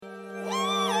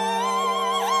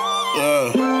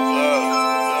I'm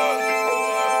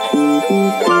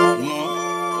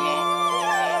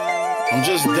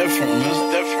just different, man.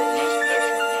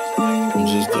 I'm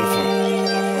just different.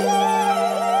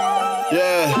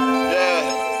 Yeah.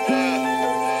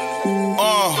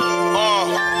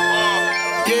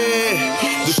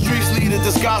 The streets needed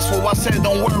this gospel. I said,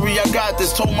 don't worry, I got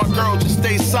this. Told my girl, just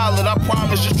stay solid. I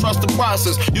promise, just trust the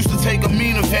process. Used to take a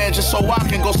mean advantage just so I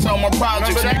can go sell my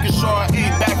projects. Making sure I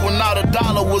eat back when not a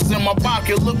dollar was in my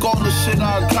pocket. Look all the shit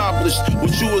I accomplished.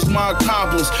 With you as my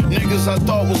accomplice. Niggas I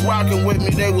thought was rocking with me,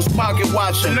 they was pocket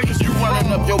watching. You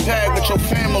running up your bag, but your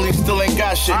family still ain't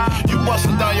got shit. You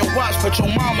busting down your watch, but your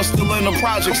mama still in the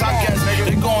projects. I guess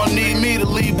they gon' need me to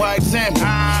lead by example.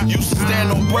 Used to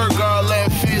stand on Burger,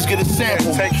 letting fiends get a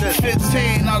sample.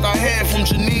 15, I got head from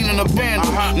Janine and the band.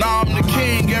 Now I'm the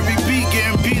king, every beat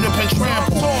getting beat up and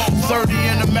trampled. 30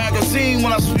 in the magazine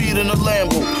when I speed in the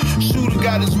Lambo. Shooter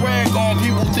got his rag on,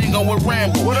 people think I'm with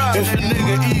Rambo. If a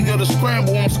nigga eager to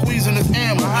scramble, I'm squeezing his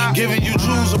ammo. Giving you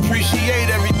jewels, appreciate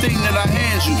everything that I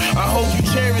hand you. I hope you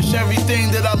cherish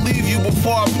everything that I leave you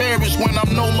before I perish. When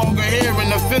I'm no longer here in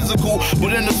the physical,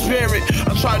 but in the spirit.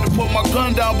 I tried to put my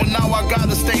gun down, but now I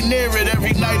gotta stay near it.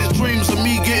 Every night is dreams of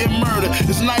me getting murdered.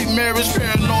 It's nightmarish,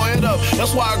 paranoid up.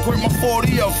 That's why I grip my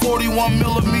 40 up. 41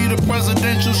 millimeter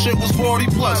presidential shit was 40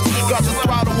 plus. Got the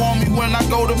throttle on me when I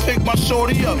go to pick my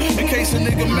shorty up. In case a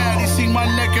nigga mad, he see my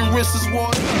neck and wrist is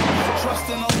water.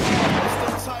 Trusting Allah,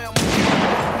 still tie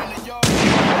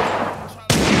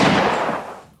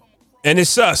And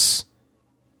it's us.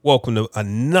 Welcome to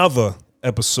another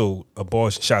episode of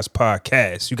Bars and Shots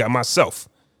Podcast. You got myself,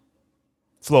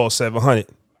 Flaw 700.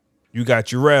 You got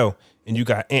Jarrell, and you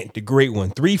got Ant the Great One.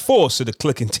 3/4 of the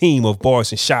clicking team of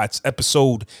Bars and Shots,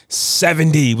 episode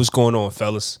 70. What's going on,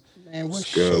 fellas? Man,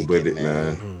 what's good with it,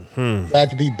 man? Mm-hmm. Glad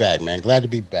to be back, man. Glad to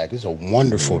be back. It's a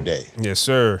wonderful day. Yes,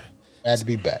 sir. Glad to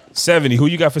be back. 70. Who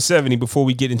you got for 70 before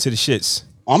we get into the shits?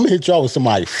 I'm gonna hit y'all with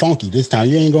somebody funky this time.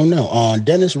 You ain't gonna know.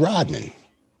 Dennis Rodman.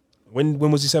 When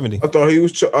was he 70? I thought he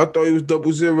was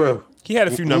 00. He had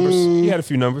a few numbers. He had a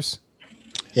few numbers.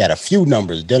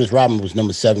 Dennis Rodman was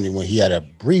number 70 when he had a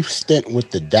brief stint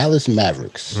with the Dallas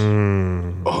Mavericks.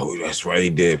 Oh, that's right. He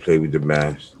did play with the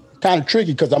Mavs. Kind of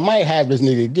tricky because I might have this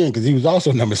nigga again because he was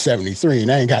also number 73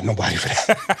 and I ain't got nobody for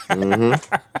that.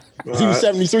 He was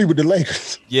 73 with the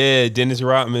Lakers. Yeah, Dennis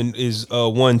Rodman is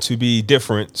one to be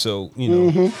different. So, you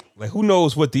know, like who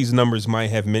knows what these numbers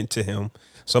might have meant to him.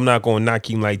 So I'm not going to knock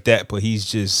him like that, but he's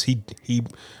just, he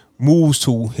moves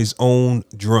to his own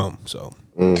drum. So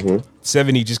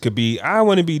 70 just could be, I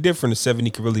want to be different.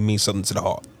 70 could really mean something to the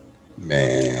heart.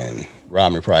 Man,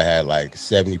 Rodman probably had like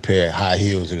 70 pair of high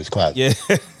heels in his closet. Yeah.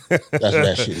 That's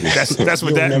that shit. Man. That's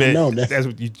what that meant. That's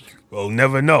what you will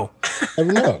never know.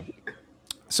 Never know.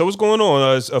 So what's going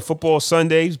on? It's football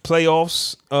Sundays,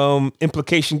 playoffs,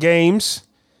 implication games.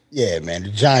 Yeah, man. The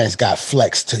Giants got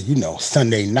flexed to,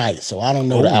 Sunday night. So I don't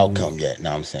know the outcome yet. Know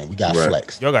what I'm saying? We got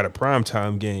flexed. Y'all got a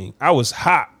primetime game. I was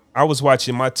hot. I was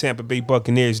watching my Tampa Bay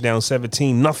Buccaneers down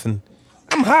 17-0.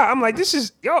 I'm hot. I'm like, this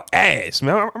is your ass,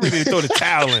 man. I'm ready to throw the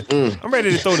towel in. I'm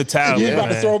ready to throw the towel in. You about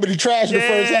to throw up in the trash in the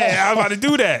first half. Yeah, I'm about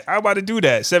to do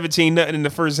that. 17-0 in the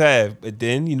first half. But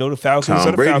then, the Falcons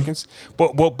are the Brady. Falcons.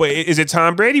 But is it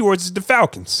Tom Brady or is it the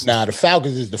Falcons? Nah, the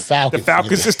Falcons is the Falcons. The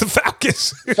Falcons is the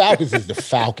Falcons. Falcons is the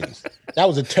Falcons. That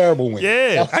was a terrible win.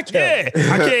 Yeah, I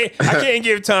can't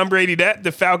give Tom Brady that.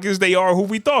 The Falcons, they are who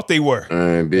we thought they were.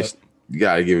 Bitch, you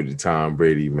gotta give it to Tom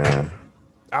Brady, man.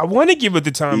 I want to give it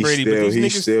to Tom Brady, but these he's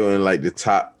niggas still in like the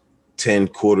top 10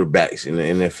 quarterbacks in the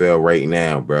NFL right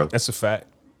now, bro. That's a fact.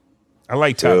 I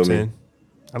like top 10.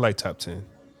 I like top 10.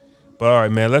 But all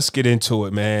right, man, let's get into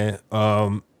it, man.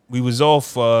 We was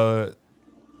off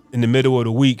in the middle of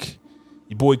the week.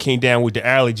 Your boy came down with the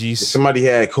allergies. Somebody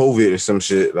had COVID or some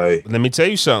shit. Like, let me tell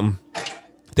you something.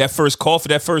 That first cough or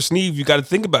that first sneeze, you got to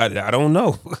think about it. I don't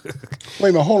know.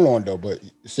 Wait a minute, hold on though. But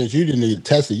since you didn't get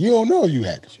tested, you don't know you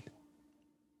had the shit.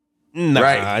 Nah.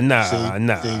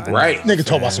 Right. Nigga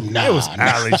talk about some It was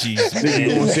allergies,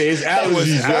 man. It's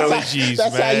allergies,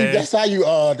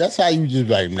 That's how you just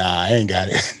like, nah, I ain't got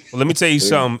it. Well, let me tell you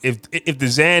something. If the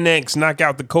Xanax knock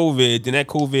out the COVID, then that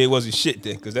COVID wasn't shit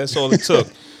then, because that's all it took.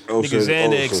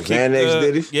 Xanax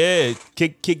did it? Yeah,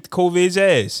 kicked COVID's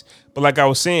ass. But like I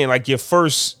was saying, like your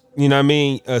first,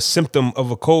 a symptom of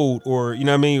a cold, or or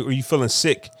you feeling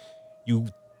sick, you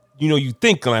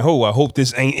think like, oh, I hope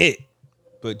this ain't it.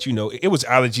 But, it was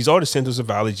allergies, all the symptoms of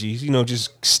allergies,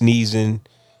 just sneezing,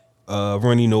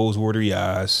 runny nose, watery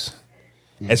eyes.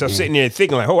 And so I'm sitting there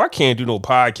thinking like, oh, I can't do no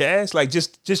podcast. Like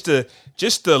just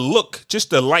the look,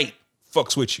 just the light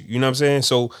fucks with you. You know what I'm saying?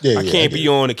 So I can't be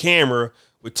on the camera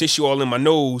with tissue all in my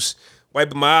nose,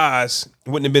 wiping my eyes,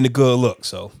 wouldn't have been a good look.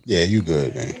 So Yeah, you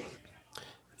good, man.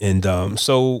 And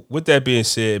so with that being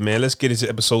said, man, let's get into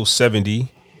episode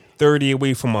 70. 30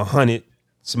 away from 100.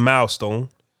 It's a milestone.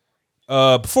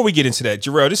 Before we get into that,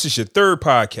 Jarrell, this is your third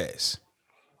podcast.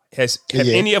 Have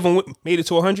any of them made it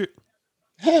to 100?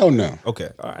 Hell no. Okay,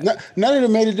 all right. None of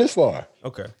them made it this far.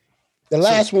 Okay. The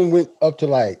last one went up to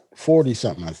like 40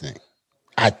 something,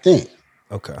 I think.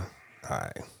 Okay. All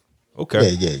right.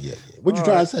 Okay. Yeah. What you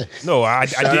trying to say? No, I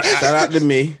did. Shout out to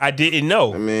me. I didn't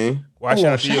know. I mean, why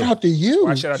shout out to you? Shout out to you.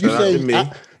 Why shout out you to say to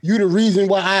me? You the reason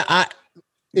why I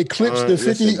eclipsed the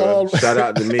 50 listen, bro. Shout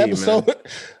out to me, episode man.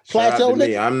 Shout out plateau. to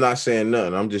me. I'm not saying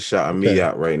nothing. I'm just shouting me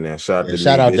out right now. Shout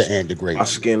out to Andy Great. My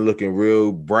skin looking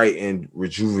real bright and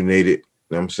rejuvenated.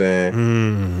 You know what I'm saying?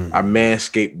 I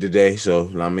manscaped today, so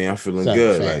I mean I'm feeling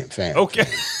good. Okay.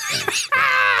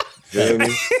 Feel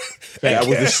me? That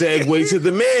was the segue to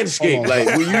the manscape. Like,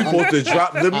 were you supposed to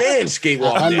drop the manscape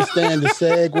off I understand the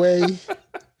segue.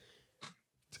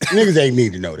 Niggas ain't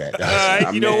need to know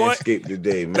that. You know what?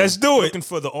 Today, man. Let's do it. Looking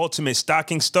for the ultimate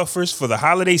stocking stuffers for the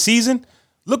holiday season?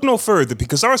 Look no further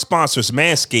because our sponsors,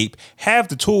 Manscaped, have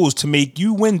the tools to make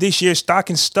you win this year's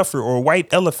stocking stuffer or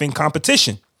white elephant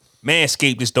competition.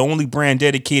 Manscaped is the only brand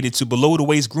dedicated to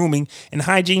below-the-waist grooming and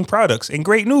hygiene products. And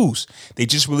great news, they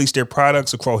just released their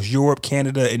products across Europe,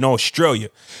 Canada, and Australia.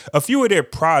 A few of their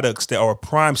products that are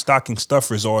prime stocking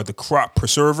stuffers are the Crop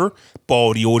Preserver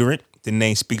Ball Deodorant. The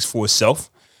name speaks for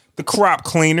itself. The Crop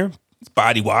Cleaner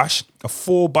Body Wash, a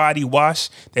full body wash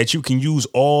that you can use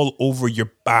all over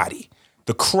your body.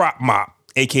 The Crop Mop,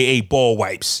 a.k.a. ball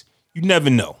wipes. You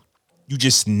never know. You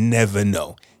just never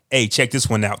know. Hey, check this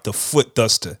one out. The Foot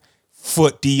Duster.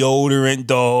 Foot deodorant,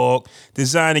 dog.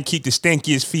 Designed to keep the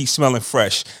stinkiest feet smelling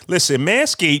fresh. Listen,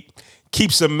 Manscaped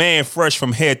keeps a man fresh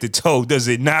from head to toe, does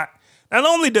it not? Not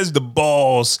only does the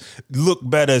balls look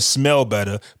better, smell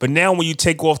better, but now when you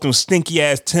take off those stinky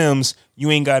ass Timbs, you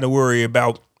ain't got to worry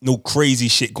about no crazy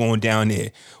shit going down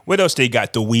there. What else they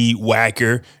got? The weed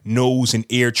whacker, nose and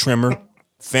ear trimmer.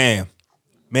 Fam,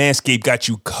 Manscaped got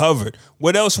you covered.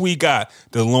 What else we got?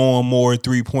 The Lawnmower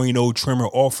 3.0 trimmer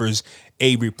offers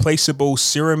a replaceable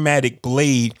ceramatic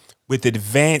blade with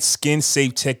advanced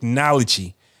skin-safe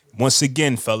technology. Once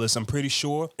again, fellas, I'm pretty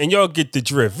sure. And y'all get the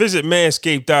drift. Visit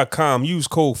manscaped.com. Use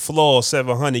code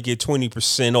FLAW700. Get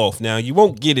 20% off. Now, you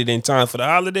won't get it in time for the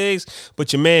holidays,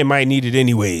 but your man might need it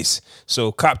anyways.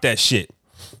 So cop that shit.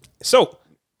 So,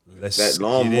 let's that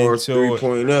Lawnmower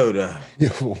 3.0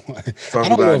 though.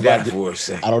 Talk about that for a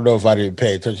second. I don't know if I didn't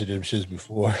pay attention to them shits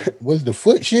before. Was the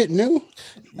foot shit new?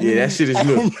 Yeah, that shit is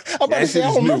new. I'm about to say, I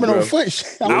don't remember no foot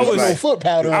shit. I was like, foot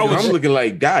powder. I'm looking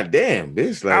like, God damn,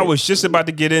 this. Like, I was just about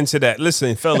to get into that.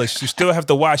 Listen, fellas, you still have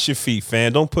to wash your feet,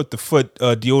 fam. Don't put the foot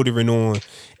deodorant on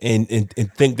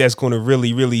and think that's going to really,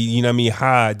 you know what I mean,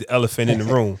 hide the elephant in the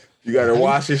room. You gotta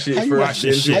wash your shit first. Wash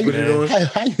your shit, put it on.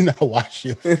 How you not wash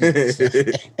your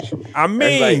feet? I mean,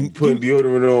 that's like putting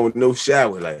deodorant on with no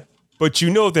shower, like. But you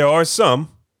know there are some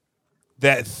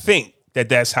that think that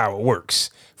that's how it works.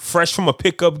 Fresh from a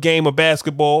pickup game of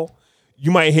basketball,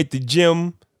 you might hit the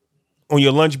gym on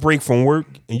your lunch break from work,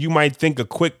 and you might think a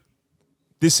quick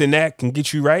this and that can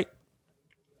get you right.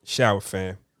 Shower,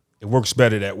 fam. It works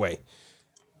better that way.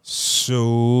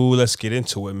 So let's get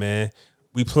into it, man.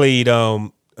 We played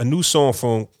a new song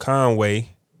from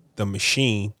Conway, The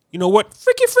Machine. You know what?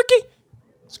 Freaky.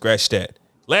 Scratch that.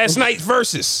 Last night's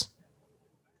versus.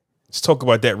 Let's talk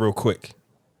about that real quick.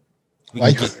 Why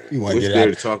you want to get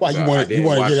it out? Why you want to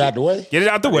get it out the way? Get it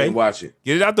out the way. Watch it.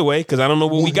 Get it out the way, because I don't know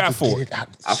what we got for it.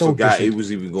 I forgot it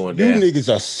was even going down. You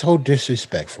niggas are so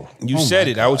disrespectful. You said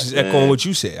it. God, I was just echoing what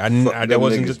you said. That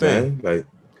wasn't the thing.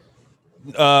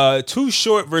 Like, Too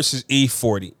Short versus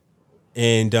E40.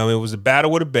 And it was a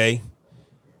battle with a Bay.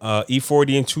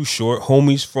 E40 and Too Short,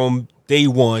 homies from day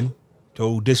one.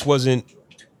 So this wasn't.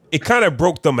 It kind of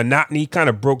broke the monotony. Kind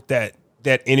of broke that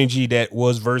energy that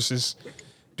was versus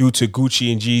due to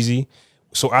Gucci and Jeezy.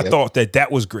 So I thought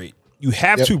that was great. You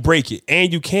have to break it,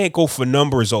 and you can't go for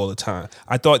numbers all the time.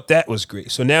 I thought that was great.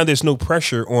 So now there's no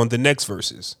pressure on the next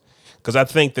verses, because I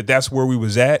think that's where we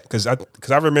was at. Because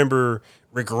I remember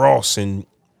Rick Ross and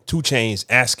 2 Chainz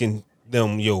asking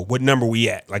them, yo, what number we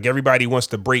at? Like, everybody wants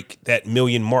to break that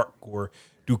million mark or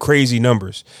do crazy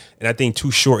numbers. And I think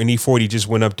Too Short and E40 just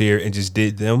went up there and just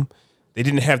did them. They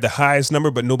didn't have the highest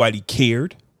number, but nobody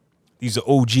cared. These are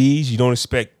OGs. You don't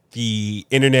expect the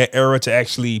internet era to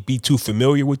actually be too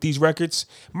familiar with these records.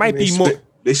 Might be more.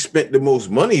 They spent the most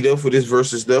money though for this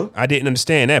versus though. I didn't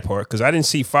understand that part because I didn't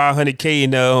see $500K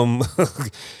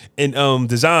in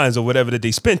designs or whatever that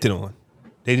they spent it on.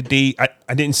 I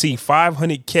didn't see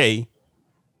 $500K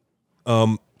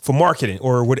for marketing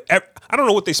or whatever. I don't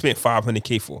know what they spent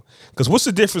 $500K for. Because what's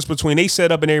the difference between they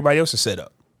setup and everybody else's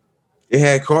setup? They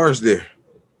had cars there.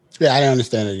 Yeah, I didn't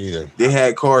understand it either. They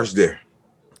had cars there.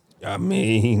 I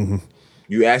mean,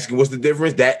 you asking what's the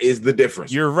difference? That is the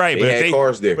difference. You're right. They had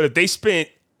cars there. But if they spent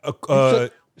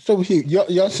So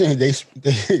y'all saying they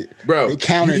bro, they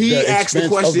counted he the asked the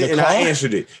question and car? I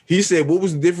answered it. He said, what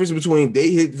was the difference between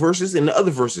they hit versus and the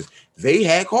other versus? They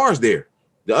had cars there.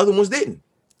 The other ones didn't.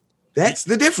 That's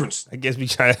the difference. I guess we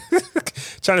trying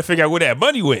to figure out where that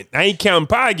money went. I ain't counting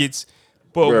pockets,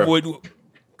 but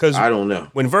because I don't know.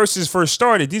 When Versus first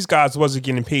started, these guys wasn't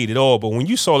getting paid at all. But when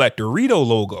you saw that Dorito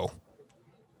logo,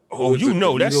 you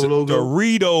know that's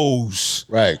Doritos,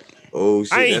 right? Oh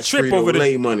shit! I ain't trip over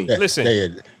the money. Listen,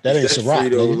 that ain't Ciroc.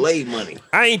 Frito-Lay money.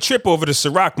 I ain't trip over the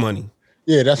Ciroc money.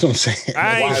 Yeah, that's what I'm saying.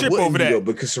 I ain't trip over that though,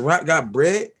 because Ciroc got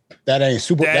bread. That ain't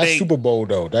Super Bowl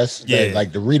though. That's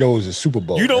like Doritos is Super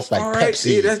Bowl. You don't. That's like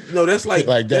Pepsi. Yeah, that's like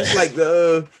that's like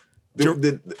the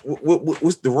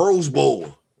what's the Rose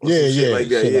Bowl? Yeah, like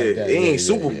that. It ain't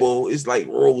Super Bowl. It's like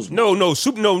Rose Bowl. No. What?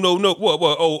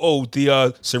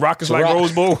 The Ciroc is like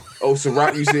Rose Bowl. Oh,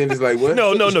 Ciroc, you saying it's like what?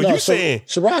 No. You saying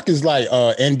Ciroc is like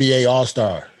NBA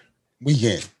All-Star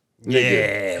weekend.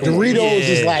 Yeah. Doritos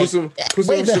is like.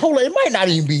 Hold on. It might not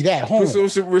even be that. Put some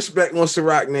respect on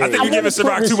Ciroc name. I think you're giving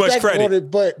Ciroc too much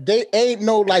credit. But they ain't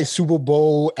no like Super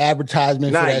Bowl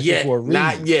advertisement for that shit for a reason.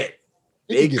 Not yet.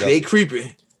 They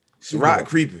creeping. Ciroc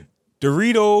creeping.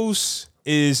 Doritos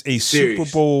is a Super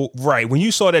Bowl, right? When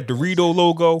you saw that Dorito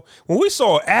logo, when we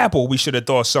saw Apple, we should have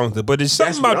thought something. But it's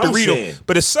something about Doritos.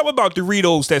 But it's something about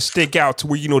Doritos that stick out to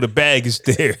where the bag is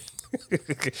there.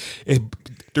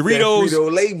 Doritos,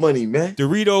 Frito-Lay money, man.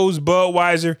 Doritos,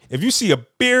 Budweiser. If you see a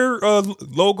beer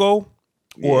logo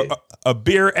or a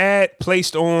beer ad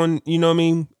placed on,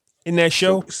 in that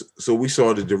show. So we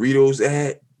saw the Doritos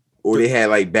ad, or they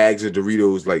had like bags of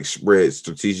Doritos like spread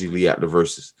strategically out the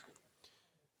verses.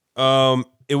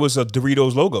 It was a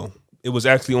Doritos logo. It was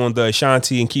actually on the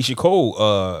Ashanti and Keisha Cole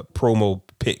promo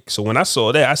pic. So when I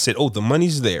saw that, I said, "Oh, the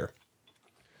money's there."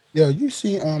 Yeah, you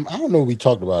see, I don't know if we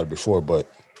talked about it before, but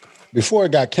before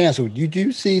it got canceled, did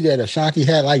you see that Ashanti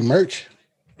had like merch?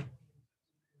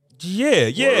 Yeah.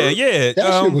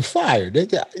 That shit was fire. I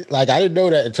didn't know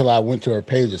that until I went to her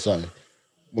page or something.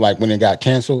 Like when it got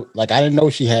canceled, like I didn't know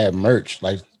she had merch.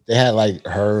 Like they had like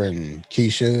her and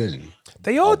Keisha and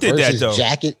they all did that though.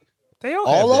 Jacket. They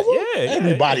all of them. Yeah,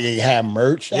 everybody ain't have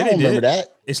merch. I don't remember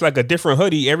that. It's like a different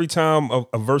hoodie every time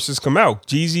a versus come out.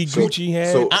 Jeezy, Gucci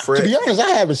had. So to be honest, I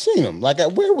haven't seen them. Like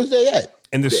where was they at?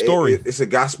 In the story, it's a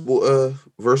gospel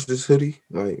versus hoodie.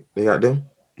 Like they got them.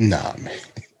 Nah, man.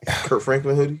 Kurt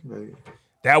Franklin hoodie. Like,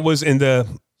 that was in the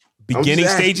beginning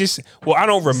stages. Well, I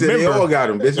don't remember. They all got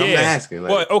them, bitch. Yeah. I'm not asking.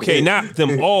 Well, okay, not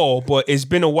them all, but it's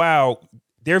been a while.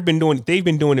 They've been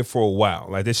doing it for a while.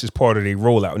 Like this is part of their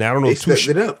rollout. Now I don't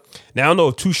know Now I don't know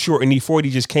if Too Short and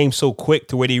E40 just came so quick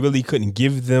to where they really couldn't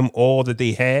give them all that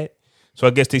they had. So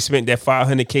I guess they spent that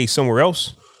 $500K somewhere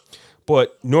else.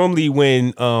 But normally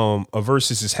when a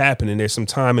versus is happening, there's some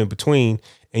time in between,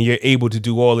 and you're able to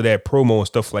do all of that promo and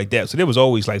stuff like that. So there was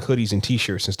always like hoodies and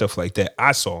T-shirts and stuff like that.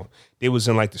 I saw it was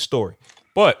in like the story,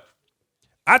 but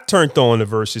I turned on the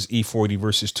versus E40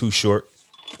 versus Too Short.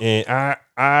 And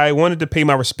I wanted to pay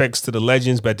my respects to the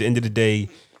legends, but at the end of the day,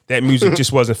 that music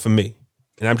just wasn't for me.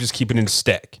 And I'm just keeping it in the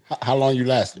stack. How long you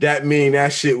lasted? That mean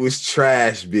that shit was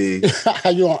trash, big.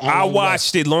 I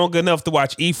watched it long enough to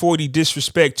watch E40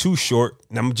 disrespect Too Short.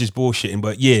 And I'm just bullshitting,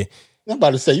 but yeah. I'm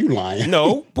about to say you lying.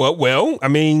 No, but I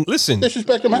mean, listen.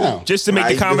 Disrespect him how? Just to make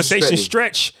the conversation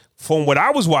stretch from what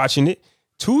I was watching it.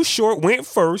 Too Short went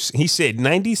first. He said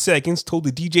 90 seconds, told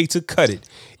the DJ to cut it.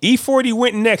 E40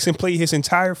 went next and played his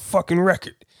entire fucking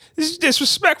record. This is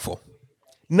disrespectful.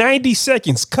 90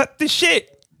 seconds, cut the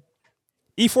shit.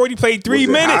 E40 played 3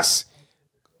 minutes.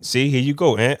 See, here you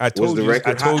go, man. I told you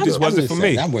this wasn't for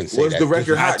me. Was the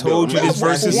record hot? I told you this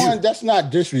versus you. That's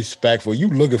not disrespectful. You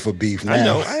looking for beef now. I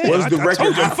know. Was the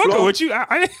record hot? I'm fucking with you.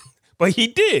 But he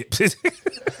did.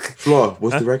 Flaw,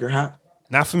 was the record hot?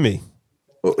 Not for me.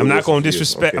 I'm not going to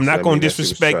disrespect. I'm not going to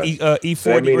disrespect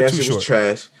E40 or Too Short.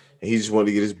 Trash, and he just wanted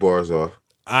to get his bars off.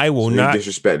 I will not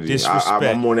disrespect him.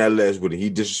 I'm on that list with him. He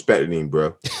disrespected him,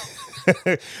 bro.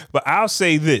 But I'll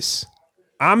say this: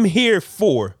 I'm here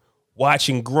for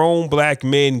watching grown black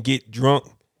men get drunk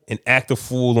and act a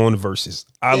fool on the verses.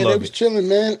 I love it. It was chilling,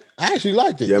 man. I actually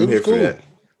liked it. Yeah, I'm here for that.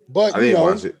 But I didn't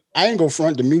watch it. I ain't gonna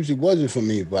front. The music wasn't for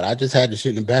me, but I just had the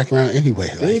shit in the background anyway.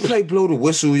 Did he play Blow the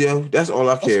Whistle, yo? That's all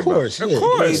I care about.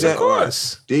 Of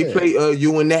course. Did he play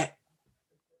You and That?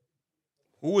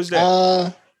 Who was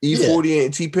that? E40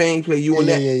 and T-Pain play You and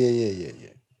That? Yeah.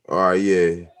 All right,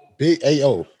 yeah. Big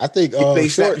AO. I think He played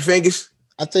Snap Short. Your Fingers.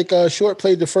 I think Short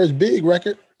played the first big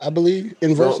record, I believe,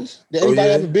 in verses. Did anybody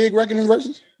yeah. have a big record in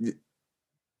verses?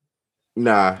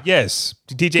 Nah. Yes,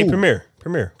 DJ Premier.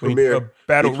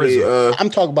 Battle He played, RZA. I'm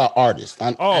talking about artists.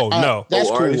 No. That's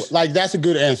cool. Artists? Like that's a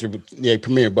good answer. But, yeah,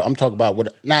 Premier. But I'm talking about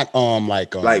what, not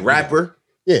like rapper.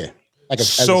 Yeah, like as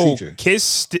a So feature.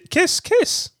 Kiss.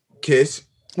 Kiss.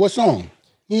 What song?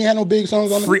 He ain't had no big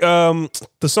songs on it. Free,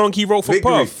 the song he wrote for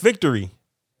Victory. Puff, Victory.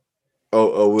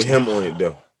 Oh, with him on it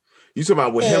though. You talking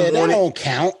about with Yeah, him that on it? don't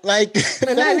count. Like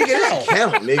Man, that nigga don't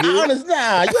count, nigga.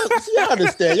 Y'all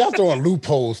understand? Y'all throwing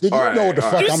loopholes. Did you know what the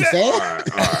fuck I'm saying? All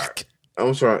right.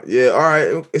 I'm sorry. Yeah, all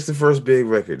right. It's the first big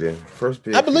record then. First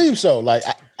big. I believe so. Like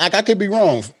I could be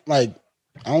wrong. Like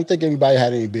I don't think anybody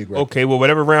had any big records. Okay, well,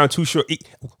 whatever round Too Short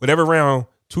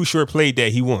played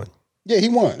that, he won. Yeah, he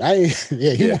won.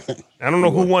 He won. I don't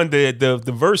know who won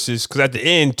the verses, because at the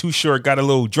end, Too Short got a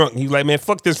little drunk. He was like, man,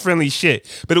 fuck this friendly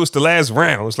shit. But it was the last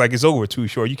round. It's like, it's over, Too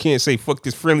Short. You can't say fuck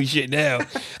this friendly shit now.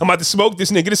 I'm about to smoke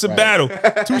this nigga. It's a battle.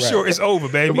 Too Short, it's over,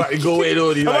 baby. I'm about to go in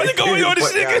on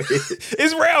this nigga.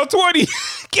 It's round 20.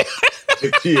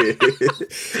 Yeah.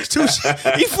 Too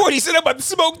Short. He 40 said, I'm about to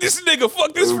smoke this nigga.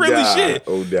 Fuck this friendly shit.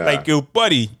 Like, yo,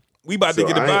 buddy, we about to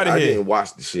get him out of here. I didn't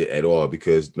watch the shit at all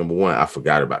because, number one, I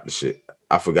forgot about the shit.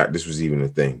 I forgot this was even a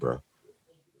thing, bro.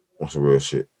 On some real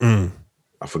shit. I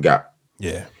forgot.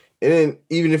 Yeah. And then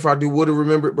even if I would have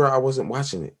remembered, bro, I wasn't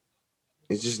watching it.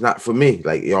 It's just not for me.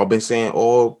 Like y'all been saying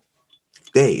all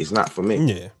day, it's not for me.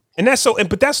 Yeah. And that's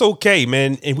but that's okay,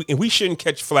 man. And we shouldn't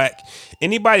catch flack.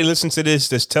 Anybody listen to this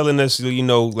that's telling us,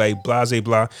 like blase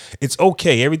blah, it's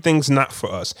okay. Everything's not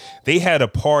for us. They had a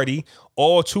party,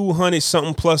 all 200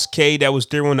 something plus K that was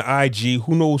there on the IG.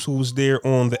 Who knows who was there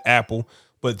on the Apple?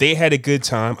 But they had a good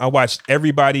time. I watched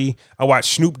everybody. I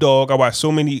watched Snoop Dogg. I watched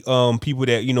so many people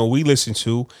that, we listen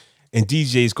to, and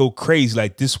DJs go crazy.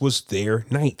 Like, this was their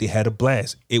night. They had a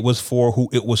blast. It was for who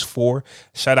it was for.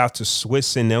 Shout out to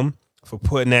Swiss and them for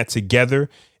putting that together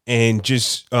and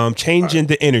just changing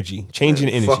the energy.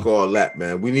 Fuck all that,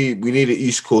 man. We need an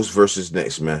East Coast versus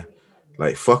next, man.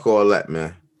 Like, fuck all that,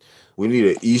 man. We need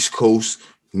an East Coast,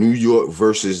 New York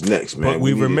versus next, man. But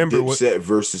we remember Dipset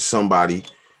versus somebody.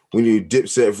 We need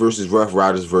Dipset versus Rough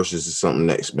Riders versus something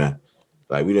next, man.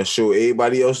 Like, we done show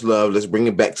everybody else love. Let's bring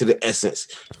it back to the essence.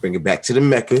 Let's bring it back to the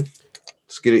Mecca.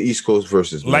 Let's get an East Coast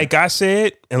versus, man. Like I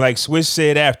said, and like Swiss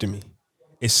said after me,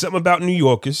 it's something about New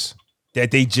Yorkers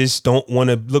that they just don't want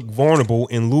to look vulnerable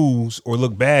and lose or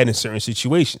look bad in certain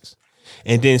situations.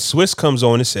 And then Swiss comes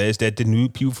on and says that the new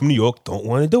people from New York don't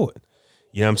want to do it.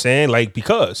 You know what I'm saying? Like,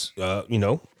 because,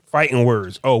 fighting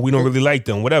words. Oh, we don't really like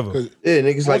them, whatever. Yeah,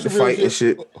 niggas like to fight and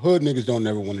shit. Hood niggas don't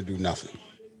never want to do nothing.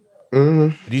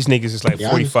 Mm-hmm. These niggas is like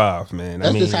 45, man.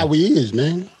 That's just how we is,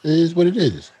 man. It is what it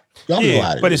is. Y'all know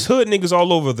how it but is. it's hood niggas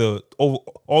all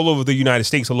over the United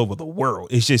States, all over the world.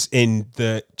 It's just in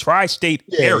the tri-state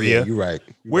area. Yeah, you're right.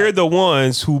 We're the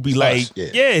ones who be like, us,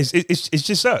 yeah. It's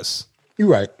just us. You're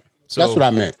right. So, that's what I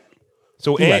meant.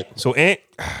 So Ant,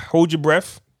 hold your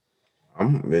breath.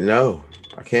 No,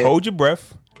 I can't. Hold your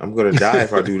breath. I'm gonna die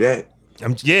if I do that.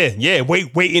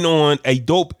 Waiting on a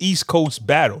dope East Coast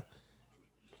battle.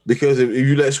 Because if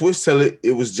you let Swiss tell it,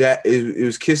 it was it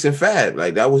was Kiss and Fab.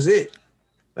 Like, that was it.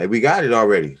 Like, we got it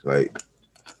already. Like,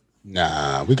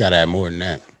 nah, we gotta add more than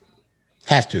that.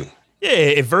 Have to. Yeah,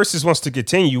 if Versus wants to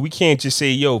continue, we can't just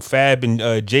say, yo, Fab and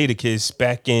Jadakiss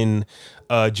back in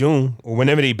June or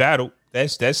whenever they battled.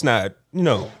 That's not,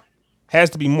 has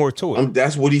to be more to it.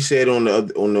 That's what he said on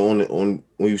when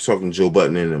he was talking to Joe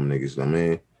Budden and them niggas. I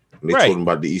mean, they told him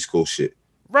about the East Coast shit.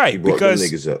 Right, he brought them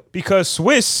niggas up. Because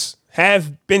Swiss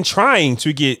have been trying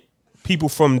to get people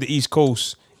from the East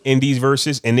Coast in these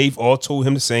verses, and they've all told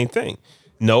him the same thing.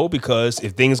 No, because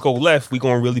if things go left, we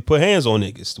gonna really put hands on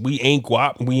niggas. We ain't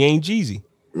Guap and we ain't Jeezy.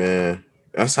 Man,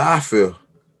 that's how I feel.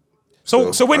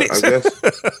 So when I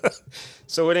guess.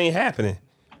 So it ain't happening.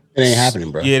 It ain't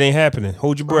happening, bro. Yeah, it ain't happening.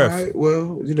 Hold your breath. All right,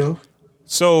 well,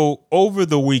 So over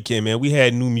the weekend, man, we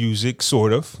had new music,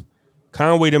 sort of.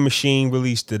 Conway the Machine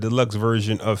released the deluxe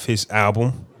version of his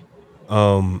album.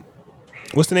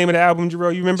 What's the name of the album,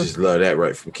 Jarrell? You remember? Just love that,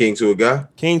 right? From King to a God?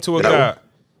 King to a God.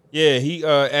 Yeah, he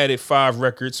added 5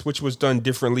 records, which was done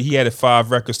differently. He added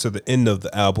 5 records to the end of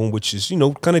the album, which is,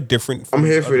 kind of different. I'm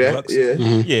here for that. Deluxe. Yeah.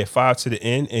 Mm-hmm. Yeah, 5 to the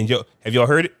end. And have y'all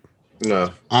heard it?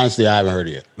 No. Honestly, I haven't heard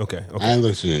it yet. Okay. I ain't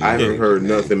listening. I haven't heard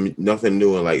nothing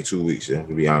new in like 2 weeks, to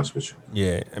be honest with you.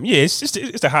 Yeah. It's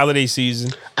the holiday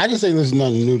season. I just ain't listening to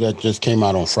nothing new that just came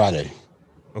out on Friday.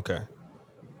 Okay.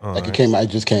 It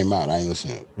just came out. I ain't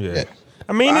listening. Yeah. Yet.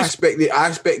 I mean, I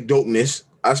expect dopeness.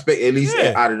 I expect at least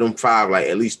out of them 5, like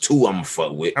at least 2 I'm gonna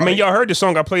fuck with. I mean, y'all heard the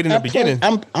song I played in the beginning.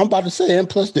 I'm about to say, and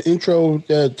plus the intro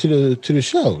to the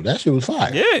show, that shit was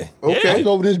fire. Yeah. Okay. I was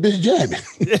over this bitch jamming.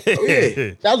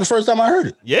 Yeah. That was the first time I heard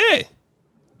it. Yeah.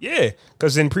 Yeah.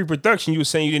 Because in pre-production, you were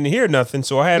saying you didn't hear nothing.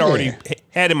 So I had already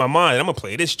had in my mind, I'm going to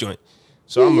play this joint.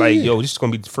 So I'm like, yo, this is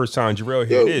going to be the first time Jarrell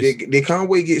hear this. Did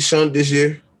Conway get shunned this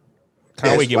year?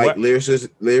 Conway get like what?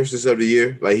 Lyricist of the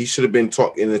year. Like he should have been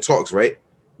in the talks, right?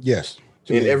 Yes.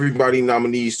 And everybody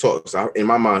nominees talks. In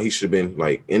my mind, he should have been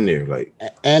like in there. Like,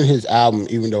 and his album,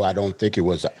 even though I don't think it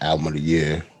was the album of the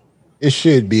year, it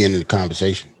should be in the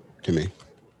conversation to me.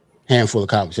 Handful of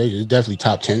conversations. It's definitely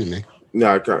top 10 to me.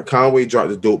 Nah, Conway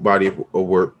dropped a dope body of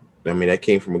work. I mean, that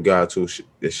came from a guy too.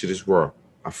 That shit is raw.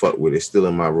 I fuck with it. It's still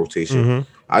in my rotation.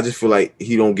 Mm-hmm. I just feel like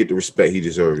he don't get the respect he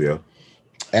deserves, yo.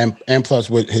 And plus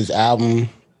with his album,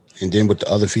 and then with the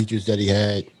other features that he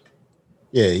had,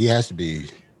 he has to be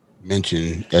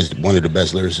mentioned as one of the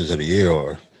best lyricists of the year,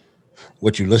 or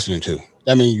what you listening to.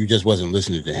 I mean, you just wasn't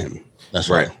listening to him. That's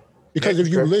right. Because if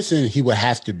you listen, he would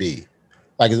have to be.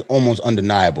 Like, it's almost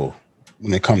undeniable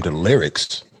when it comes to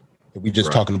lyrics. If we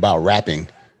just talking about rapping,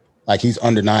 like he's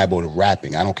undeniable to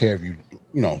rapping. I don't care if you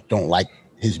don't like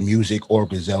his music or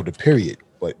Griselda, period.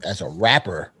 But as a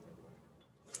rapper,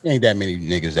 there ain't that many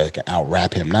niggas that can out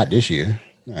rap him. Not this year.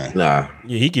 Nah.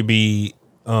 Yeah, he could be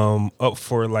up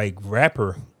for like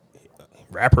rapper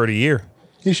of the year.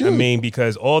 He should. I mean,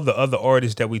 because all the other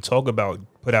artists that we talk about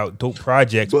put out dope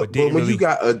projects, but when really... you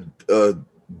got a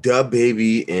Dub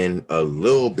Baby and a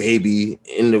Lil Baby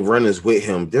in the runners with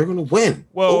him, they're gonna win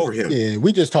over him. Yeah,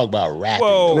 we just talk about rapping.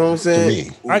 Well, you know what I'm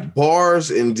saying?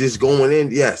 Bars and just going in.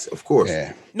 Yes, of course.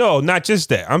 Yeah. No, not just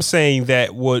that. I'm saying that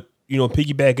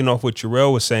piggybacking off what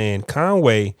Jarrell was saying,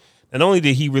 Conway, not only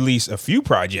did he release a few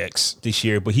projects this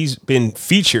year, but he's been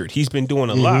featured. He's been doing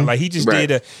a lot. Like he just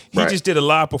did a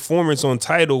live performance on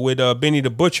Tidal with Benny the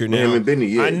Butcher. Now, him and Benny,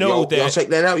 yeah. I know that. Y'all check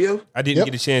that out, yo. I didn't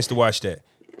get a chance to watch that.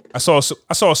 I saw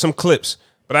some clips,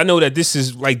 but I know that this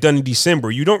is like done in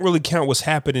December. You don't really count what's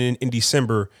happening in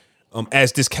December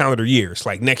as this calendar year. It's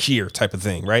like next year type of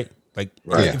thing, right? Like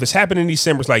if it's happening in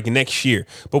December, it's like next year.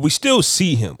 But we still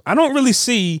see him. I don't really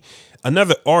see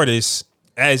another artist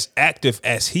as active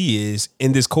as he is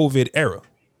in this COVID era.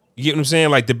 You get what I'm saying?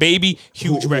 Like the Baby,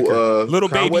 huge record. Little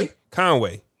Conway? Baby,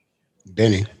 Conway.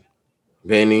 Benny.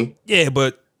 Yeah,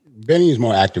 but Benny is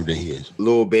more active than he is.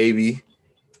 Lil Baby.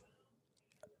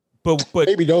 But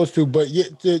maybe those two, but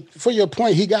for your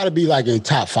point, he got to be like in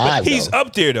top 5. He's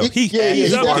up there though. He's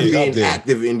up there.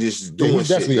 Active in just doing he's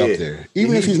definitely up there.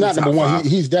 Even if he's not number 1,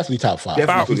 he's definitely top 5.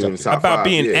 About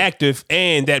being active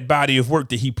and that body of work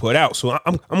that he put out. So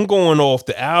I'm going off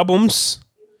the albums,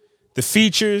 the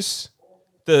features,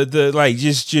 the like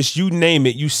just you name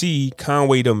it. You see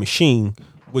Conway the Machine,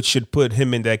 which should put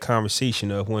him in that conversation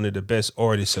of one of the best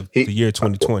artists of the year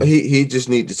 2020. He just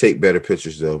need to take better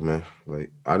pictures though, man.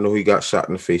 Like I know he got shot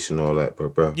in the face and all that,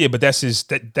 but bro. Yeah, but that's his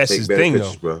his thing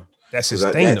though. Bro. That's his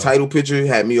thing. That title picture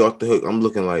had me off the hook. I'm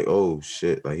looking like, oh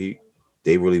shit, like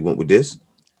they really went with this,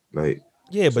 like.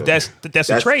 Yeah, but that's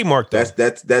a trademark though.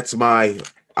 That's my.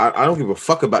 I don't give a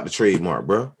fuck about the trademark,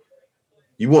 bro.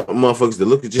 You want motherfuckers to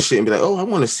look at your shit and be like, oh, I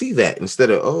want to see that, instead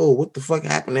of, oh, what the fuck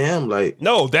happened to him? Like,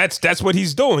 no, that's what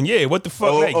he's doing. Yeah, what the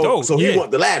fuck? So he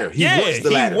want the ladder. He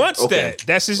wants that.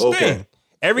 That's his thing.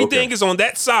 Everything is on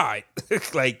that side.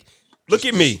 Like, look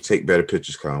at me. Take better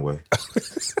pictures, Conway.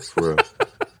 For real.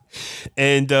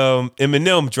 And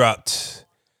Eminem dropped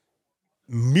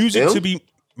Music to Be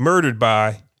Murdered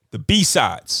By, the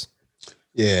B-sides.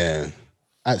 Yeah.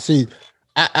 I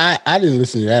didn't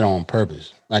listen to that on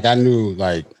purpose. Like I knew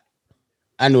I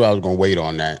was gonna wait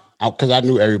on that because I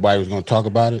knew everybody was gonna talk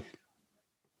about it,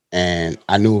 and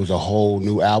I knew it was a whole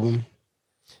new album.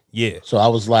 Yeah. So I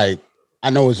was like, I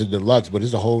know it's a deluxe, but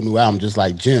it's a whole new album, just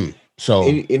like Jim. So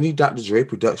any Dr. Dre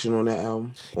production on that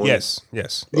album? Yes.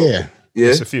 Yeah. Yeah,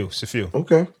 it's a few.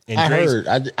 Okay, and I heard.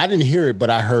 I didn't hear it, but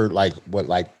I heard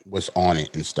what's on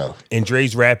it and stuff. And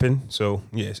Dre's rapping, so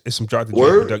yes, it's some Dr.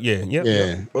 Dre production.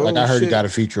 Yeah. Oh, like I heard he got a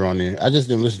feature on there. I just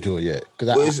didn't listen to it yet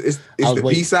because it's the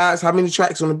B sides. How many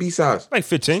tracks on the B sides? Like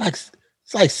 15. It's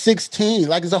like 16.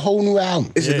 Like it's a whole new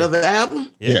album. It's another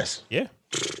album. Yeah. Yes. Yeah.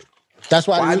 That's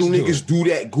why do niggas do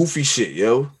that goofy shit,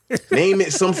 yo? Name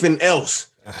it something else.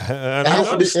 I don't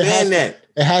understand that.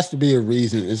 It has to be a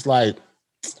reason. It's like.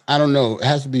 I don't know. It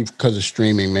has to be because of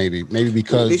streaming, maybe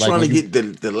because they're trying to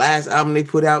get the last album they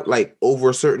put out like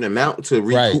over a certain amount to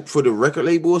recoup for the record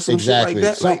label or some shit like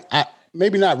that.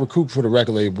 Maybe not recoup for the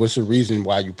record label. What's the reason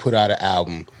why you put out an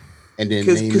album and then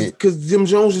name it. Because Jim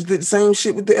Jones just did the same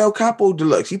shit with the El Capo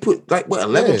Deluxe. He put like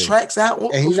 11 tracks out.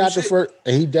 And he's not the first.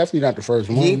 And he definitely not the first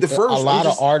one. He ain't the first. A lot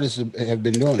of artists have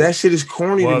been doing that. Shit is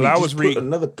corny. Well, to me. I was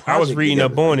reading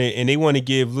together, up on it, and they want to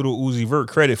give Little Uzi Vert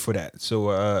credit for that. So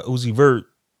Uzi Vert,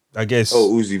 I guess.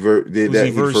 Oh, Uzi Vert did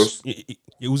that first.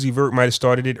 Uzi Vert might have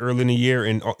started it early in the year,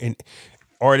 and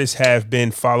artists have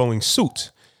been following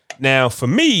suit. Now, for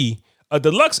me, a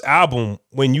deluxe album,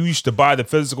 when you used to buy the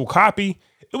physical copy,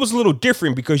 it was a little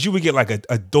different because you would get like a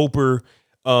doper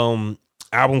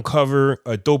album cover,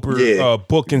 a doper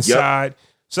book inside. Yep.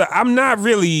 So I'm not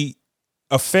really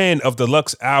a fan of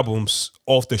deluxe albums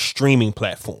off the streaming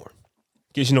platform.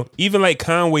 Because, you know, even like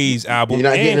Conway's album, you're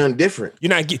not getting nothing different.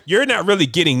 You're not really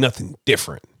getting nothing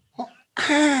different.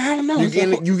 I don't know.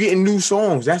 You getting new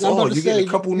songs. That's all. You're getting a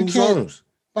couple new songs.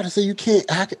 But I say you can't.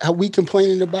 Are we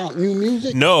complaining about new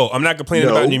music? No, I'm not complaining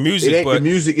about new music. It ain't but the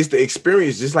music. It's the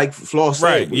experience. Just like Flaw said.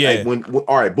 Right. Yeah. Like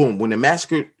all right. Boom. When the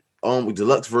Massacre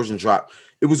deluxe version dropped,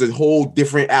 it was a whole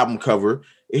different album cover.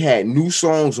 It had new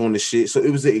songs on the shit, so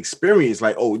it was an experience.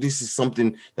 Like, oh, this is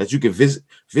something that you can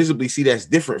visibly see that's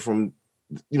different from,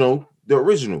 you know, the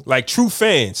original. Like true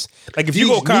fans. Like if you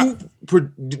go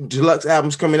deluxe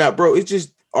albums coming out, bro, it's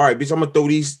just all right, bitch. I'm gonna throw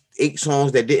these 8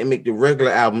 songs that didn't make the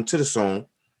regular album to the song.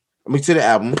 To the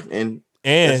album, and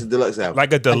that's a deluxe album.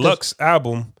 Like a deluxe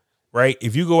album, right?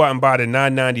 If you go out and buy the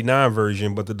 $9.99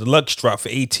 version, but the deluxe drop for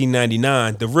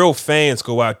 $18.99, the real fans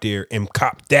go out there and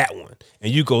cop that one,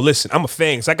 and you go, listen, I'm a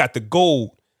fan because I got the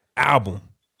gold album.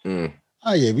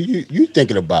 Oh yeah, but you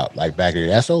thinking about like back in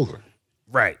there? That's over,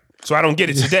 right? So I don't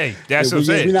get it today. That's what I'm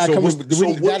saying.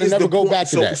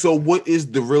 So what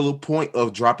is the real point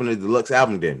of dropping a deluxe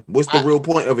album then? What's the real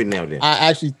point of it now then? I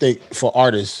actually think for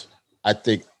artists, I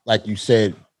think, like you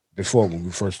said before when we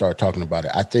first started talking about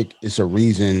it, I think it's a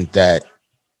reason that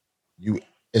you,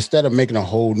 instead of making a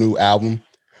whole new album,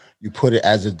 you put it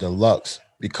as a deluxe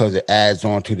because it adds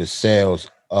on to the sales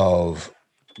of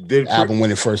the album when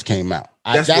it first came out.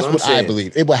 That's what I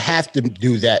believe. It would have to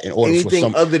do that in order for so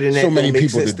many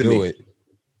people to do it.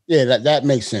 Yeah, that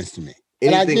makes sense to me.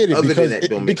 And I get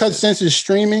it because since it's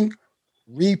streaming,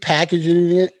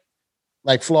 repackaging it,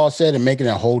 like Flaw said, and making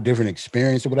a whole different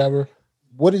experience or whatever.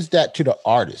 What is that to the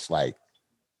artist? Like,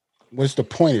 what's the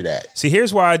point of that? See,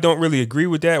 here's why I don't really agree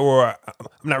with that, or I'm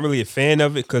not really a fan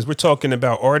of it, because we're talking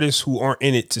about artists who aren't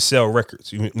in it to sell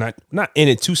records. Not in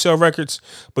it to sell records,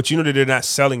 but you know that they're not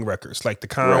selling records, like the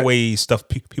Conway stuff,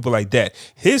 people like that.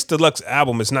 His deluxe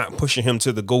album is not pushing him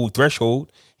to the gold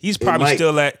threshold. He's probably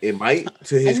still at... It might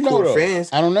to his core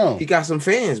fans. I don't know. He got some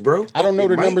fans, bro. I don't know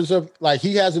the numbers of... Like,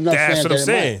 he has enough fans. That's what I'm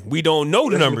saying. We don't know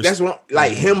the numbers. That's what...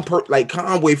 Like, like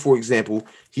Conway, for example,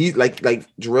 he, like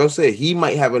Jarrell said, he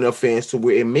might have enough fans to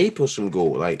where it may push him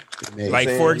gold. Like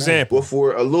for example... But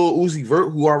for a little Uzi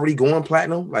Vert who already going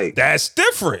platinum, like... That's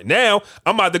different. Now,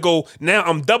 I'm about to go... Now,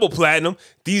 I'm double platinum.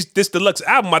 This deluxe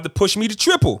album about to push me to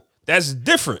triple. That's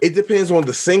different. It depends on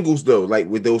the singles though, like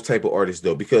with those type of artists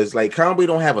though, because like Conway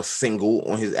don't have a single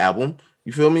on his album.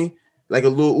 You feel me? Like a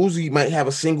little Uzi might have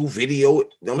a single video. You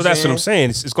know that's what I'm saying.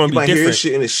 It's going to be different. Hear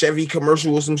shit in a Chevy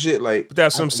commercial or some shit. Like, but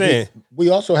that's what I'm saying. We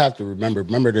also have to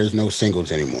remember there's no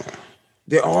singles anymore.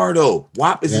 There are though.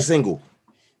 WAP is a single.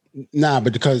 Nah,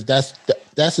 but because that's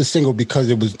a single because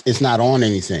it's not on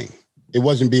anything. It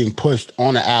wasn't being pushed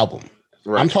on an album.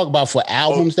 Right. I'm talking about for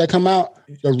albums that come out.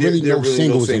 There really no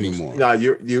singles anymore. Nah,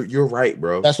 you're right,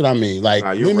 bro. That's what I mean. Like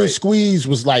Lemon Squeeze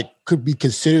was like could be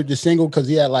considered the single because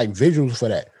he had like visuals for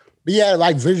that. But he had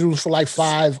like visuals for like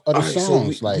 5 other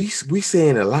songs. So we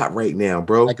saying a lot right now,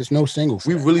 bro. Like it's no single.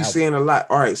 We really saying a lot.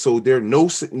 All right, so there no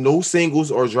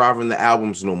singles are driving the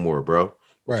albums no more, bro.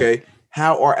 Right. Okay.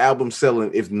 How are albums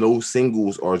selling if no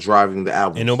singles are driving the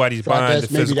album? And nobody's buying the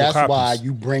physical maybe that's copies. Why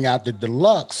you bring out the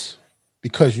deluxe.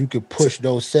 Because you could push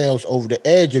those sales over the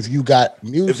edge if you got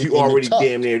music. If you already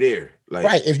damn near there, like,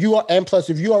 right? If you are, and plus,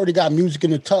 if you already got music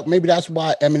in the tuck, maybe that's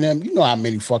why Eminem. You know how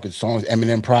many fucking songs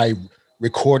Eminem probably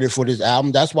recorded for this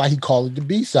album. That's why he called it the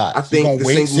B-side. I think the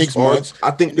wait 6 months.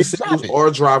 I think the singles are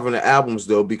driving the albums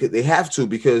though, because they have to.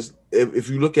 Because if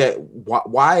you look at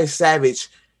why is Savage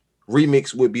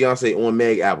remix with Beyonce on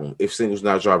Meg album if singles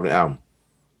not driving the album?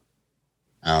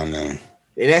 I don't know.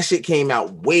 And that shit came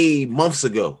out way months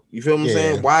ago. You feel what I'm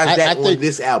saying? Why is that on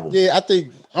this album? Yeah,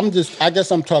 I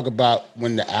guess I'm talking about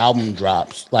when the album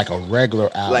drops, like a regular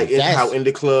album. Like how In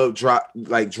the Club drove,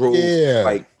 like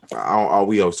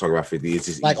we always talk about 50. It's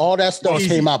just like all that stuff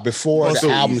came out before the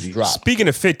albums dropped. Speaking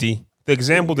of 50, the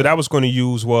example that I was going to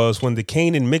use was when the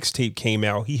Kanan mixtape came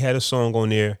out, he had a song on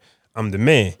there, I'm the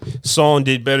Man. Song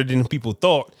did better than people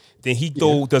thought. Then he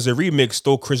does a remix,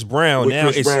 throw Chris Brown. With Now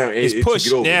Chris it's Brown, it's it pushed.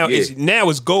 took it over, Now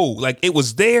it's gold. Like it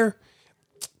was there.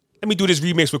 Let me do this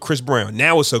remix with Chris Brown.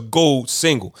 Now it's a gold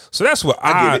single. So that's what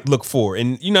I look for.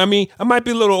 And you know what I mean? I might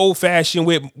be a little old fashioned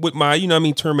with my, you know what I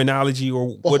mean, terminology or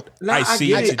what I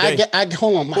see today.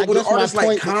 Hold on. But with an artist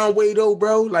like Conway though,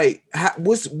 bro, like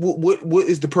what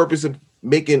is the purpose of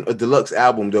making a deluxe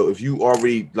album though if you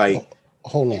already like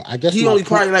hold on. I guess he only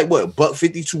probably like what,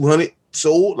 $150, $200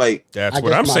 sold? Like that's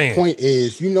what I'm saying. My point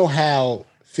is, you know how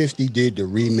 50 did the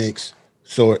remix,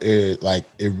 so it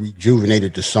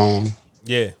rejuvenated the song.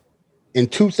 Yeah. In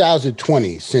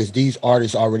 2020, since these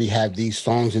artists already have these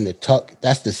songs in the tuck,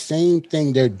 that's the same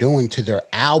thing they're doing to their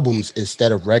albums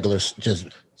instead of regular just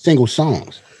single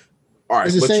songs. All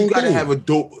right, but you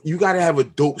gotta have a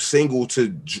dope single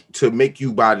to make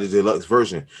you buy the deluxe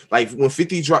version. Like when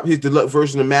 50 dropped his deluxe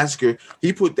version of Massacre,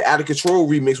 he put the Out of Control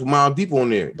remix with Mobb Deep on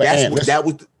there. Go ahead.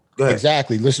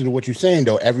 Exactly. Listen to what you're saying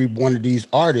though. Every one of these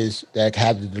artists that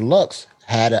have the deluxe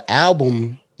had an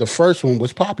album. The first one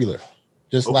was popular,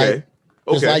 just like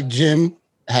Jim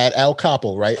had El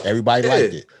Capo, right? Everybody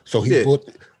liked it, so he put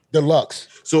deluxe.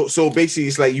 So basically,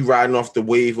 it's like you riding off the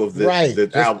wave of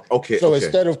the album. Okay. So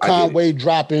instead of Conway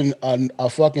dropping a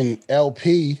fucking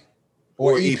LP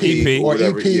or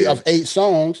EP of 8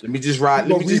 songs, let me just ride.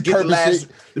 Let me just get the last.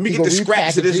 Let me get the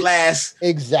scraps of this last.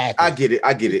 Exactly. I get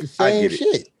it. Same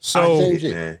shit. So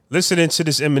listening to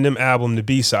this Eminem album, the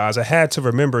B-sides, I had to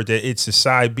remember that it's a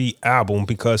side B album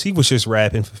because he was just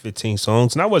rapping for 15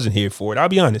 songs, and I wasn't here for it. I'll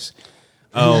be honest.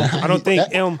 I don't think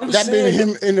that been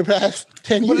him in the past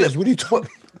 10 years. What are you talking?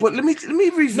 But let me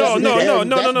revisit. No.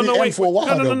 Wait.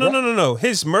 No.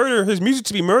 His music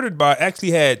to be murdered by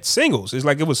actually had singles. It's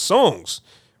like it was songs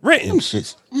written.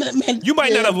 Man, you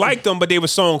might not have liked them, but they were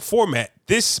song format.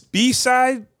 This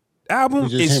B-side album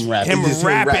is him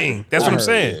rapping. That's what I'm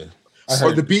saying.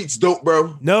 Or the beats dope,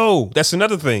 bro. No, that's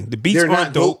another thing. The beats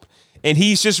aren't dope. And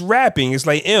he's just rapping. It's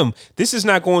like, this is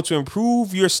not going to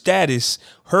improve your status,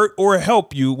 hurt or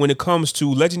help you when it comes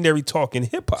to legendary talk in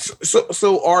hip hop.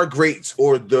 So our greats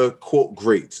or the quote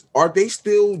greats, are they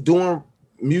still doing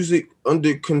music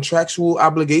under contractual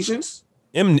obligations?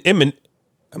 M's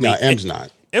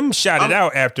not. M shot it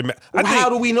out after. How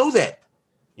do we know that?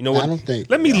 You know what? I don't think.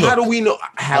 Let me look. How do we know?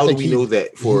 How do we know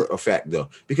that for a fact though?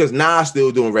 Because Nas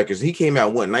still doing records. He came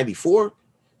out 94.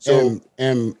 So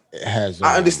M has.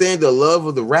 I understand the love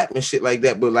of the rap and shit like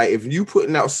that, but like if you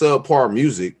putting out subpar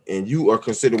music and you are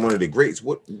considered one of the greats,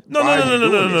 what? No.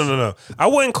 I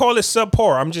wouldn't call it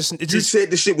subpar. I'm just. You said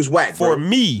the shit was whack for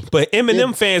me, but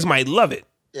Eminem fans might love it.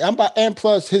 And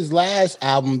plus his last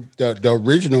album, the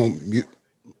original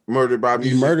Murdered by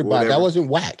Music. That wasn't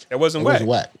whack. That wasn't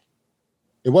whack.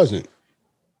 It wasn't.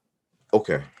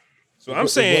 Okay. So I'm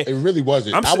saying it really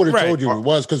wasn't. I would have told you it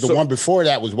was because the one before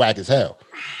that was whack as hell.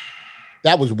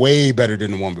 That was way better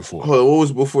than the one before. What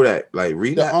was before that? Like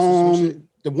Relapse?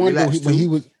 The one when he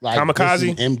was like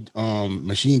Kamikaze,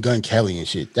 Machine Gun Kelly and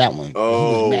shit. That one.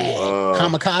 Oh,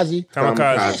 Kamikaze.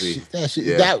 That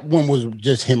shit, that one was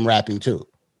just him rapping too.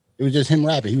 It was just him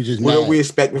rapping. He was just. What are we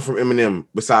expecting from Eminem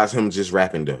besides him just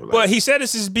rapping though? Well, he said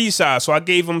this is B-side, so I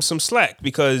gave him some slack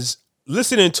because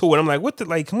listening to it, I'm like, what the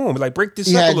come on, break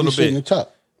this up a little bit. In the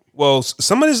tuck. Well,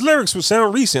 some of his lyrics would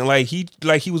sound recent, like he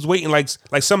was waiting like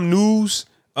some news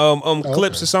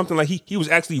clips or something. Like he was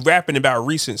actually rapping about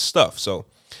recent stuff. So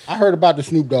I heard about the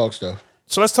Snoop Dogg stuff.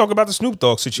 So let's talk about the Snoop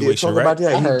Dogg situation, talk right? about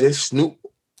that. He dissed Snoop.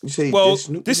 You say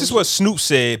Snoop? This is what Snoop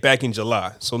said back in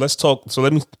July. So let's talk. So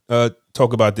let me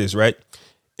talk about this, right?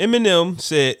 Snoop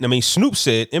said,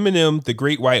 Eminem, the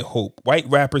great white hope. White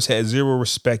rappers had zero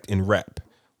respect in rap.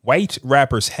 White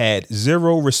rappers had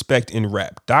zero respect in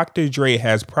rap. Dr. Dre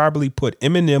has probably put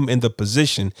Eminem in the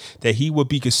position that he would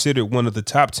be considered one of the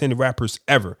top 10 rappers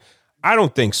ever. I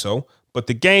don't think so, but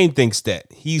the game thinks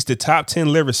that. He's the top 10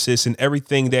 lyricist and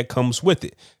everything that comes with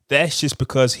it. That's just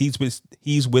because he's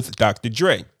with Dr.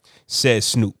 Dre, says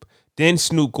Snoop. Then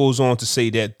Snoop goes on to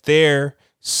say that there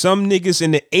some niggas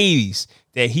in the 80s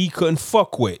that he couldn't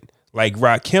fuck with. Like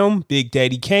Rakim, Big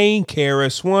Daddy Kane,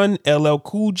 KRS-One, LL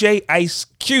Cool J, Ice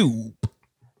Cube.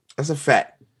 That's a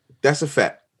fact.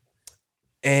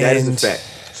 And that is a fact.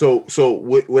 So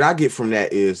what I get from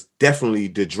that is definitely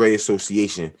the Dre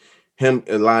association. Him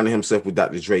aligning himself with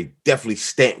Dr. Dre definitely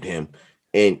stamped him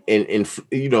and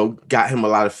got him a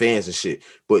lot of fans and shit.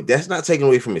 But that's not taking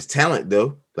away from his talent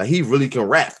though. Like he really can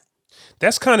rap.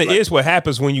 That's kind of is what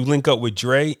happens when you link up with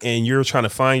Dre and you're trying to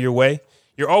find your way.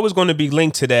 You're always going to be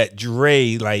linked to that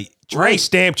Dre. Like Dre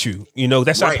stamped you.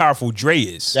 That's how powerful Dre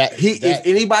is. If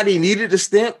anybody needed a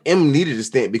stamp, M needed a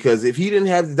stamp because if he didn't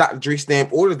have the Dr. Dre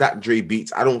stamp or the Dr. Dre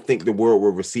beats, I don't think the world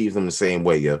will receive them the same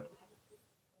way. Yeah.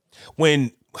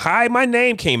 When Hide My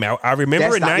Name came out, I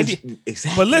remember Exactly.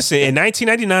 But listen, in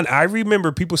 1999, I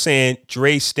remember people saying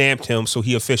Dre stamped him, so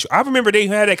he official. I remember they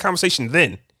had that conversation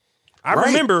then. I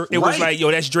remember it was like,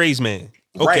 yo, that's Dre's man.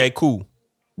 Okay, cool.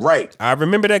 Right. I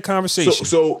remember that conversation.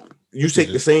 So you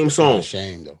take the same song.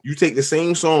 Shame though. You take the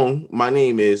same song, My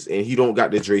Name Is, and he don't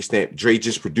got the Dre stamp. Dre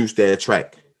just produced that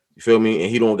track. You feel me? And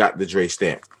he don't got the Dre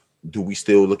stamp. Do we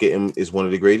still look at him as one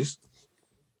of the greatest?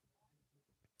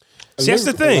 See, that's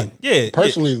the thing.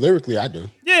 Personally, lyrically, I do.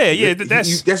 Yeah.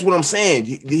 That's what I'm saying.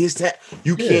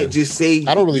 You can't just say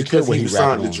I don't really care what he was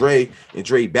signed to Dre and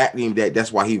Dre backed him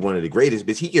that's why he one of the greatest.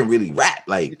 But he can really rap.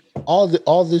 Like all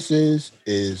this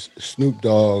is Snoop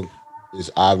Dogg is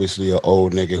obviously an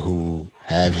old nigga who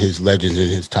have his legends in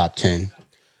his top 10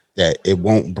 that it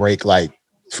won't break. Like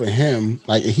for him,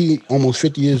 like he almost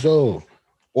 50 years old,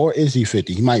 or is he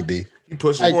 50? He might be. He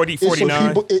pushing like 40,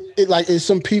 49. It's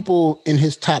some people in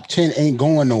his top 10 ain't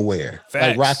going nowhere.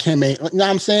 Facts. Like Rakim ain't. You know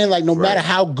what I'm saying? Like no matter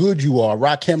how good you are,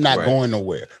 Rakim not going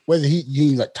nowhere. Whether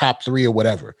he's like top 3 or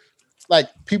whatever. Like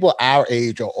people our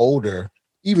age or older,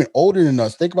 even older than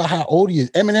us. Think about how old he is.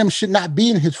 Eminem should not be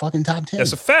in his fucking top 10.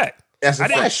 That's a fact.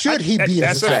 Why should he be in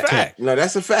his top 10? No,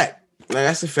 that's a fact.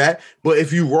 But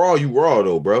if you raw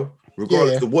though, bro.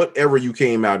 Regardless of what era you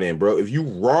came out in, bro. If you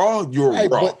raw, you're raw.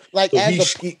 But like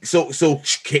so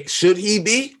should he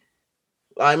be?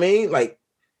 I mean, like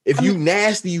if you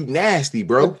nasty,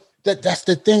 bro. That's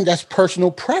the thing. That's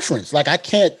personal preference. Like I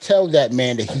can't tell that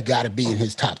man that he got to be in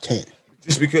his top 10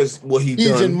 just because what he's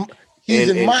done. He's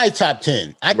in my top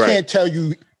 10. I can't tell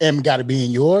you M got to be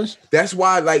in yours. That's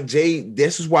why, like Jay.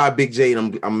 This is why Big Jay.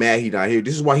 And I'm mad he not here.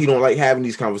 This is why he don't like having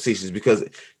these conversations because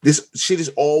this shit is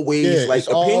always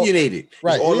opinionated.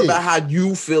 It's all about how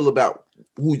you feel about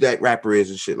who that rapper is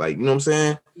and shit. Like you know what I'm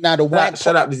saying. Now the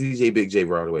shout out to DJ Big J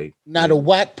by the way. Now the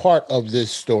whack part of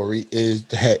this story is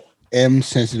that M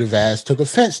sensitive ass took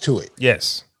offense to it.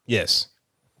 Yes.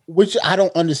 Which I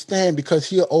don't understand because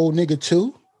he an old nigga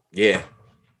too. Yeah.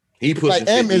 He pushing like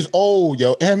M 50. is old,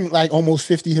 yo. M like almost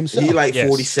 50 himself. He like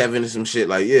 47 or some shit.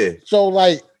 Like, yeah. So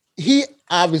like he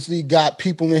obviously got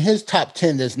people in his top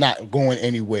 10 that's not going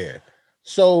anywhere.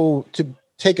 So to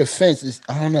take offense is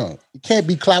I don't know. It can't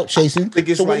be clout chasing. I think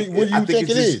it's so what do you think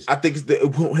it is? I think it's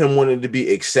him wanting to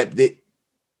be accepted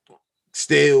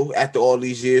still after all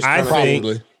these years.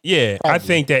 Probably. I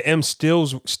think that M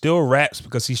still raps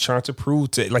because he's trying to prove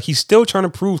he's still trying to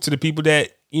prove to the people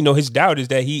that you know his doubt is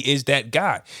that he is that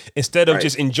guy instead of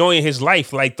just enjoying his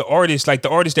life like the artist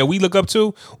that we look up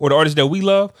to or the artist that we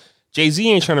love. Jay-Z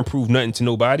ain't trying to prove nothing to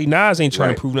nobody. Nas ain't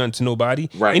trying to prove nothing to nobody.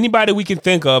 Right. Anybody we can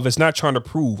think of is not trying to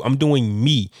prove. I'm doing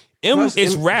me. M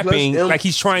is rapping like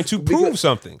he's trying to prove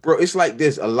something. Bro, it's like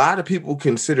this. A lot of people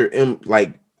consider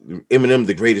Eminem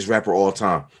the greatest rapper of all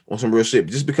time on some real shit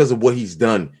just because of what he's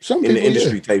done in the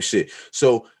industry type shit.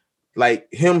 So like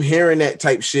him hearing that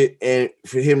type shit and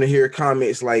for him to hear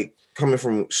comments like coming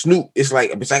from Snoop, it's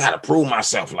like, bitch, I gotta prove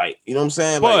myself. Like, you know what I'm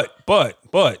saying?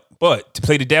 But to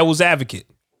play the devil's advocate,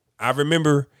 I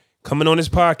remember coming on this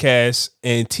podcast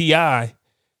and T.I.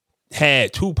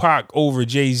 had Tupac over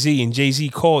Jay-Z and Jay-Z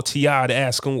called T.I. to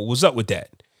ask him what was up with that.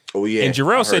 Oh yeah. And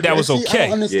Jarrell said that was okay. I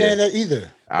don't understand that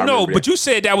either. No, but you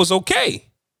said that was okay.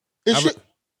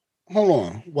 Hold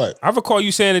on. What? I recall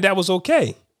you saying that was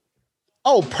okay.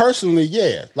 Oh, personally,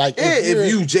 yeah. Like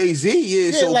if you Jay-Z,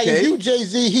 it's okay. Like if you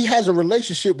Jay-Z, he has a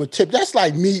relationship with Tip. That's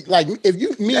like me. Like if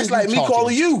you me, that's like me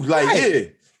calling you.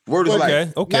 Like word is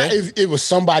okay. Now, if it was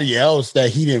somebody else that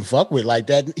he didn't fuck with like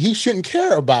that, he shouldn't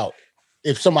care about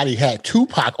if somebody had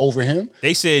Tupac over him.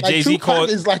 They said like, Jay-Z Tupac called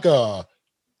is like a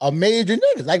major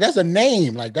nigga. Like that's a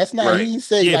name. Like that's not he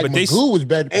said like Magoo was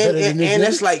better than this. And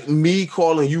that's like me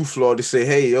calling you, Flaw, to say,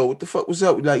 hey, yo, what the fuck was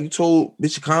up? Like you told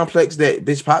Bitch Complex that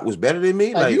Bitch Pac was better than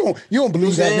me. Like you don't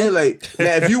believe that, man. Like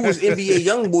now, if you was NBA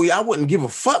YoungBoy, I wouldn't give a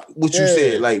fuck what you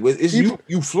said. Like it's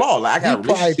you Flaw. Like I got a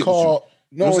relationship with you.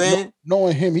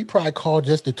 Knowing him, he probably called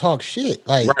just to talk shit.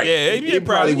 Like he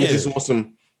probably was just on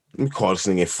some. We call this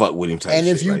thing and fuck with him type and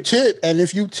if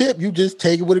shit, you tip, you just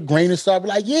take it with a grain of salt. Be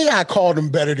like, yeah, I called him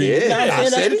better than you. I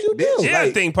said it. Do. Yeah,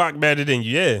 I think Pac better than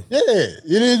you. Yeah, it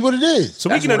is what it is. So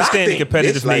we can understand the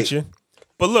competitive nature.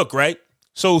 But look, right?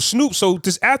 So Snoop,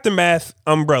 this Aftermath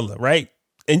umbrella, right?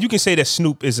 And you can say that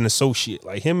Snoop is an associate,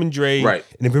 like him and Dre. Right.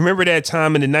 And if you remember that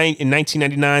time in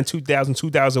 1999, 2000,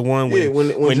 2001,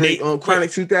 when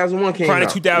Chronic 2001 came out. Chronic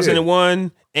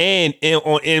 2001. And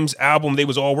on M's album, they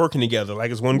was all working together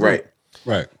like it's one group.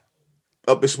 Right.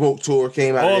 Up in Smoke Tour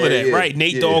came out. All of that, right?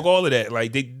 Nate Dogg, all of that.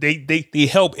 Like they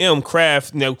help M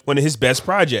craft one of his best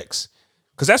projects.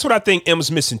 Because that's what I think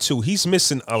M's missing too. He's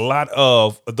missing a lot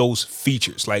of those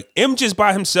features. Like M just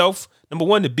by himself, Number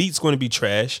one, the beat's going to be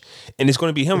trash, and it's going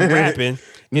to be him rapping.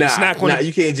 And it's not going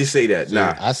you can't just say that.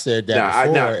 Nah, I said that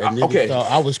before, and niggas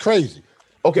thought I was crazy.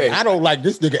 Okay, I don't like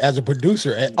this nigga as a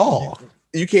producer at all.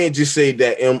 You can't just say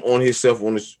that M on himself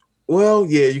on his. Well,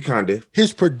 yeah, you kind of.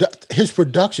 His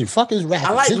production, fuck his rap.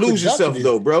 I like Lose Yourself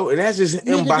though, bro, and that's just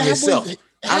M by himself.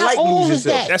 I like Lose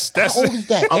Yourself. That's how old is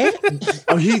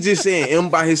that? He just saying M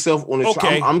by himself on his.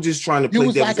 Okay. I'm just trying to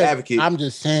play devil's advocate. I'm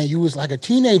just saying you was like a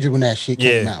teenager when that shit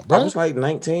came out, bro. I was like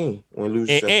 19 when Lose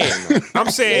Yourself came out.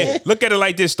 I'm saying, look at it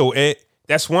like this though, Ed.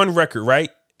 That's one record, right?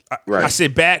 Right. I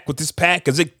sit back with this pack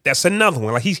because that's another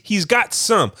one. Like he's got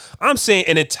some. I'm saying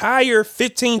an entire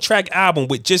 15-track album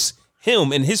with just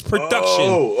him and his production.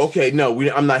 Oh, okay. No,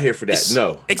 I'm not here for that.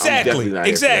 No, exactly.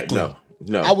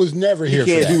 No. I was never here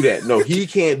for that. He can't do that. No, he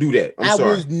can't do that. I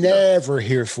was never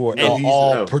here for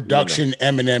all production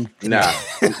Eminem. Nah,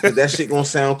 that shit gonna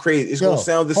sound crazy. It's gonna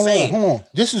sound the same. Hold on.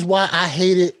 This is why I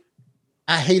hated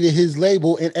his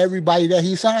label and everybody that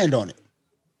he signed on it,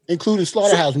 including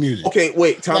Slaughterhouse Music. Okay,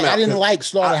 wait, time out. I didn't like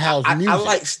Slaughterhouse Music. I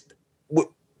like.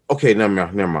 Okay, never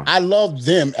mind. I loved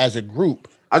them as a group.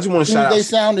 I just want to shout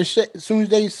out. As soon as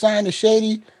they signed the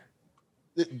Shady,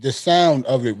 the sound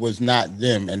of it was not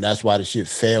them, and that's why the shit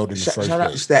failed in the first place. Shout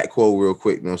out to Stat Quo real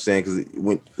quick, you know what I'm saying?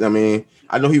 Because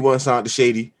I know he wasn't signed to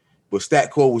Shady, but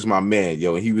Stat Quo was my man,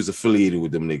 yo, and he was affiliated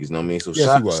with them niggas, you know what I mean? So yes,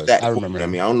 shout he was. out to Stat I remember. Quo, I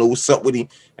mean, I don't know what's up with him.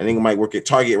 I think he might work at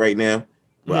Target right now,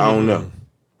 but I don't know.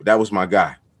 But that was my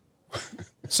guy.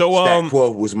 So Stat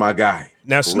Quo was my guy.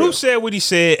 Now Snoop said what he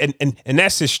said, and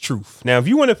that's his truth. Now, if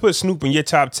you want to put Snoop in your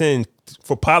top 10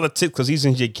 for politics because he's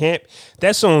in your camp,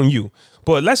 that's on you.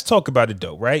 But let's talk about it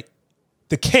though, right?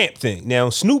 The camp thing.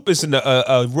 Now, Snoop is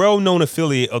a well-known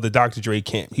affiliate of the Dr. Dre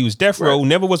camp. He was Death Row,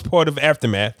 never was part of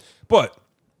Aftermath, but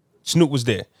Snoop was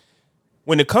there.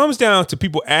 When it comes down to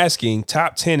people asking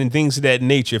top 10 and things of that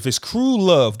nature, if it's Crew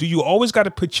Love, do you always got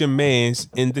to put your mans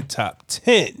in the top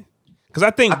 10? Because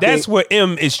I think that's what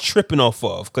M is tripping off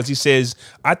of. Because he says,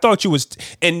 I thought you was,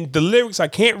 and the lyrics, I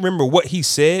can't remember what he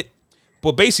said,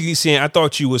 but basically saying, I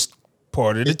thought you was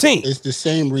part of the team. It's the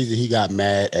same reason he got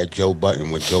mad at Joe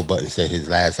Budden when Joe Budden said his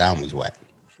last album was whack.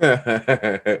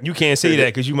 You can't say that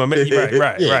because you my man.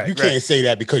 Right. You can't say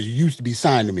that because you used to be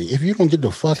signed to me. If you don't get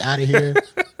the fuck out of here.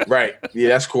 Right. Yeah,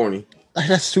 that's corny.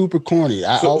 That's super corny.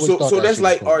 So that's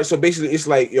like, corny. All right, so basically it's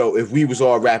like, yo, if we was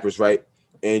all rappers, right?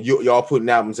 And y'all putting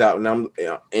albums out and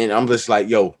I'm just like,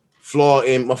 yo, Flaw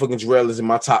and motherfucking Jarrell is in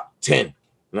my top 10. You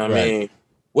know what I mean?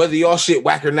 Whether y'all shit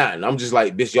whack or not. And I'm just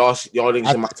like, bitch, y'all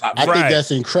niggas in my top 10. I think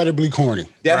that's incredibly corny.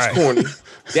 That's corny.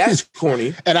 That's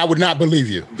corny. And I would not believe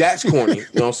you. That's corny. You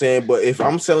know what I'm saying? But if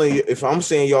I'm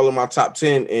saying y'all in my top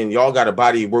 10 and y'all got a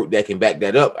body of work that can back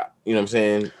that up, you know what I'm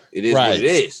saying? It is what it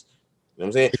is. You know what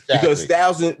I'm saying?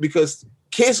 Exactly. Because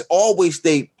Kiss always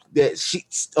state that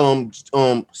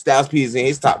Styles P is in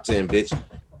his top 10, bitch.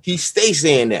 He stays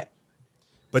saying that.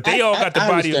 But they all got the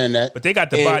body. But they got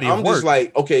the body of work. I'm just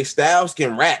like, okay, Styles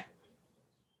can rap,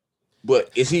 but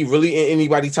is he really in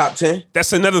anybody's top 10?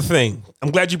 That's another thing.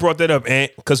 I'm glad you brought that up,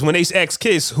 Ant. Because when they ask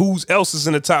Kiss who else is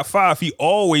in the top 5, he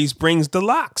always brings the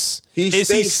locks. Is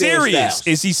he serious?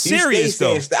 Is he serious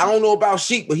though? I don't know about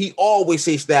Sheik, but he always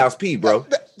say Styles P, bro.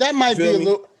 That might be a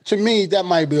little. To me, that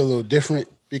might be a little different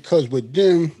because with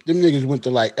them niggas went to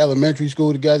like elementary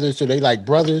school together, so they like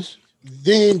brothers.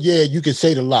 Then yeah, you could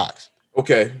say the locks.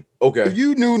 Okay. If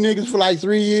you knew niggas for like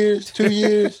 3 years, 2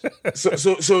 years. so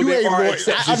there are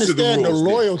exceptions. I understand to the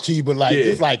loyalty, but like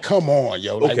it's like, come on,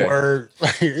 yo. Like word.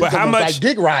 But how much like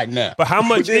dick riding now? But how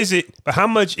much is it? But how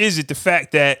much is it the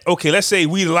fact that let's say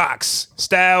we locks,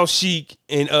 Styles, Sheik,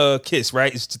 and Kiss,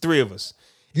 right? It's the three of us.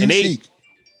 You and Sheik.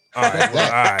 All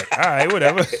right,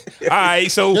 whatever. All right,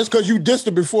 so just because you dissed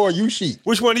it before, you Sheik.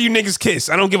 Which one of you niggas Kiss?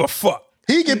 I don't give a fuck.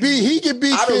 He could be.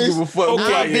 I don't give a fuck.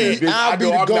 Okay. I'll be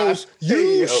the ghost.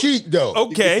 You Sheik though.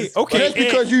 Okay. Just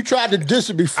because you tried to diss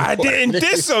it before. I didn't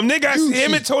diss him, nigga.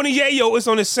 Him and Tony Yayo is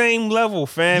on the same level,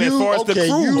 fam. As far as the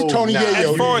crew, you Tony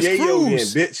Yayo. As far as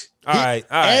crews, bitch. All right.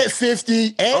 At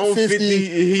 50,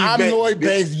 I'm Lloyd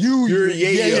Banks. You're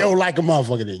Yayo like a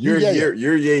motherfucker. Then You're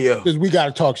Yayo. Because we got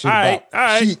to talk shit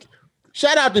about Sheik.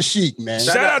 Shout out to Sheik, man.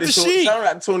 Shout out to Sheik. Shout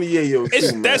out to Tony Yayo.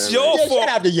 That's your fault. Shout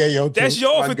out to Yayo. That's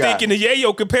your for thinking the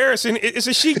Yayo comparison. It's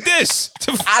a Sheik diss.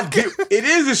 It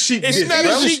is a Sheik diss. It's not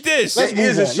a Sheik diss.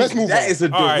 Let's move on. That is a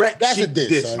direct Sheik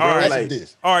diss. All right.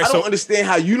 I don't understand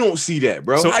how you don't see that,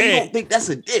 bro. How you don't think that's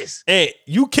a diss? And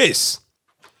you Kiss.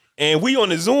 And we on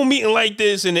a Zoom meeting like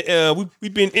this, and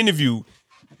we've been interviewed.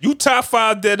 You top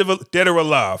 5 dead or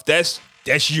alive. That's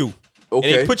you.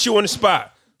 Okay. And they put you on the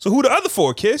spot. So who the other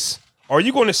 4, Kiss? Are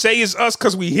you going to say it's us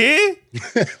because we here?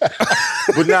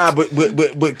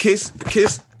 But Kiss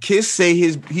Kiss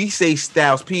say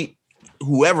Styles P.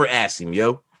 Whoever asked him,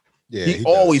 yo. Yeah, he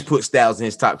always puts Styles in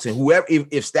his top 10. Whoever,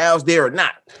 if Styles there or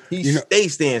not, he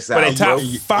stays staying Styles. But in top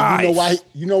 5.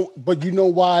 You know why? You know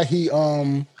why he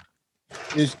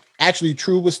is actually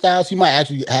true with Styles. He might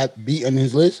actually have beaten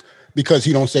his list because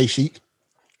he don't say Sheik.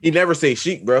 He never say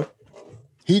Sheik, bro.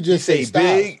 He just say Styles.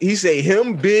 Big. He say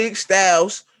him, Big,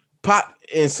 Styles, Pop,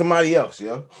 and somebody else,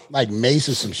 yo. Like Mace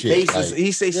or some shit. Mace,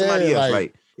 he say somebody else.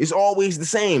 Like it's always the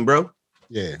same, bro.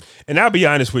 Yeah. And I'll be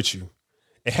honest with you.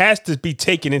 It has to be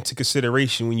taken into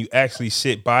consideration when you actually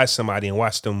sit by somebody and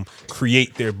watch them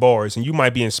create their bars, and you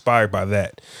might be inspired by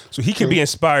that. So he could be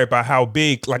inspired by how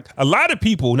Big, like a lot of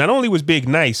people, not only was Big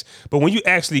nice, but when you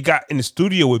actually got in the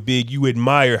studio with Big, you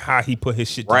admire how he put his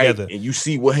shit together. And you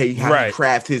see how he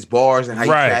craft his bars and how he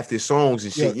craft his songs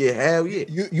and shit. Yeah, hell yeah.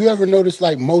 You ever notice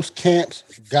like most camps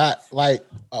got like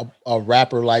a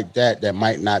rapper like that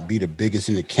might not be the biggest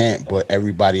in the camp, but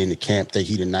everybody in the camp think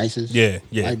he the nicest? Yeah.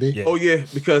 Oh yeah,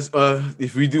 because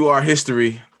if we do our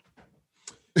history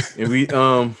and we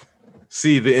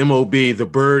see the MOB, the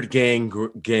Bird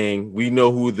gang, we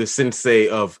know who the sensei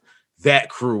of that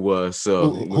crew was.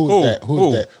 So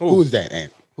who's that?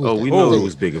 Ant? We know it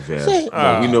was Big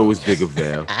Val. We know it was Big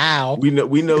Val. Ow. We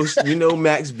know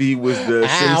Max B was the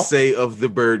sensei of the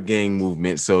Bird Gang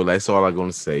movement. So that's all I'm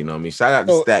gonna say. You know what I mean? Shout out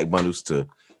to Stack Bundles too.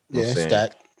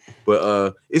 Stack.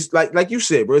 But it's like you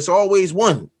said, bro. It's always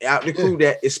one out the crew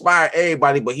that inspire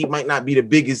everybody, but he might not be the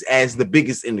biggest as the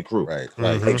biggest in the crew. Right.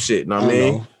 Type shit. Know what I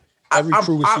mean? Every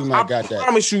crew would seem like got that. I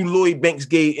promise you, Lloyd Banks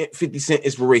gave 50 Cent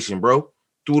inspiration, bro.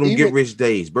 Through them get rich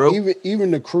days, bro. Even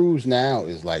the crews now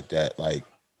is like that. Like,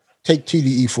 take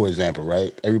TDE for example,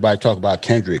 right? Everybody talk about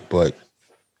Kendrick, but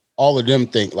all of them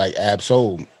think like Ab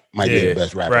Soul might be the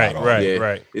best rapper.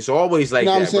 Right. It's always like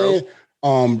that, what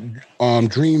I'm saying?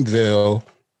 Dreamville,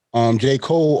 J.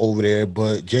 Cole over there,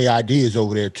 but JID is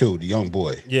over there too, the young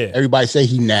boy. Yeah. Everybody say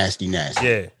he nasty.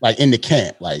 Yeah. Like in the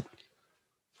camp, like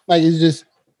it's just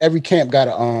every camp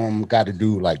gotta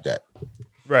do like that.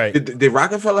 Right. Did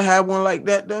Rockefeller have one like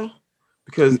that though?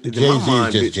 Because Jay-Z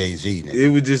is just Jay-Z. It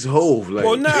was just Hove. Like,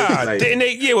 well, nah.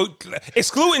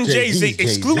 Excluding Jay-Z.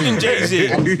 Excluding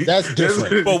Jay-Z. That's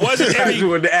different. But wasn't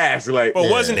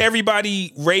wasn't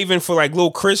everybody raving for like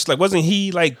Lil Chris? Like, wasn't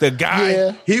he like the guy?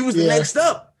 Yeah. He was the next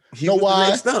up.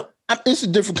 It's a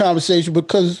different conversation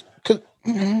because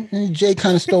Jay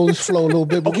kind of stole his flow a little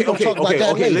bit, but we're going to talk about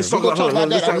that later. Let's talk about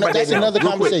that. That's another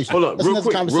conversation. Hold up,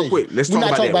 real quick. Let's talk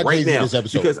about that right now.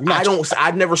 Because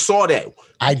I never saw that.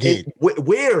 I did.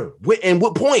 Where? And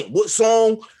what point? What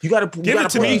song? You got to give it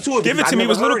to me. Give it to me. It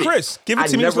was Little Chris. Give it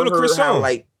to me. It was Little Chris song.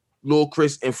 Like Lil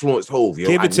Chris influenced Hove. Yo.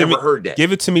 I never heard that.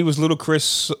 Give it to me was Little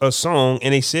Chris a song,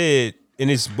 and they said,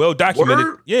 and it's well documented.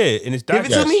 Word? Yeah, and it's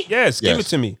documented. Give it to me. Yes, give it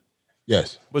to me.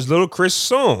 Yes, was Little Chris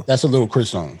song. That's a Little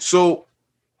Chris song. So.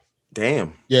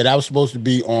 Damn. Yeah, that was supposed to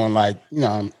be on like,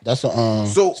 that's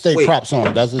a state prop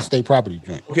song. That's a state property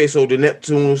joint. Okay, so the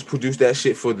Neptunes produced that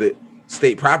shit for the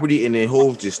state property and then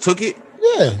Hove just took it?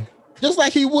 Yeah. Just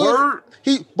like he would. Word?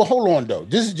 But hold on though.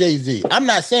 This is Jay-Z. I'm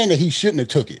not saying that he shouldn't have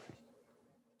took it.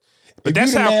 But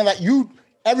that's how man, like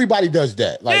everybody does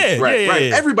that. Like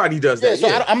right. Everybody does that. So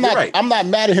I'm not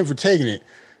mad at him for taking it.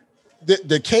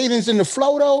 The cadence and the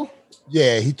flow though,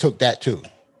 yeah, he took that too.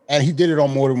 And he did it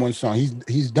on more than one song.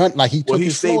 He's done like he took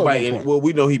his flow. Biting. Well,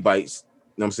 we know he bites.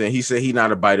 You know what I'm saying? He said he's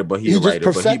not a biter, but he's a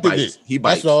writer. But he bites. He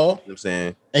bites. That's all. You know what I'm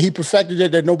saying? And he perfected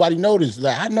it that nobody noticed.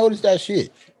 Like I noticed that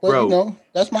shit. But bro,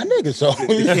 that's my nigga. So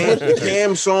the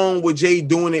Cam song with Jay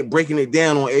doing it, breaking it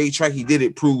down on every track he did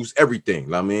it proves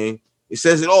everything. I mean, it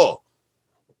says it all.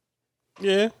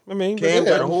 Yeah, I mean, Cam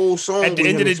got a whole song. At the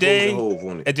end of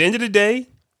the day,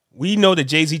 we know that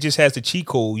Jay-Z just has the cheat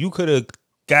code. You could have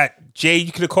got Jay,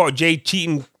 you could have called Jay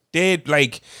cheating dead,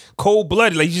 like cold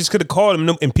blooded. Like you just could have called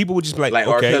him, and people would just be like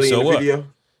okay, R. so in the what? Video?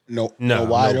 No,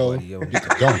 why though?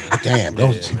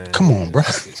 Come on, bro.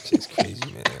 It's crazy,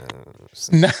 man.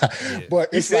 Nah,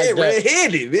 but he said like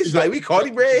red-handed. It's like we called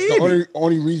him red-handed. The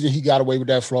only reason he got away with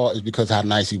that flaw is because how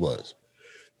nice he was.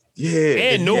 Yeah,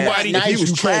 and nobody. If he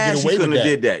was trash, he couldn't have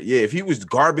did that. Yeah, if he was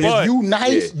garbage, if you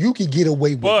nice, you could get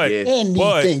away with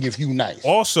anything. If you nice,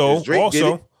 Also,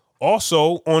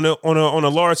 on a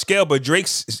large scale, but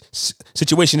Drake's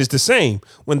situation is the same.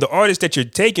 When the artist that you're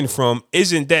taking from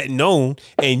isn't that known,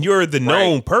 and you're the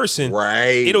known person,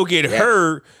 it'll get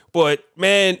heard. But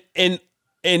man, and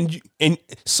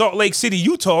Salt Lake City,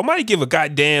 Utah, might give a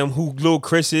goddamn who Lil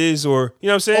Chris is, or you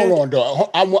know what I'm saying. Hold on,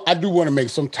 though. I do want to make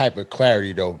some type of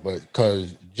clarity though, but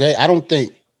because Jay, I don't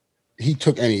think he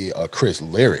took any Chris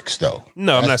lyrics though.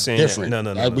 No, I'm not saying that. different.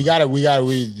 No. We gotta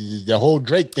the whole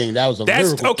Drake thing. That was a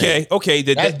lyrical okay. thing. Okay,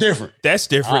 that's different. That's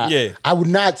different. Yeah, I would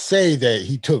not say that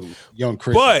he took young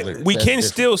Chris. but lyrics. we That's can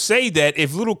different. still say that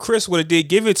if Little Chris would have did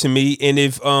Give It to Me, and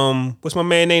if what's my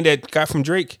man name that got from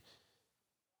Drake?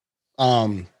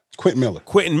 Quentin Miller.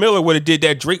 Quentin Miller would have did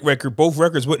that Drake record, both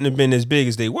records wouldn't have been as big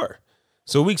as they were.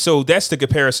 So that's the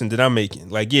comparison that I'm making.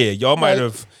 Like, yeah, y'all might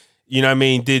have, you know what I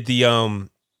mean, did the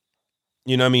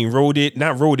you know what I mean,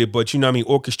 not wrote it, but you know what I mean,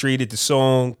 orchestrated the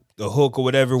song, the hook or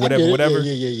whatever.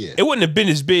 Yeah. It wouldn't have been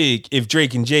as big if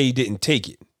Drake and Jay didn't take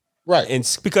it. Right. And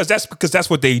because that's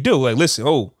what they do. Like, listen,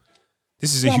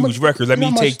 this is a huge record. Let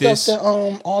me take this. That,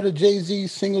 all the Jay-Z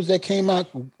singles that came out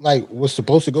like was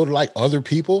supposed to go to like other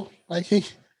people. Like he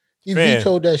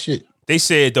vetoed that shit. They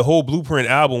said the whole Blueprint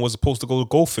album was supposed to go to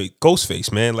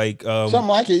Ghostface, man. Like something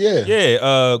like it, yeah.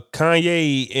 Yeah,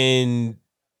 Kanye and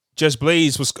Just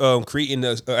Blaze was creating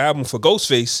an album for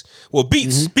Ghostface. Well,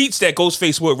 beats that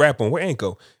Ghostface would rap on. Where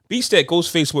Anko? Beats that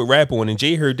Ghostface would rap on, and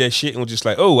Jay heard that shit and was just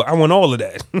like, "Oh, I want all of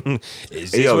that."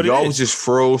 Hey, yo, y'all was just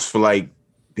froze for like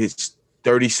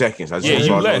 30 seconds.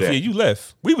 You left. Yeah, you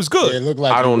left. We was good. Yeah, it looked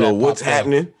like I don't know what's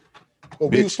happening. Well,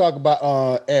 we was talking about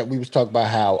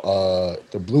how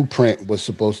the Blueprint was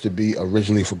supposed to be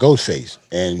originally for Ghostface,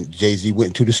 and Jay-Z went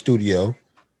into the studio,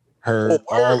 heard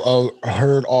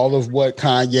all of what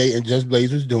Kanye and Just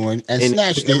Blaze was doing, and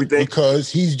snatched it because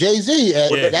he's Jay-Z.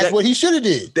 And that's what he should have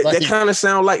did. That kind of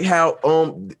sound like how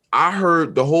I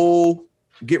heard the whole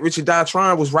Get Rich or Die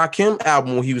Trying was Rakim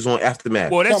album when he was on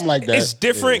Aftermath. Well, that's something like that. It's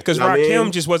different because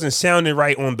Rakim just wasn't sounding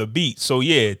right on the beat. So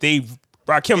yeah,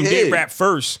 Rakim did rap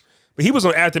first. But he was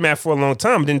on Aftermath for a long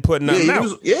time, didn't put nothing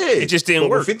out. It just didn't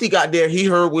work. When 50 got there, he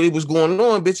heard what was going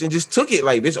on, bitch, and just took it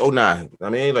like, bitch, oh nah. I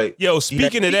mean, like, yo,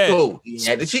 speaking of that, he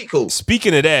had the cheat code.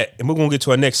 Speaking of that, and we're gonna get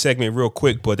to our next segment real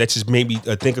quick, but that just made me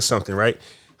think of something, right?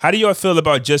 How do y'all feel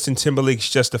about Justin Timberlake's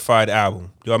Justified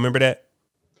album? Do y'all remember that?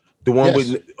 The one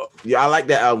with, I like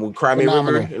that album with Cry Me a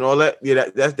River and all that. Yeah,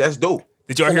 that's dope.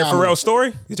 Did y'all hear Pharrell's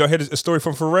story? Did y'all hear a story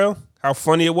from Pharrell? How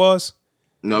funny it was?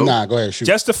 No. Nah, go ahead, shoot.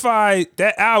 Justified,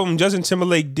 that album Justin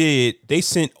Timberlake did, they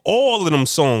sent all of them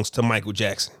songs to Michael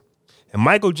Jackson. And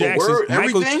Michael Jackson,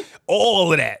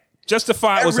 all of that.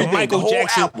 Justified was a Michael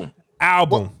Jackson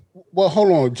album. Well,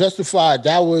 hold on. Justified,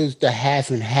 that was the half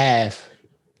and half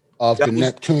of the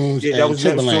Neptunes and that was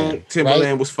Timberland.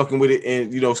 Timberland was fucking with it,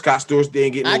 and Scott Storch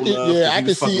didn't get no love. Yeah, I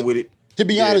could see it. With it. To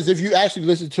be honest, if you actually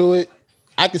listen to it,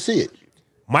 I could see it.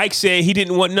 Mike said he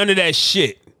didn't want none of that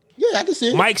shit. Yeah, I can see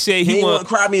it. Mike said he want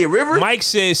Cry Me a River. Mike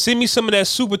said, "Send me some of that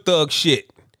Super Thug shit."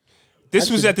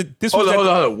 Hold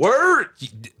on. Word.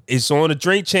 It's on the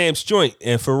Drink Champs joint,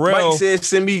 and Pharrell Mike said,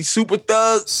 "Send me Super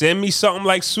Thug. Send me something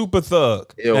like Super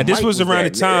Thug." Now this was around the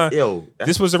time.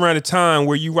 This was around the time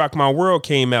where You Rock My World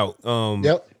came out.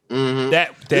 Yep.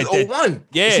 That 01.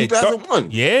 Yeah,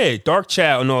 2001. Dark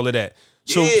Child and all of that.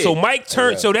 So Mike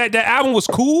turned. So that album was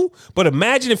cool, but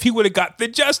imagine if he would have got the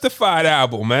Justified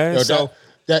album, man. That's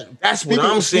what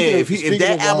I'm saying. If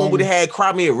that album would have had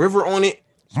Cry Me a River on it.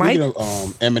 Speaking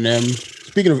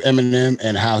of Eminem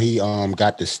and how he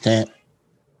got the stamp,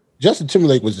 Justin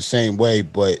Timberlake was the same way,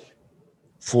 but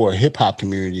for a hip hop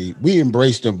community, we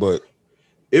embraced him, but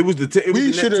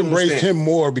we should have embraced him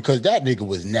more because that nigga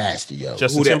was nasty, yo.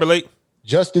 Justin Timberlake.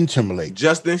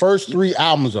 First 3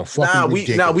 albums are fucking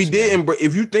ridiculous. We did embrace.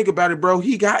 If you think about it, bro,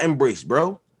 he got embraced,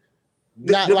 bro.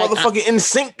 The motherfucking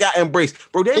NSYNC got embraced,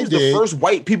 bro. They was the first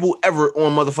white people ever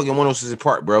on motherfucking 106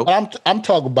 Park, bro. I'm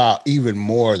talking about even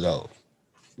more though,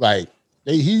 like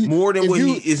more than what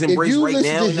he is embraced right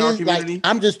now in our community. Like,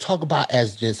 I'm just talking about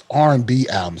as just R&B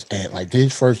albums, and like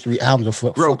these first 3 albums are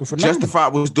fucking phenomenal.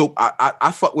 Justified was dope.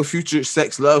 I fuck with Future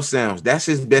Sex Love Sounds. That's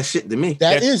his best shit to me.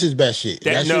 That is his best shit.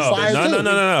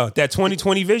 No. That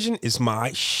 2020 Vision is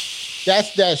my shit.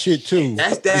 That's that shit too.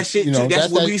 That's that shit too.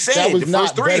 That's what we said. That was the not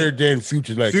first 3. better than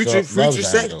Future Sex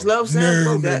Love Sound,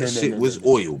 bro. That shit was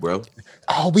oil, bro.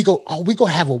 We go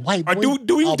have a white boy. Do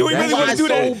we really want to do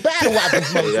that? So bad about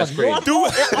this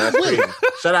motherfucker. That's crazy.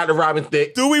 Shout out to Robin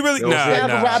Thicke. Do we really?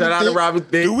 Nah. Shout out to Robin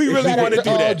Thicke. Do we really want to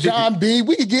do that? John B.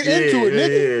 We could get into it,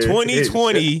 nigga.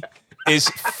 2020 is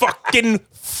fucking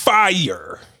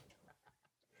fire.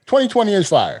 2020 is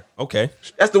fire. Okay.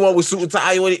 That's the one with Suit and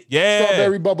Tie with it. Yeah.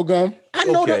 Strawberry bubblegum. I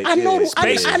know that. I know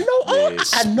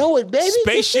it, baby.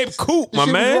 Spaceship Coupe, my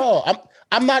man.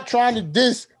 I'm not trying to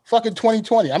diss fucking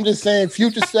 2020. I'm just saying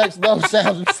Future Sex Love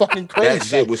Sounds is fucking crazy. That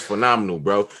shit was phenomenal,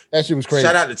 bro. That shit was crazy.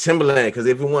 Shout out to Timberland, because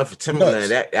if it weren't for Timberland,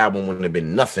 that album wouldn't have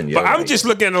been nothing. Yo. But I'm just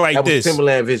looking at it like this.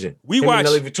 Timberland Vision. We watched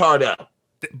Nelly Furtado.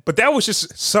 But that was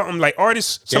just something like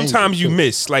artists. Sometimes you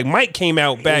miss. Like Mike came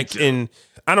out back in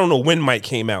I don't know when Mike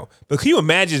came out, but can you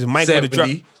imagine if Mike would have dropped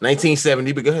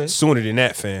 1970, but go ahead. sooner than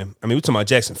that, fam? I mean, we're talking about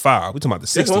Jackson 5. We're talking about the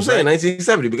 60s. That's what I'm saying, right?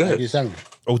 1970, but go ahead.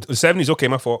 1970. Oh, the 70s? Okay,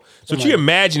 my fault. So can you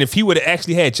imagine if he would have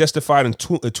actually had Justified in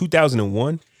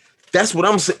 2001? That's what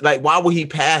I'm saying. Like, why would he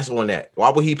pass on that? Why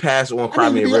would he pass on Cry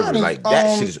Me a River? honest, Like,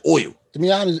 that shit is oil. To be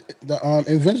honest, the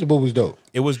Invincible was dope.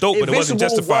 It was dope, but it wasn't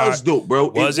Invincible Justified. was dope, bro.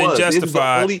 Wasn't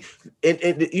Justified. It was the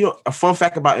only, and you know, a fun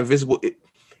fact about Invincible,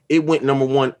 it went number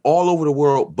one all over the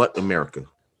world but America.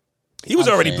 He was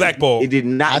already blackballed. It did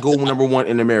not go number one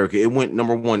in America. It went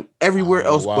number one everywhere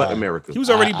else but America. He was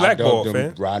already blackballed, I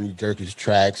man. Rodney Jerkins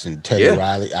tracks and Teddy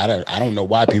Riley. I don't know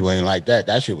why people ain't like that.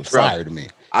 That shit was fire to me.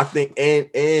 I think, and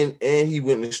he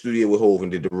went in the studio with Hov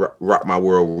and did the Rock My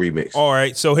World remix. All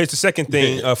right, so here's the second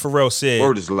thing Pharrell said.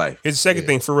 Word is life. Here's the second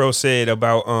thing Pharrell said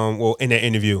about in that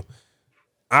interview.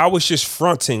 I was just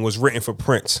fronting was written for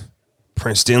Prince.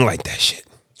 Prince didn't like that shit.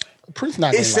 Prince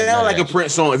not. It sounds like a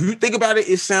Prince song. If you think about it,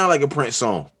 it sounds like a Prince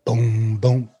song. Boom,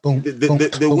 boom, boom.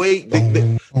 The way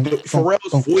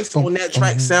Pharrell's voice on that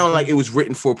track sound like it was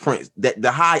written for Prince. That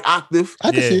the high octave,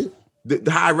 I can see it.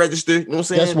 The high register. You know what I'm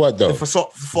saying? Guess what though? The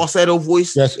falsetto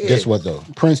voice. Guess what though?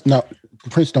 Prince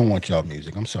don't want y'all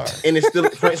music. I'm sorry. And it's still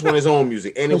Prince want his own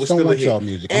music, and it was still a hit. Y'all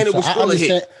music. And it was still a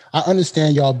hit. I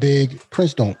understand y'all big.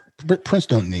 Prince don't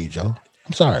need y'all.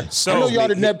 I'm sorry. So I know y'all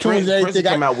the Neptunes and everything. Prince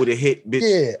come out with a hit,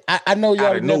 bitch. Yeah, I know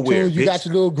y'all the Neptunes. You got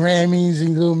your little Grammys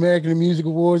and little American Music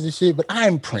Awards and shit. But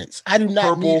I'm Prince. I do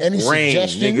not need any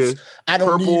suggestions. Nigga. I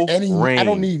don't need any. Rain. I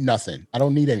don't need nothing. I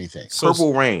don't need anything.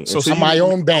 Purple Rain. So I'm my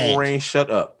own band. Purple Rain, shut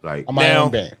up. Like I'm my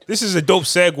own band. This is a dope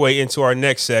segue into our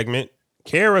next segment.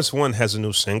 KRS-One has a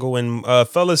new single, and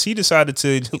fellas, he decided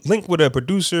to link with a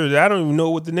producer that I don't even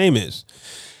know what the name is.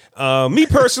 Me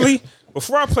personally.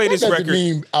 Before I play this record,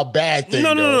 mean a bad thing.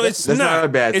 No, it's not a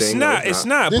bad thing. It's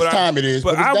not. This time it is,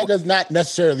 but that does not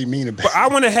necessarily mean a bad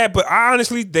thing. But I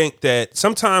honestly think that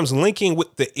sometimes linking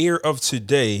with the ear of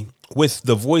today, with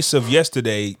the voice of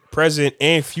yesterday, present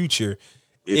and future,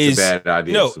 it's a bad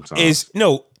idea.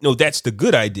 No, that's the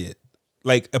good idea.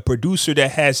 Like a producer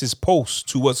that has his pulse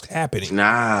to what's happening.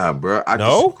 Nah, bro. I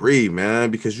disagree,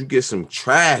 man, because you get some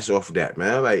trash off of that,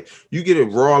 man. Like you get a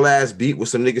raw ass beat with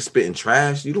some niggas spitting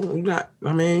trash. You not.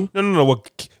 I mean, no. Well,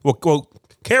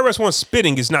 KRS-One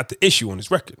spitting is not the issue on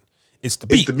this record. It's the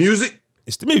beat. It's the music.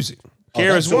 It's the music.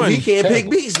 KRS-One. He can't pick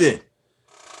beats then.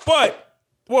 But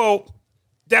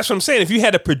that's what I'm saying. If you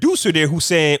had a producer there who's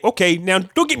saying, okay, now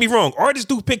don't get me wrong, artists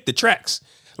do pick the tracks.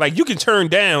 Like you can turn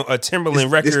down a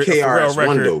Timberland record, this a Pharrell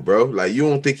record, though, bro. Like you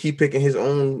don't think he picking his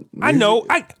own music? I know,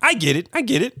 I get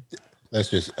it. Let's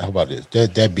just. How about this?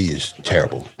 That beat is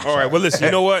terrible. All right, well listen,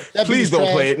 you know what? Please don't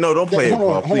play it. No, don't play it.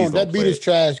 Hold on. That beat is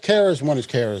trash. KRS-One is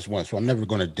KRS-One, so I'm never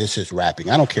going to diss his rapping.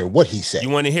 I don't care what he said. You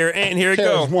want to hear it? And here it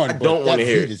goes. I don't want to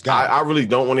hear it. I really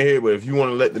don't want to hear it. But if you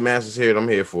want to let the masses hear it, I'm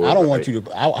here for it. I don't want you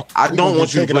to. I don't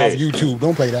want you to play it off YouTube.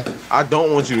 Don't play that. I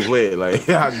don't want you to play it. Like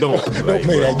I don't. Don't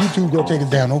play that. YouTube gonna take it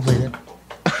down. Don't play that.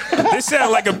 This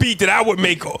sounds like a beat that I would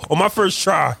make on my first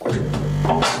try.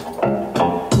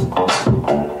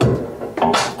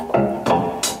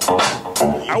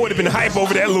 I would have been hyped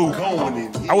over that loop.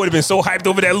 I would have been so hyped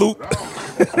over that loop.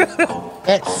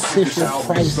 That Fisher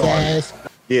Price ass.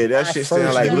 Yeah, that shit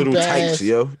sound like little tights,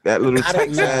 yo. That little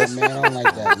tights ass. Man, I don't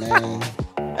like that,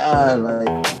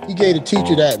 man. He gave the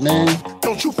teacher that, man.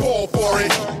 Don't you fall for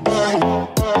it.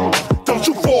 Don't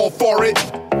you fall for it.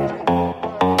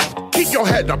 Keep your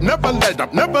head up, never let them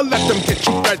get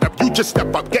you fed up. You just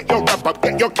step up, get your rep up,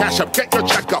 get your cash up, get your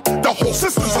check up. The whole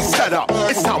system's a setup.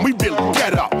 It's time we really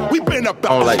get up. We've been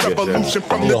about this revolution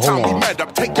from the time we met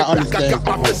up. Take it back, I got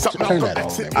my fist up. Turn that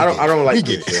off, man. I don't like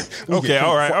it. Okay,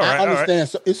 all right. I understand.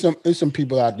 So it's some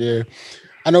people out there.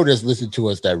 I know that's listening to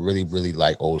us that really, really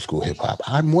like old school hip hop.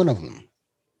 I'm one of them.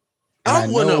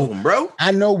 I'm one of them, bro.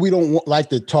 I know we don't like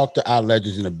to talk to our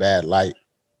legends in a bad light.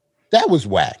 That was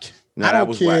whack. I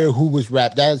don't care who was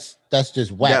rap. That's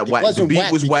just whack. It wasn't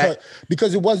whack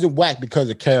because it wasn't whack because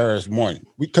of KRS-One.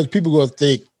 Because people gonna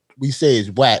think we say it's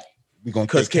whack. We gonna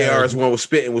because KRS-One was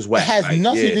spitting was whack. It has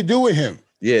nothing to do with him.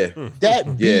 Yeah,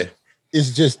 that beat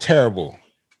is just terrible.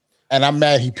 And I'm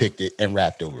mad he picked it and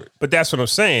rapped over it. But that's what I'm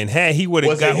saying. Had he would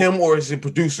have got it him or is it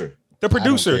producer? The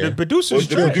producer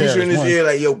in his ear,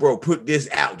 like, yo, bro, put this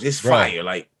out, this fire.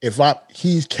 Like,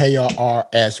 he's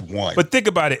KRS-One. But think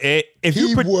about it, Ed. If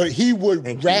he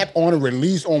would rap on a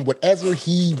release on whatever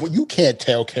you can't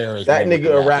tell KRS-One. That nigga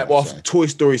will rap off Toy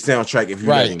Story soundtrack if you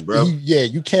let him, bro.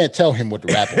 You can't tell him what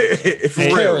to rap on. For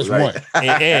real, KRS-One.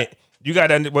 And you got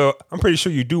to, well, I'm pretty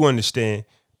sure you do understand.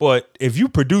 But if you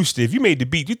produced it, if you made the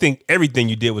beat, you think everything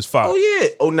you did was fire. Oh yeah.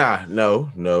 Oh nah,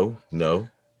 no. No,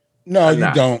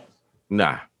 you don't.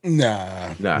 Nah.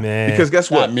 Man. Because guess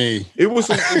what? Not me. It was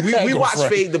some, we Go watched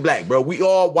front. Fade to Black, bro. We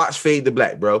all watched Fade to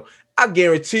Black, bro. I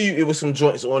guarantee you it was some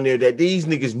joints on there that these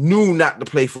niggas knew not to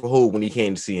play for Hov when he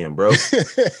came to see him, bro.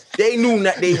 They knew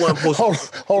not they weren't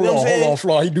supposed to. Hold You know what I'm on, saying?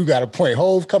 Flaw. He do got a point.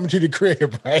 Hov coming to the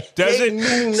crib, right? Does They it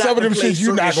knew not Some of to them play shit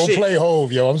you not certain gonna shit. play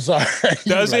Hov, yo. I'm sorry.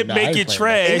 You does like, it nah, I make ain't it playing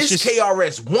trash? And this Just-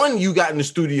 KRS-One you got in the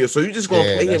studio, so you just gonna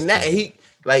Yeah, play him that's that? And he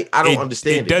like I don't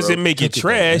understand it. It doesn't bro. make it Took it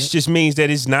trash. though, Just means that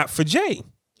it's not for Jay.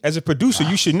 As a producer,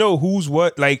 you should know who's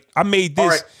what. Like I made this. All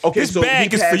right, okay. This So bag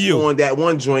he is for passed you. on that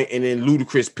one joint, and then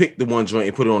Ludacris picked the one joint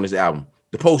and put it on his album,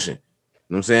 The Potion. You know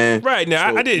what I'm saying? Right,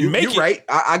 now, I didn't make you're it. right.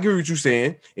 I agree with you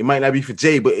saying it might not be for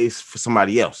Jay, but it's for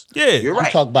somebody else. Yeah. You're I'm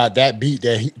right. talking about that beat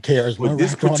that KRS-One. But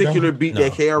this rapped on, particular though. beat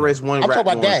that KRS-One I'm rapped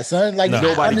talking about on, that, son. Like, I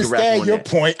Nobody can rap understand on your that.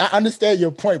 point. I understand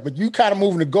your point, but you kind of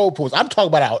moving the goalposts. I'm talking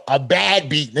about a bad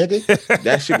beat, nigga.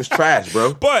 That shit was trash,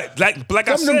 bro. But like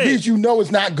I Some of them said, beats you know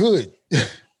is not good.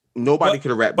 Nobody could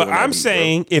have rapped. But on that I'm beat,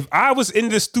 saying if I was in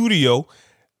the studio,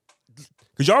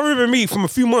 because y'all remember me from a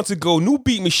few months ago, new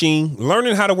beat machine,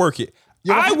 learning how to work it.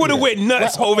 Yeah, what I would have happened went to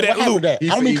nuts What- over what that happened loop. to that? I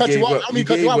don't mean cut you off. I don't mean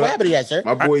cut you off. What happened to that, sir?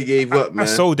 My boy gave up, man. I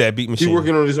sold that beat He machine.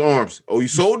 working on his arms. Oh, you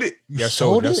sold it? Yeah, I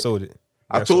sold sold it. I it? sold it.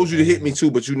 I told you to hit me too,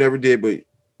 but you never did. But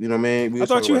you know, man. I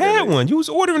thought you had one. You was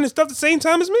ordering this stuff the same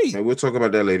time as me. Man, we'll talk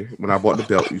about that later. When I bought the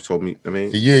belt, you told me. I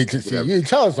mean, You ain't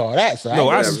tell us all that, sir. No,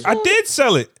 I whatever. did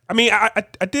sell it. I mean, I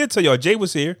did tell y'all. Jay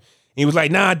was here. He was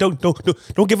like, "Nah, don't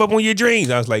give up on your dreams."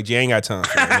 I was like, "Jay, I ain't got time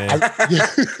for that,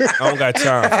 man. I don't got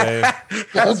time, man."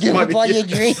 Don't give up funny. on your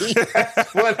dreams.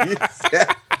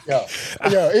 what?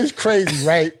 Yo, it's crazy,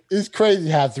 right? It's crazy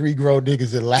how three grown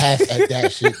niggas will laugh at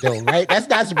that shit, though, right? That's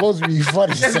not supposed to be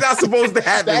funny. That's son. not supposed to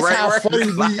happen, That's right? how Right? funny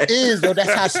Like- we is, though.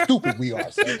 That's how stupid we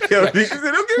are. Son. Yo, niggas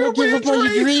said, Don't give up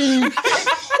on your dreams.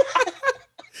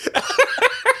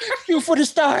 Shoot for the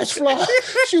stars, Flaw.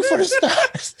 Shoot for the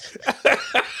stars.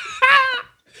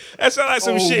 That sound like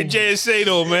some shit Jay say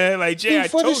though, man. Like Jay, I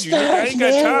For the told you, nigga, I ain't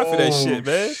got stars, time for that man. shit,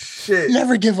 man. Shit.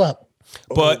 Never give up.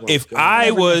 But if I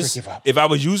Never was, give up. if I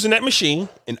was using that machine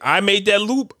and I made that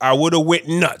loop, I would have went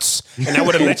nuts, and I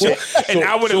would have let you, and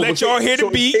I would have let y'all hear the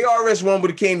beat. KRS-One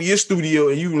would have came to your studio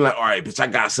and you were like, "All right, bitch, I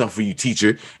got something for you,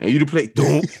 teacher," and you'd have played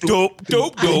dope, Dope,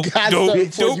 dope, dope, Got dope,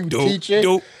 something for you, dope, teacher.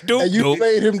 dope, dope, And you dope.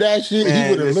 played him that shit, he Man,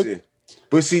 would have listen. looked.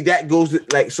 But see, that goes to,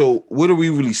 like, so what are we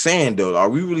really saying though? Are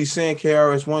we really saying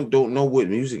KRS-One don't know what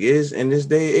music is in this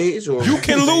day and age? Or You are we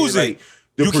can saying, lose it. like,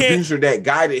 the You can't- producer that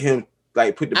guided him,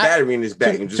 like, put the battery in his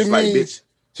back and just like, bitch.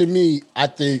 To me, I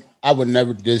think I would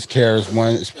never diss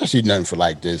KRS-One, especially nothing for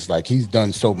like this. Like he's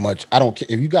done so much. I don't care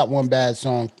if you got one bad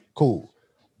song, cool.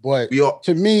 But We all-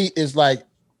 to me, it's like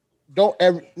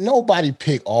nobody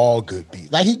pick all good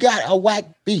beats. Like he got a whack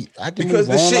beat. I can Because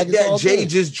move the on shit like it's that all Jay good.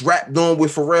 just drapped on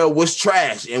with Pharrell was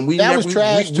trash, and we That never, was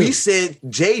trash, we too. said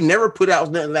Jay never put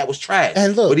out nothing that was trash,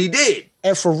 And look- but he did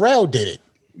And Pharrell did it.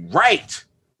 right.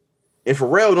 And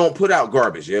Pharrell don't put out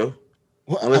garbage, yo,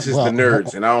 unless it's the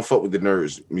nerds, and I don't fuck with the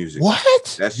nerds music.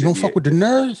 What? That's You don't it, fuck yeah. with the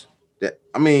nerds? That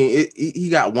I mean, he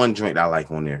got one joint I like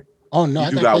on there. Oh no, You I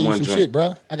do gotta got play you one some joint. shit, bro.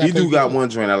 I gotta You play do you got some one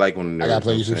joint I like on the nerds. shit. I gotta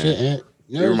play you some shit.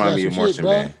 You Nerds remind got me of some Marching shit,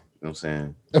 bro. Band. You know what I'm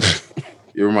saying?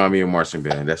 You remind me of Marching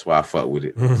Band. That's why I fuck with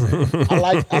it. I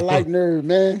like nerd,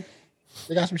 man.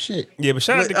 They got some shit. Yeah, but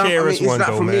shout out to But, I mean, KRS it's One not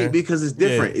though, for me man. because it's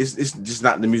different. It's just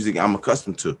not the music I'm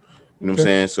accustomed to. You know what I'm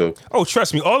saying? So Oh,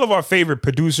 trust me, all of our favorite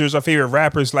producers, our favorite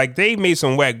rappers, like they made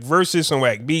some whack verses, some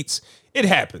whack beats. It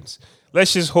happens.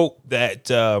 Let's just hope that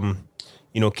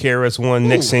KRS One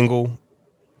next single.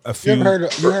 A few.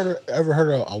 Ever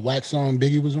heard of a whack song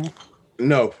Biggie was on?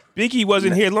 no, Biggie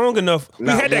wasn't here long enough. We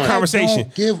Not had that one. conversation.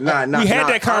 Don't give nah, up. nah. We had nah,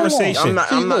 that conversation. I'm not.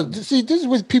 See, I'm not. look, see, this is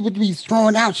what people be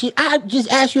throwing out shit. I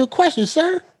just asked you a question,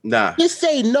 sir. Nah. Just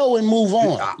say no and move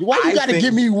on. Why you I gotta think-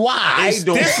 give me why? I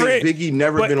don't different, think Biggie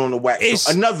never but been on the whack. it's-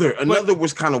 So another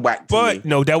was kind of whack to But me.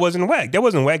 no, that wasn't whack. That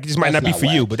wasn't whack. It just might That's not be not for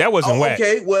you, whack. but that wasn't whack.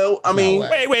 Okay, well, I mean,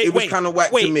 whack. Wait, it was kind of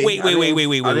whack to me. Wait.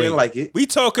 I didn't like it. We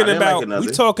talking I didn't like about. another.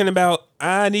 We talking about.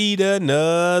 I need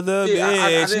another Yeah, I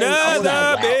bitch. didn't- I was Another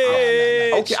not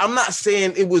bitch. Okay, I'm not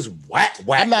saying it was whack.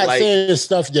 I'm not like, saying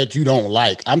stuff that you don't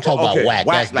like. I'm talking about whack.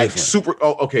 That's like different. super.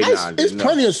 Oh, okay, nah. There's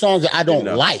plenty of songs that I don't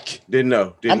know. like. Didn't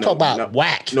know. I'm talking about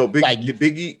whack. No, Like-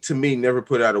 Biggie to me never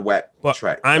put out a whack But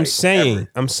track. I'm like,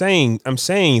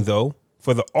 saying though,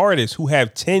 for the artists who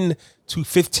have 10 to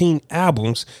 15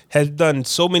 albums, has done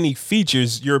so many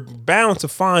features, you're bound to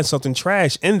find something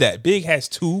trash in that. Big has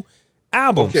 2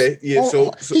 albums. Okay, yeah.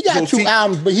 So he got 2 T-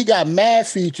 albums, but he got mad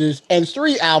features and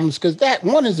 3 albums because that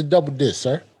one is a double disc,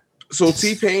 sir. So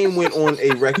T-Pain went on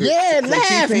a record. Yeah, so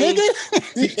laugh, T-Pain,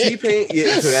 nigga. T-Pain,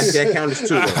 yeah. So that counts too.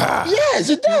 Though. Yes,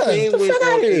 it does. T-Pain The went fuck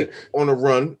out on here. on a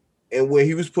run and where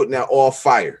he was putting out all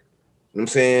fire. You know what I'm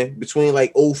saying? Between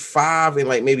like 05 and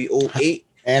like maybe 08.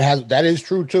 And that is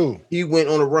true too. He went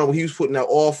on a run where he was putting out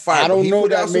all fire. I don't know He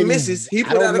put that out some many- misses. He I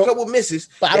put don't out know- a couple misses.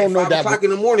 but I don't know 5 that- o'clock in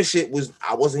the morning shit was.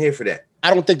 I wasn't here for that.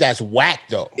 I don't think that's whack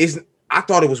though. I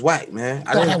thought it was whack, man.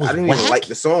 I thought that didn't, was I didn't whack? even like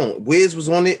the song. Wiz was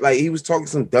on it, like he was talking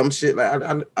some dumb shit. Like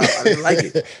I didn't like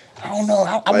it. I don't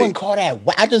know. I wouldn't call that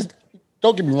whack. I just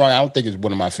don't get me wrong. I don't think it's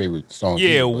one of my favorite songs. Yeah,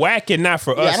 either, but- whack and not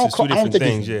for Yeah, us is two I don't different think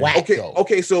things. it's Yeah. whack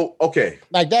though. Okay.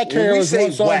 Like that When we KRS say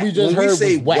One song whack, we just when we heard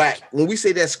say was whack. when we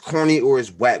say that's corny or it's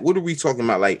whack, what are we talking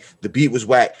about? Like the beat was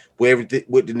whack, where everything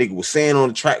what the nigga was saying on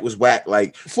the track was whack,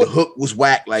 like the hook was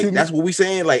whack, like that's what we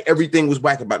saying. Like everything was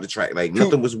whack about the track, like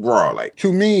nothing was raw. Like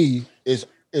To me, it's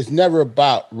never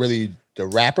about really the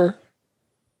rapper,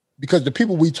 because the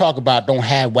people we talk about don't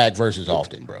have whack verses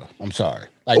often, bro. I'm sorry,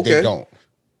 like they Okay. don't.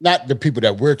 Not the people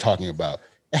that we're talking about.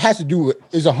 It has to do with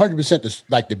it's 100%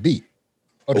 like the beat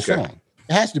of the Okay. song.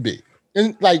 It has to be.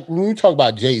 And like when we talk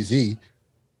about Jay-Z,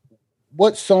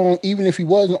 what song, even if he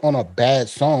wasn't on a bad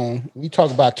song, we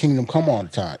talk about Kingdom Come all the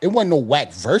time. It wasn't no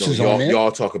whack verses on there.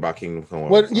 y'all talk about Kingdom Come.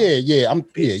 Well, yeah,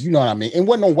 you know what I mean. It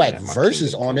wasn't no whack Yeah, my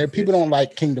verses Kingdom on there. Come, People bitch. don't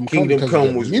like Kingdom Come. Kingdom because of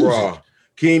Come the was music. raw.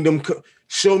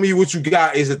 Show Me What You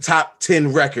Got is a top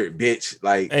 10 record, bitch.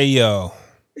 Like Hey yo,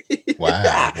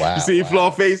 Wow. you see Flaw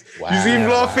face? You see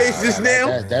Flaw face just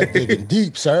now? That's digging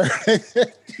deep, sir.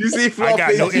 You see Flaw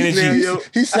got face no just now, energy. yo?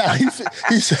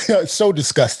 he's so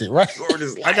disgusted, right?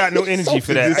 I got no energy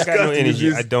for that. I got no disgusting. energy.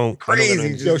 It's I don't. crazy. I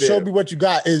don't Yo, Just show there. me what you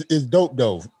got is dope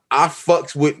though. I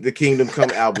fucks with the Kingdom Come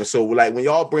album. So like when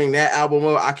y'all bring that album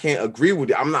up, I can't agree with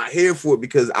it. I'm not here for it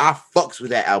because I fucks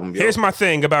with that album. Yo. Here's my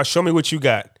thing about Show Me What You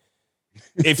Got.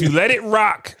 If you let it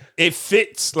rock, it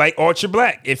fits like Ultra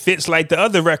Black. It fits like the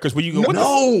other records where you go, what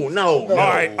the No. All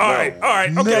right.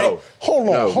 Okay. No. Hold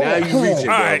No, on, hold now on, you hold reaching,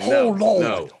 on, bro. hold No, on,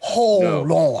 no, hold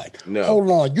no, on, no. hold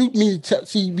on. You mean to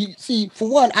see? For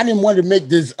one, I didn't want to make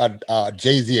this a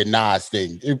Jay-Z and Nas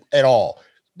thing at all,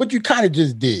 but you kind of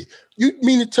just did. You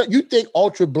mean you think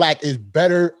Ultra Black is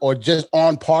better or just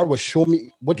on par with Show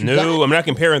Me What You Got? No, I'm not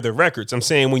comparing the records. I'm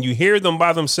saying when you hear them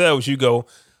by themselves, you go,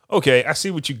 okay, I see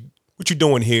what you're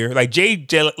doing here. Like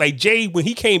Jay, when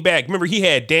he came back, remember he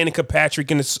had Danica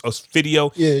Patrick in a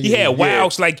video. Yeah, he yeah, had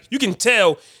Wows. Like you can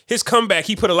tell his comeback,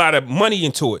 he put a lot of money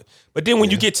into it. But then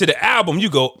when you get to the album, you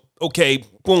go, okay,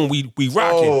 boom, we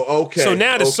rocking. Oh, okay. So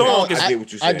now the Okay. song is I get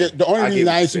what you're saying. The only I get reason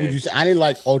what I you're didn't see what saying. you said, I didn't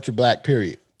like Ultra Black.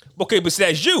 Period. okay, but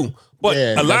that's you. But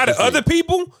Yeah, a lot of that's the other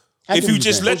people, I if get you what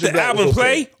just you're let saying. the Ultra Black album was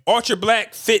okay. play, Ultra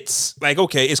Black fits. Like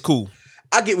okay, it's cool.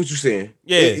 I get what you're saying.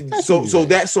 Yeah. So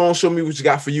that song, Show Me What You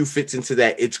Got for You, fits into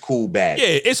that it's cool bag. Yeah,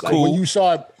 it's Like, cool. When you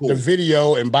saw the Cool.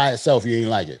 video and by itself, you ain't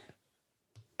like it.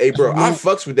 Hey, bro, I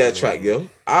fucks with that track, yo.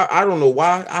 I don't know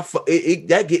why.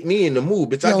 That get me in the mood,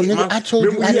 bitch. Yo, nigga, I told you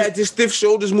remember I you didn't- had your stiff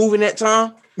shoulders moving that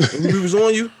time when we was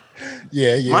on you.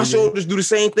 Yeah. My yeah. shoulders do the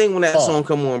same thing when that Oh. song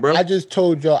come on, bro. I just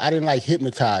told y'all I didn't like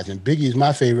Hypnotize, and Biggie is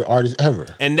my favorite artist ever.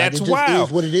 And Like, that's it just wild.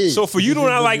 is what it is. So for It you just to is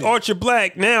not what like it is. Ultra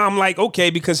Black, now I'm like, okay,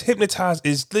 because Hypnotize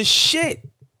is the shit.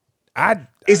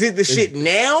 Is it the shit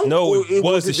now? No, or it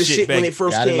was it the shit when back- it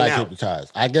first Yeah, I didn't came like out?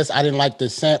 Hypnotize. I guess I didn't like the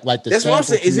That's what I'm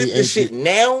saying. Is it the shit shit?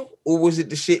 now or was it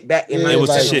the shit back in Yeah, It was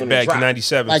the 97 shit when back in dropped?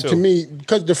 '97 Like too. to me,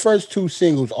 because the first two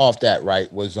singles off that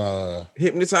was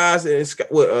Hypnotized and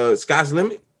Sky's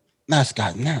Limit? not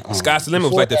Scott. Nah, Sky's the Limit was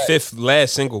before like the that, fifth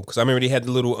last single because I remember they had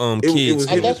the little It kids. was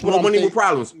that's what More I'm Money, More thinking.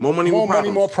 Problems. More Money, More More Money,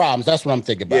 Problems. More Problems. That's what I'm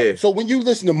thinking about. Yeah. So when you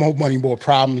listen to More Money, More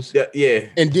Problems, Yeah.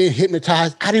 and then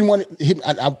Hypnotize, I didn't want to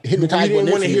Hypnotize. You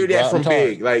didn't want to hear that from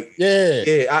Big. Big. Like, Yeah.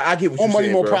 yeah, I get what More you're Money,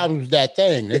 saying, More bro. Problems. That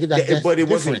thing, nigga. That's But it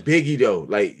wasn't different. Biggie though.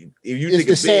 Like if you It's think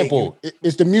the of sample. Big,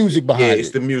 It's the music behind yeah, it. it's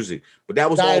the music. But that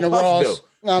was Diana all Puff Ross, though. know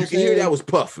what I'm You can hear saying? that was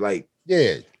Puff. Like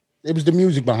Yeah, it was the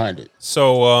music behind it.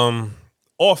 So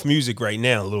off music right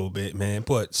now a little bit, man,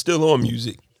 but still on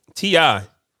music. T.I.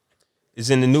 is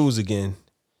in the news again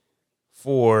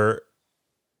for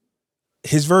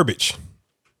his verbiage.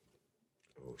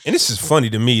 And this is funny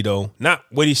to me though. Not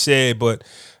what he said, but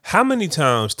how many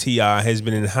times T.I. has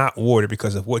been in hot water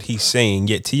because of what he's saying,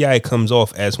 yet T.I. comes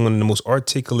off as one of the most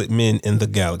articulate men in the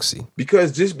galaxy.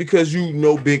 just because you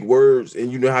know big words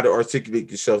and you know how to articulate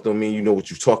yourself don't mean you know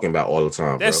what you're talking about all the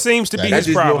time. That bro. seems to be That his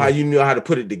just know how problem. you know how to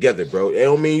put it together, bro. It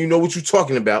don't mean you know what you're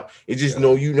talking about. It just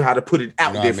know you know how to put it out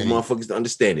You know there what I for mean? motherfuckers to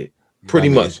understand it. Pretty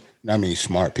much. I mean,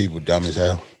 smart people dumb as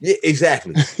hell. Yeah,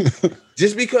 exactly.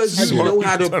 Just because you Smart know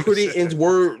how to people put it in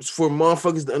words for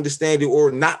motherfuckers to understand it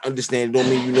or not understand it, don't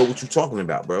mean you know what you're talking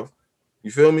about, bro. You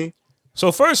feel me?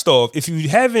 So first off, if you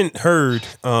haven't heard,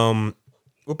 well,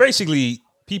 basically,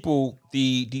 people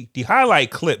the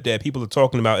highlight clip that people are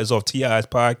talking about is off T.I.'s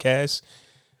podcast.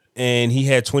 and he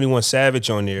had 21 Savage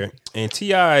on there. And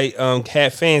T.I.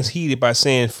 Had fans heated by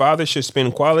saying fathers should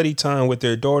spend quality time with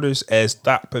their daughters as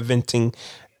thought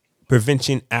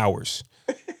prevention hours.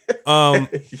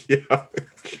 Yeah.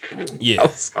 Yeah, I'm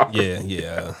sorry.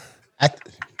 yeah.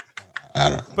 I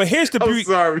don't know. But here's the beauty.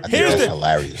 sorry. Here's That's the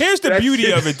hilarious. here's the That beauty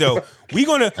shit of it, though. We're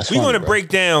gonna funny, bro. break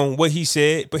down what he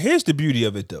said. But here's the beauty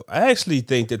of it, though. I actually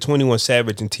think that 21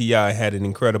 Savage and T.I. had an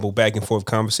incredible back and forth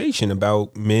conversation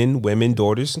about men, women,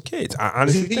 daughters, and kids. I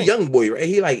honestly He think. young boy, right?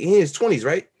 He like in his 20s,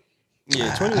 right?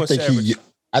 Yeah, 21 I think Savage.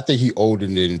 I think he older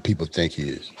than people think he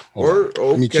is. Hold Word? on.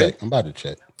 Let me Okay. check. I'm about to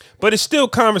check. But it's still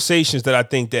conversations that I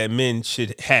think that men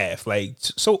should have. Like,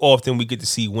 so often we get to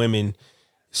see women,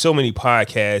 so many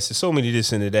podcasts, and so many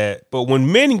this and that. But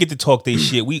when men get to talk their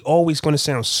shit, we always going to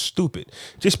sound stupid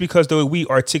just because the way we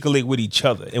articulate with each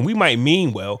other. And we might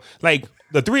mean well. Like,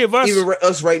 the three of us. Even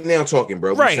us right now talking,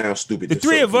 bro. Right. We sound stupid. The to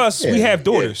three some of us, people. we have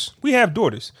daughters. We have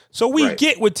daughters. So we Right.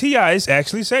 get what T.I. is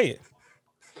actually saying.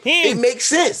 He It ain't, makes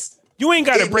sense. you ain't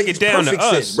got to It break makes it down to perfect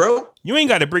us, sense, bro. You ain't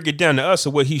got to break it down to us or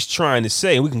what he's trying to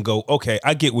say. We can go, okay,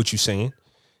 I get what you're saying.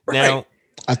 Right. Now,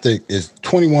 I think it's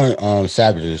 21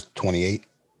 Savage is 28.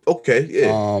 Okay,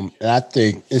 yeah. And I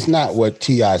think it's not what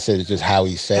T.I. said, it's just how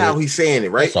he said How it. he's saying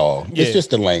it, right? That's all. Yeah. It's just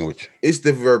the language. It's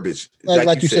the verbiage.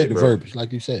 Like you said, the bro. verbiage.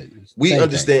 Like you said. It's the We same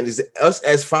understand is us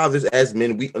as fathers, as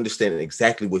men, we understand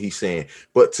exactly what he's saying.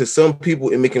 But to some people,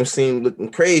 it make him seem looking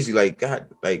crazy, like God,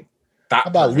 like thought How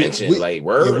about prevention, like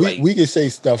word. yeah, like, we can say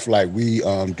stuff like we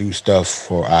do stuff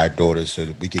for our daughters so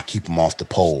that we can keep them off the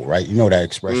pole, right? You know that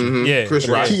expression. mhm. Yeah. Chris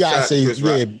But Rock. if T.I. Shout out to say, Chris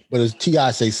Rock. yeah, but if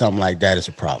T.I. say something like that, it's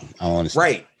a problem. I don't understand.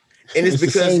 Right. And it's, It's the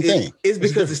because same thing. it's It's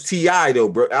because it's T.I. though,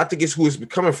 bro. I think it's who it's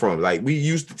coming from. Like we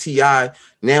used to T.I.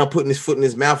 now putting his foot in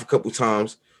his mouth a couple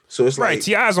times. So it's right, like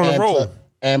T.I.'s on the roll.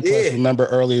 And plus, Yeah. remember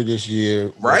earlier this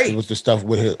year, Right. it was the stuff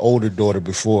with his older daughter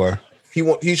before.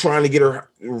 he's trying to get her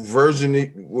version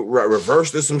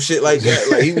reversed or some shit like that.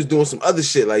 Like he was doing some other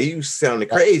shit. Like he was sounding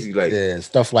crazy. Like Yeah,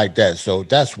 stuff like that. So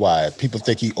that's why people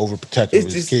think he overprotective It's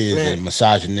with his just- kids man. and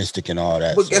misogynistic and all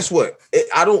that. But So guess what?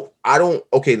 I don't.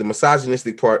 Okay, the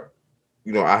misogynistic part,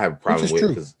 I have a problem is with.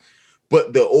 true. 'Cause-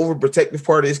 But the overprotective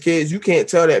part of his kids, you can't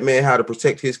tell that man how to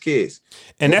protect his kids.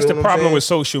 And You that's feel the what I'm problem saying? with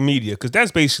social media, because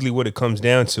that's basically what it comes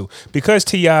down to. Because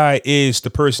T.I. is the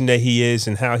person that he is,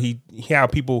 and how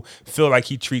people feel like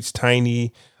he treats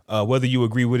Tiny, whether you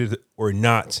agree with it or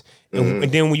not. And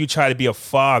then when you try to be a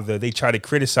father, they try to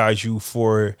criticize you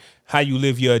for how you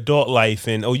live your adult life,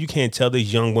 and you can't tell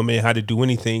this young woman how to do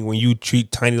anything when you treat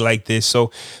Tiny like this.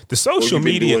 So the social you've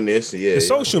been media, doing this, yeah, the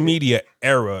social media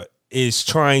era is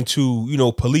trying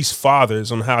to, police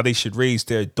fathers on how they should raise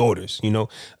their daughters,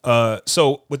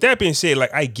 So with that being said,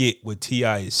 like I get what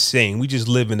T.I. is saying. We just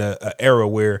live in a era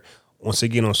where, once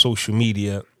again, on social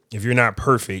media, if you're not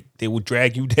perfect, they will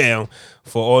drag you down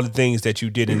for all the things that you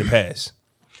did in the past.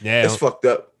 Now It's fucked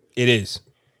up. it is.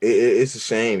 It's a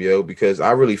shame, yo, because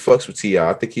I really fucks with T.I.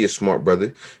 I think he a smart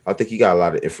brother. I think he got a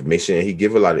lot of information and he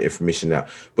give a lot of information out.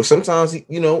 But sometimes,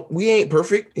 we ain't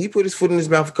perfect. He put his foot in his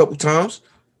mouth a couple times.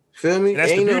 Feel me? And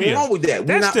that's Ain't the nothing beauty. wrong with that.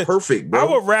 We're not perfect, bro.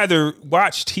 I would rather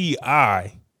watch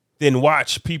T.I. than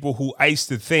watch people who I used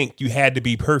to think you had to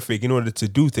be perfect in order to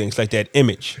do things like that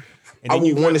image. And I then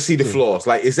you would want to see the flaws.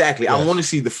 Like, exactly. I Yes. want to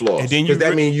see the flaws. And then you Because that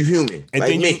re- means you human. and Like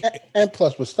then me. and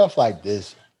plus with stuff like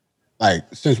this, like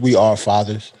since we are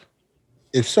fathers,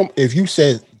 if you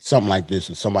said something like this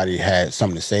and somebody had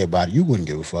something to say about it, you wouldn't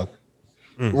give a fuck.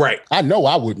 Right. I know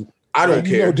I wouldn't. I don't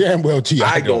You care. know damn well T.I.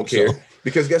 I don't care. so.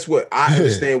 Because guess what? I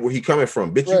understand where he coming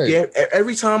from. Bitch, Right. you get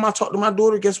every time I talk to my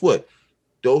daughter, guess what?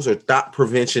 Those are thought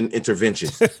prevention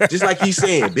interventions. Just like he's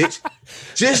saying, bitch.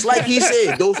 Just like he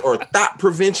said, those are thought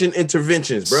prevention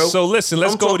interventions, bro. So listen,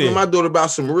 let's I'm go talking there. to my daughter about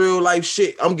some real life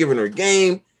shit. I'm giving her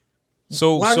game.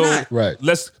 So Why not? Right.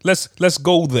 Let's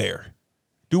go there.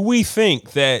 Do we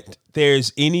think that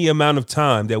there's any amount of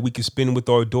time that we can spend with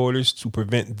our daughters to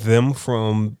prevent them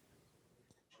from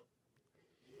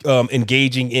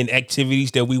engaging in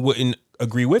activities that we wouldn't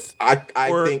agree with? I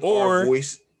Or- think or our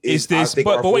voice Is I this think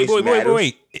but our wait, voice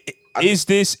matters. Is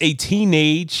this a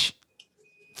teenage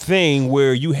thing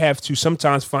where you have to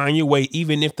sometimes find your way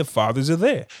even if the fathers are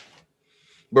there?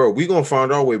 Bro, we gonna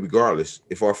find our way regardless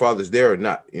if our father's there or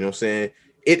not. You know what I'm saying?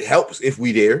 It helps if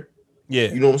we there.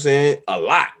 Yeah. You know what I'm saying? A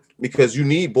lot. Because you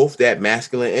need both that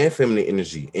masculine and feminine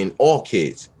energy in all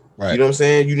kids. Right. You know what I'm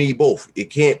saying? You need both.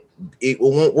 It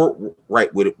won't work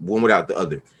right with one without the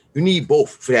other. You need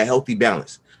both for that healthy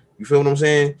balance. You feel what I'm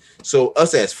saying? So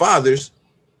us as fathers,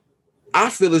 I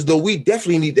feel as though we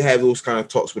definitely need to have those kind of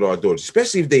talks with our daughters,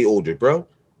 especially if they older, bro.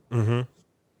 Mm-hmm.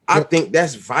 I think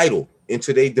that's vital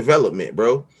into their development,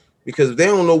 bro. Because if they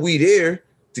don't know we there,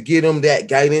 to give them that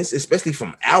guidance, especially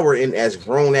from our end as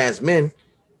grown ass men,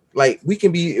 like we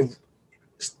can be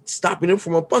stopping them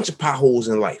from a bunch of potholes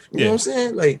in life. You know what I'm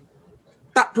saying? Like,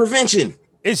 stop prevention.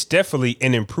 It's definitely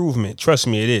an improvement. Trust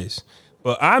me, it is.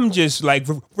 But I'm just like,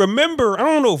 remember, I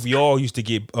don't know if y'all used to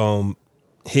get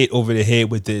hit over the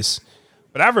head with this,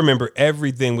 but I remember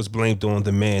everything was blamed on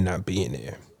the man not being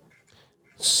there.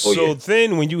 So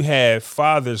then when you have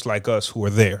fathers like us who are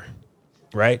there,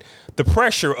 right? The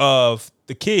pressure of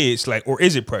the kids, like, or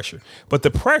is it pressure? But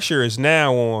the pressure is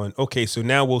now on, okay, so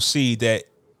now we'll see that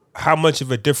how much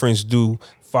of a difference do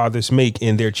fathers make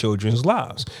in their children's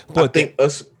lives. But I think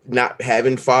us not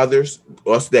having fathers,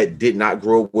 us that did not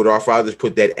grow up with our fathers,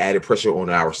 put that added pressure on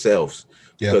ourselves.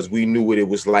 Because we knew what it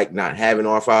was like not having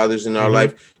our fathers in our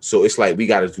life. So it's like we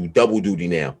got to do double duty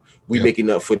now. We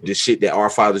making up for the shit that our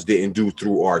fathers didn't do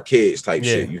through our kids type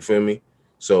shit. You feel me?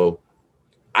 So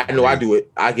I know I do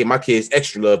it. I give my kids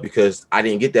extra love because I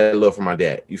didn't get that love from my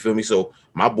dad. You feel me? So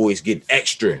my boys get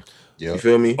extra. You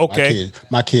feel me? Okay.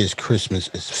 My kids' Christmas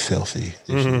is filthy.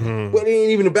 But it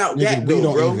ain't even about that, we though,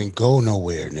 don't bro. even go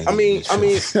nowhere, nigga. I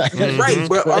mean, right,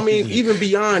 bro. I mean, even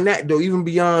beyond that, though, even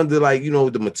beyond the, like, you know,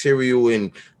 the material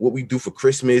and what we do for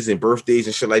Christmas and birthdays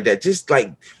and shit like that, just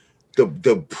like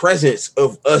the presence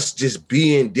of us just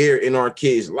being there in our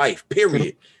kids' life,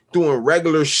 period. Doing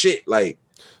regular shit, like,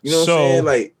 you know what I'm saying?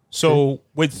 Like, so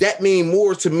with that mean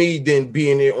more to me than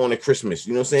being there on a Christmas.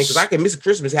 You know what I'm saying? Because I can miss a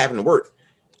Christmas having to work.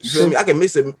 You feel me? I can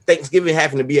miss a Thanksgiving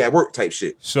having to be at work type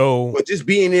shit. So, but just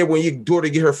being there when your daughter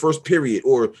get her first period,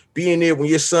 or being there when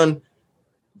your son,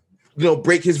 you know,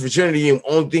 break his virginity and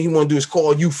only thing he want to do is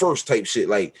call you first type shit.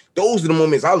 Like, those are the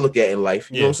moments I look at in life.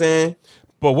 You know what I'm saying?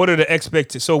 But what are the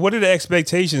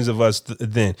expectations of us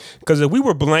then? Because if we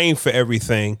were blamed for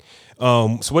everything,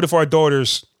 so what if our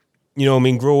daughters, you know what I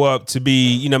mean, grow up to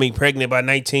be, you know what I mean, pregnant by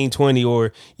 19, 20,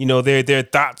 or, you know, their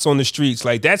thoughts on the streets?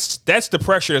 Like, that's the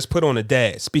pressure that's put on the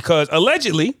dads, because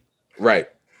allegedly, right,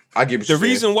 I give the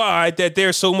reason why that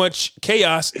there's so much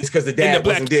chaos is because the dad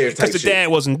wasn't there. Because the dad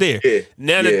wasn't there.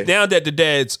 Now that the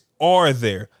dads are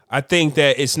there, I think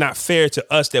that it's not fair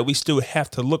to us that we still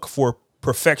have to look for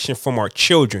perfection from our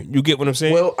children. You get what I'm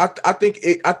saying? Well, I think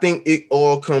it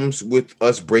all comes with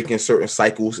us breaking certain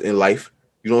cycles in life.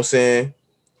 You know what I'm saying?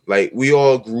 Like, we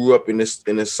all grew up in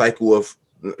a cycle of,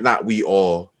 not we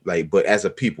all, like, but as a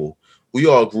people, we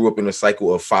all grew up in a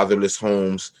cycle of fatherless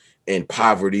homes and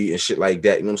poverty and shit like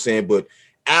that. You know what I'm saying? But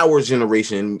our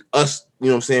generation, us, you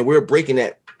know what I'm saying, we're breaking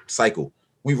that cycle.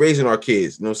 We raising our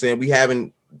kids. You know what I'm saying? We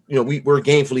haven't, you know, we're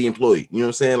gainfully employed. You know what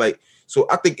I'm saying? Like, so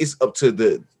I think it's up to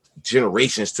the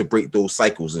generations to break those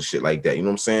cycles and shit like that. You know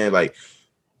what I'm saying? Like,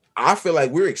 I feel like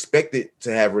we're expected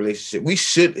to have relationships. We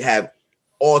should have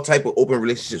all type of open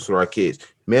relationships with our kids,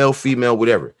 male, female,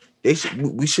 whatever.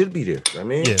 We should be there. I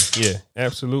mean, yeah,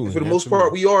 absolutely. And for the most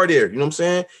part, we are there. You know what I'm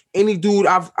saying? Any dude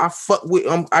I fuck with,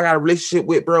 I got a relationship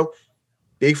with, bro,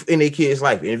 they in their kid's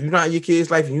life. And if you're not in your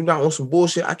kid's life and you're not on some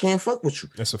bullshit, I can't fuck with you.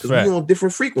 That's a fact. We're on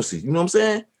different frequencies. You know what I'm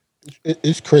saying?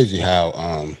 It's crazy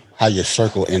how your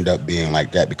circle end up being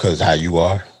like that because of how you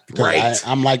are. Because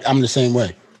right. I'm the same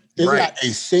way. There's not a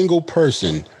single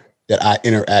person that I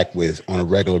interact with on a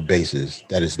regular basis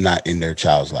that is not in their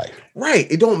child's life.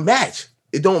 Right. It don't match.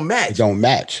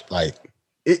 Like,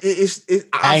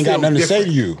 I ain't got nothing to say to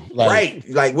you. Like, right.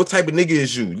 Like, what type of nigga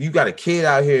is you? You got a kid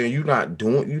out here and you're not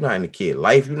in the kid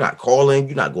life. You're not calling.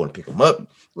 You're not going to pick them up.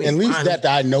 At least that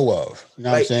I know of. You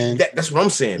know what I'm saying? That's what I'm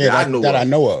saying. Yeah, I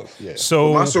know of. Yeah.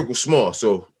 So but my circle's small.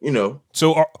 So, you know.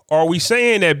 So are we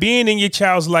saying that being in your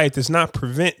child's life does not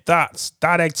prevent thought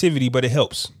activity, but it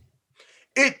helps?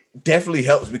 It definitely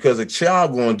helps because a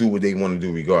child going to do what they want to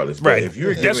do regardless. Right. But if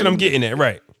you're that's what I'm getting at.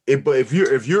 Right. But if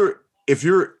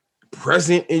you're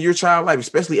present in your child life,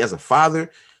 especially as a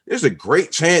father, there's a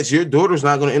great chance your daughter's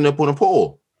not going to end up on a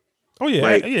pole. Oh yeah,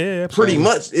 like, yeah. Pretty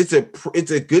much, it's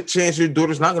a good chance your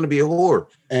daughter's not going to be a whore.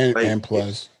 And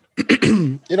plus,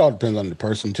 it all depends on the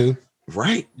person too.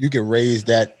 Right. You can raise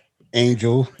that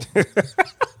angel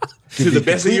to the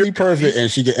best of your perfect, and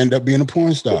she could end up being a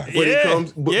porn star. But it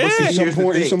comes.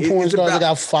 Some porn stars that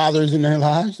got fathers in their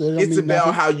lives. It's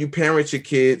about how you parent your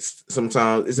kids.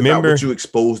 Sometimes it's about what you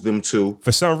expose them to.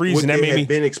 For some reason, what that they made me have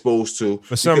been exposed to.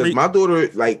 For some reason, my daughter,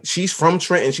 like, she's from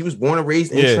Trenton. She was born and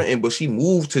raised in Trenton, but she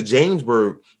moved to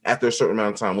Jamesburg after a certain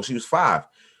amount of time when she was 5.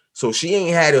 So she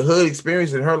ain't had a hood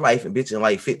experience in her life, and bitch, in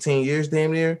like 15 years,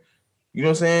 damn near. You know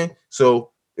what I'm saying?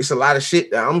 So it's a lot of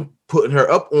shit that I'm putting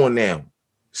her up on now.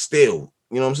 Still,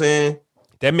 you know what I'm saying?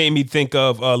 That made me think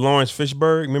of Lawrence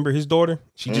Fishburne. Remember his daughter?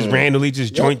 She just randomly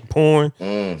just joint porn.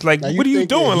 It's like, Now, what are you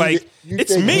doing? Like, you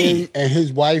it's think me. him and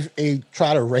his wife ain't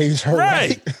try to raise her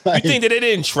Right. Like, You think that they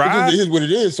didn't try? It is what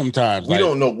it is sometimes. We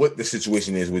don't know what the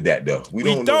situation is with that though. We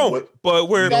don't know what. But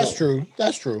we're That's true.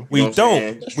 That's true. we You know what I'm don't.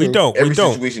 saying? We don't. Every We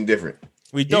don't. situation different.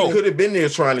 We He don't. could have been there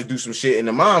trying to do some shit, and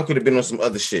the mom could have been on some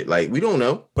other shit. Like we don't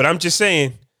know. But I'm just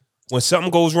saying, when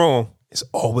something goes wrong, it's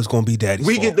always gonna be daddy's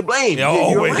We fault. get the blame. Yeah,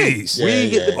 You're right. always. We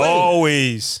get the blame.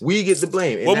 Always. We get the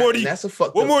blame. And What more do you? That's a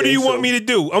fucked What up more do thing, you want so- me to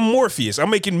do? I'm Morpheus. I'm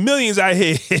making millions out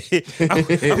here.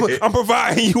 I'm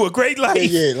providing you a great life.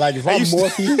 Yeah, like if I'm used to-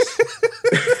 Morpheus,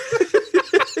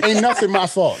 ain't nothing my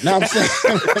fault. Now I'm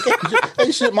saying,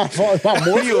 ain't shit my fault if I'm He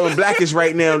Morpheus. on Blackish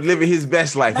right now, living his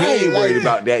best life. He ain't Right, worried like-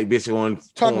 about that bitch on.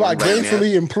 Talk about porn right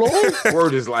gainfully employed. now.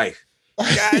 Word is life.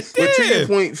 God But to your damn.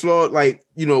 point, Flaw, like,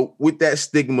 you know, with that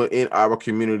stigma in our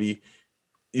community,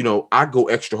 you know, I go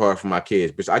extra hard for my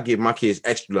kids, bitch. I give my kids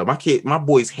extra love. My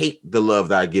boys hate the love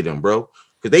that I give them, bro.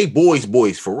 Cause they boys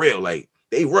for real. Like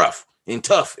they rough and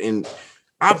tough. And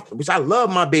I love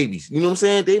my babies. You know what I'm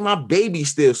saying? They my babies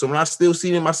still. So when I still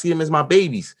see them, I see them as my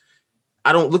babies.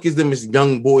 I don't look at them as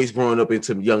young boys growing up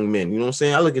into young men. You know what I'm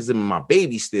saying? I look at them as my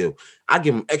babies still. I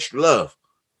give them extra love.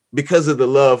 Because of the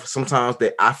love sometimes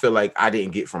that I feel like I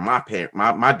didn't get from my parent,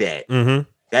 my dad. Mm-hmm.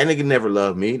 That nigga never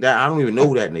loved me. That I don't even know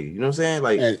who that nigga. You know what I'm saying?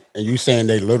 Like And you saying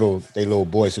they little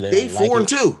boys, so they don't 4 like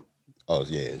and it? 2. Oh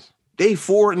yes. They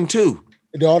 4 and 2.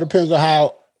 It all depends on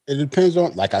how. It depends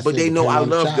on, like I said. But they know depends I on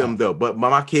the love child. them though. But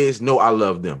my kids know I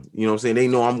love them. You know what I'm saying? They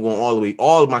know I'm going all the way.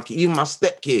 All of my kids, even my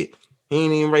step kid. He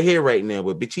ain't even right here right now.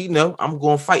 But bitch, he know I'm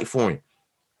going to fight for him.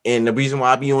 And the reason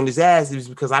why I be on his ass is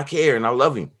because I care and I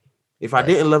love him. If I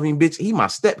didn't love him, bitch, he my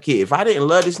step kid. If I didn't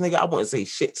love this nigga, I wouldn't say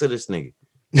shit to this nigga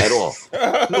at all.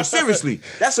 No, seriously,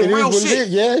 that's some It is real what it shit. is.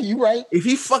 Yeah, you right. If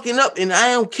he fucking up and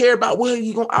I don't care about what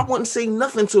he going, I wouldn't say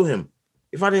nothing to him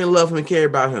if I didn't love him and care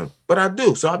about him. But I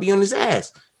do, so I'll be on his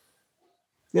ass.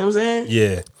 You know what I'm saying?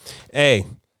 Yeah. Hey,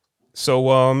 so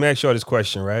let me ask y'all this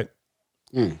question, right?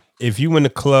 If you in the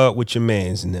club with your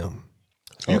mans and them,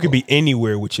 you could be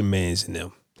anywhere with your mans and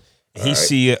them. And he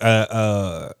see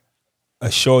a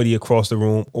shorty across the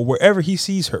room or wherever he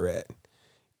sees her at.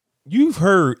 You've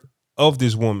heard of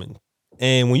this woman.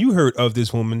 And when you heard of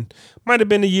this woman, might have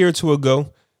been a year or two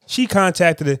ago, she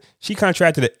contracted a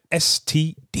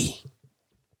STD.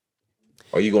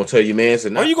 Are you gonna tell your man or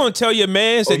not? Are you going to tell your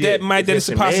man Oh, yeah. that If it's a it's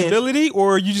your mans- possibility,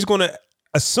 or are you just going to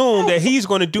assume that he's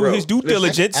going to do Bro, his due listen,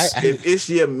 diligence? If it's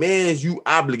your man's, you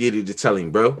obligated to tell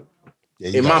him, bro. Yeah,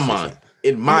 you In my gotta say mind. something.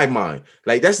 In my mind.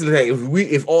 Like that's the thing.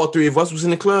 If all three of us was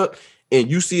in the club and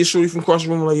you see a shorty from across the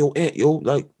room like, yo, aunt, yo,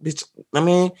 like, bitch, I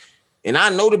mean, and I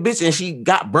know the bitch and she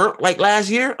got burnt like last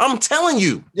year, I'm telling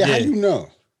you. Yeah, how Yeah. you know?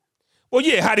 Well,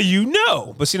 yeah, how do you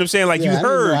know? But see what I'm saying? Like Yeah, you I don't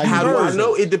heard. know how You How do heard. I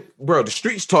know it? Bro, the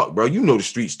streets talk, bro. You know the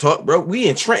streets talk, bro. We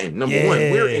in Trenton, number one.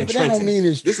 We're in Yeah. But that Trenton. don't mean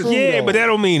it's This is- true. Yeah, though. but that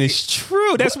don't mean it's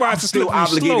true. That's why I'm it's a still slippery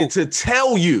obligated slope. to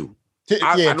tell you.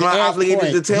 I'm to not Ant's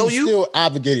obligated to tell he's you. Still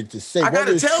obligated to say. I gotta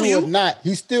whether it's tell true you. or not.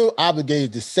 He's still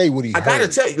obligated to say what he. I gotta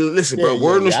heard. tell you, listen, bro. Yeah,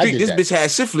 Word on the yeah, I street, get this that. bitch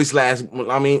had syphilis last.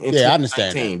 I mean, in Yeah, I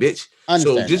understand 2019, that. bitch. I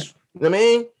understand So just, I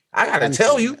mean, I gotta understand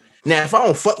tell you. Now, if I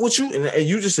don't fuck with you, and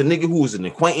you just a nigga who is an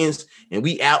acquaintance, and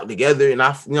we out together, and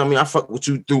I, you know, what I mean, I fuck with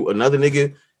you through another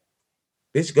nigga,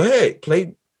 bitch. Go ahead,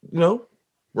 play, you know,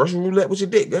 Russian roulette with your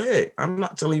dick. Go ahead. I'm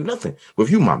not telling you nothing. But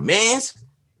if you my man's,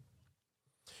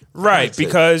 Right, That's it.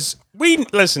 because we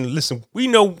listen, we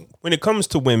know when it comes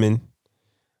to women,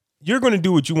 you're gonna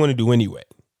do what you want to do anyway.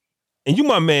 And you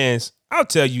my mans, I'll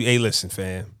tell you, hey, listen,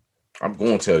 fam. I'm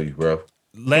gonna tell you, bro.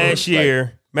 Last Like-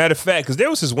 year, matter of fact, because there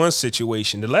was this one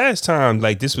situation. The last time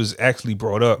like this was actually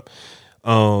brought up,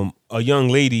 a young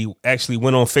lady actually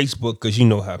went on Facebook, because you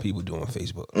know how people do on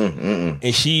Facebook.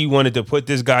 And she wanted to put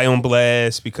this guy on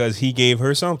blast because he gave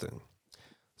her something.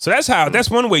 So that's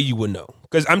one way you would know.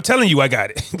 Because I'm telling you, I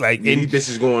got it. Like, Yeah, and these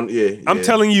bitches going, yeah. I'm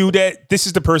telling you that this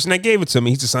is the person that gave it to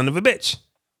me. He's the son of a bitch.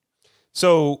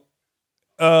 So,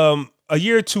 a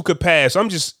year or two could pass. I'm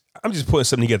just putting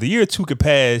something together. A year or two could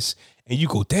pass, and you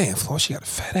go, damn, Flaw, she got a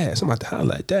fat ass. I'm about to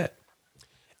highlight that.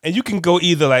 And you can go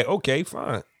either like, okay,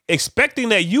 fine, expecting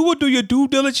that you will do your due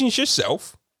diligence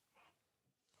yourself,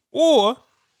 or,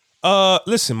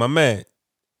 listen, my man,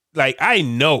 like I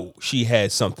know she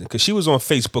had something because she was on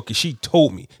Facebook and she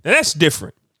told me. Now that's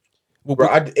different. Well, Bro,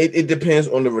 it depends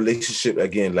on the relationship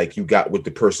again, like you got with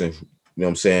the person. You know what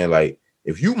I'm saying? Like,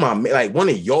 if you my man, like one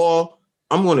of y'all,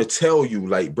 I'm gonna tell you,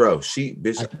 like, bro,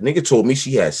 nigga told me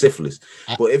she had syphilis.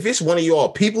 But if it's one of y'all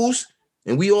peoples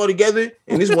and we all together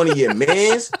and it's one of your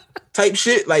mans type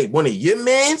shit, like one of your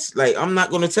mans, like I'm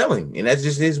not gonna tell him, and that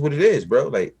just is what it is, bro.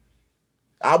 Like,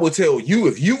 I would tell you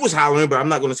if you was hollering, but I'm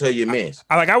not going to tell your man.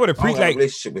 I would I don't appreciate have a like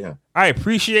relationship with him. I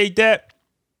appreciate that,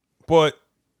 but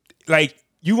like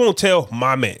you won't tell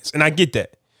my mans, and I get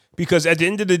that because at the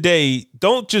end of the day,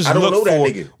 don't just I don't look know that for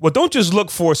nigga. well, don't just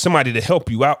look for somebody to help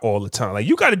you out all the time. Like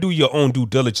you got to do your own due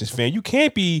diligence, fam. You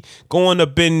can't be going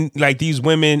up in like these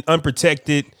women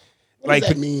unprotected. What does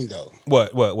that mean though?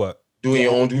 What? Doing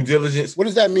your own due diligence. What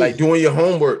does that mean? Like doing your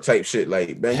homework type shit.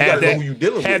 Like, man, you gotta know who you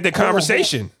dealing Have with. the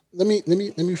conversation. Let me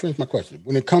finish my question.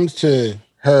 When it comes to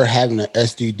her having an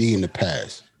STD in the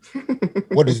past,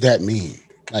 what does that mean?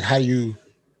 Like, how do you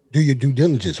do your due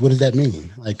diligence? What does that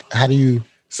mean? Like, how do you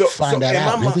find that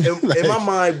out? In my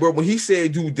mind, bro, when he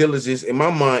said due diligence, in my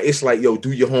mind, it's like, yo,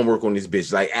 do your homework on this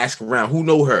bitch. Like, ask around. Who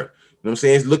know her? You know what I'm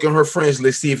saying? Look at her friends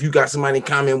list. See if you got somebody in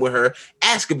common with her.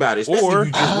 Ask about it. Especially if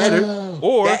you just met her.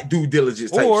 Or that due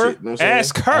diligence type shit. You know what I'm saying?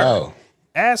 Ask her. Oh.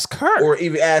 Ask her. Or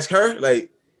even ask her.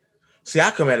 Like, see, I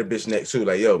come at a bitch next too.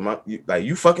 Like, yo,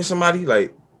 you fucking somebody?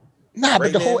 Like, nah,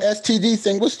 but the now? whole STD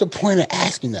thing, what's the point of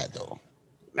asking that though?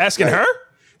 Asking her?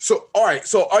 So, all right.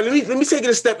 So, let me take it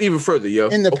a step even further, yo.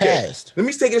 In the past. Let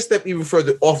me take it a step even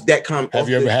further off that comment. Have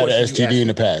you ever had an STD in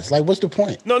the past? Like, what's the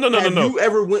point? No. Have you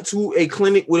ever went to a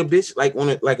clinic with a bitch, like on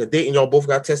a date, and y'all both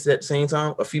got tested at the same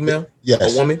time? A female?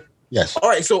 Yes. A woman? Yes. All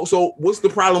right. So what's the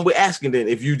problem with asking then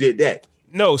if you did that?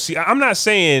 No, see, I'm not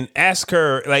saying ask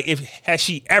her like if has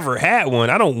she ever had one.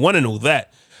 I don't want to know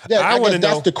that. Yeah, I I want guess to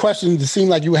that's know. the question to seem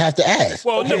like you have to ask.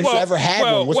 Well, Have you ever had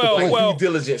one? What's the point? Due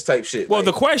diligence type shit. Well, like,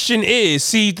 the question is,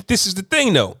 see, this is the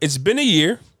thing though. It's been a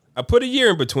year. I put a year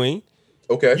in between.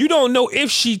 okay. You don't know if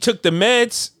she took the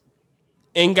meds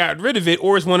and got rid of it,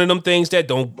 or it's one of them things that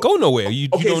don't go nowhere. You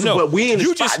don't know. But we in the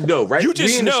you spot just though, right? You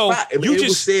just we in the know. spot. You it just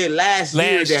was said last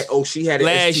year that she had an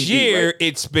last STD, year. right?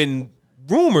 It's been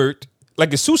rumored.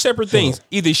 Like it's two separate things.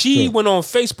 Either she went on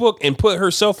Facebook and put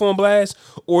herself on blast,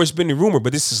 or it's been a rumor.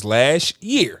 But this is last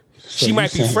year. So she you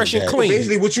might be saying fresh and that- clean.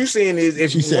 Basically, what you're saying is,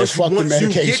 if She said, once "Fuck the you get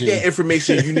medication." that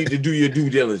information, you need to do your due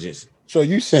diligence. So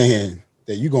you saying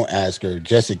that you gonna ask her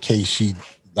just in case she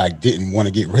like didn't want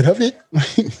to get rid of it?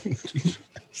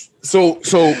 So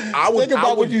I would Think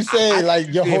about what you say.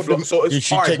 Like your whole, did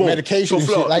she all right, take boom. medication? and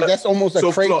shit? Like that's almost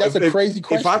a crazy. That's a crazy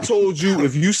question. If I told you,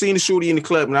 if you seen the shorty in the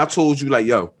club, and I told you, like,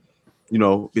 yo, you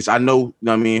know, bitch, I know, you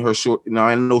know what I mean, her short, no,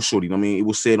 I know shorty, you know what I mean, it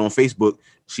was said on Facebook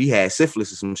she had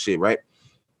syphilis or some shit, right?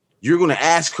 You're gonna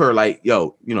ask her, like,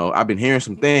 yo, you know, I've been hearing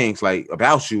some things like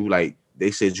about you, like they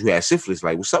said you had syphilis,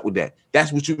 like, what's up with that?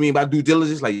 That's what you mean by due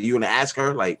diligence? Like, you're gonna ask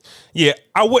her, like, Yeah,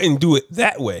 I wouldn't do it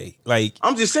that way. Like,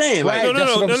 I'm just saying, like, Right.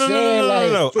 That's what I'm saying,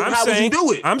 like- So how would you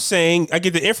do it? I'm saying I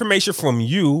get the information from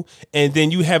you, and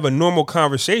then you have a normal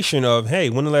conversation of,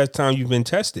 hey, when the last time you've been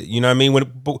tested? You know what I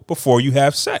mean? Before you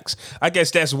have sex. I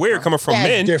guess that's weird coming from That's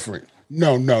men. different.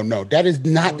 No. That is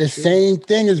not the same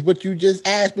thing as what you just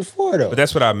asked before, though. But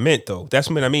that's what I meant, though. That's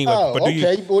what I mean. Like, Oh, but do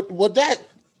okay. you, Well,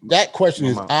 that question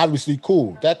is obviously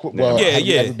cool. Yeah, have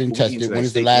you yeah. ever been We tested? eat When like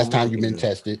is the steak, last no time more you've been eating.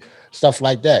 tested? Stuff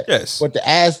like that. Yes. But to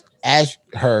ask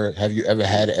her, have you ever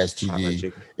had an STD?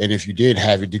 chicken. And if you did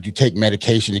have it, did you take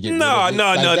medication to get rid No, of it? no,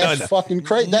 Like, no, that's no. fucking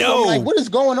crazy. That's No. I'm like, what is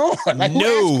going on? Like, who asks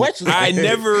no, questions like I that?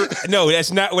 never. No,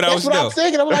 that's not what I That's was. what No, I'm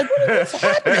thinking. I'm like, what is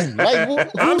happening? Like,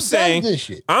 who I'm does saying. this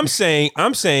shit? I'm saying.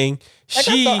 Like,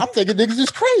 She. I'm thinking niggas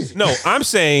is crazy. No, I'm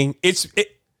saying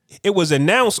it was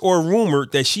announced or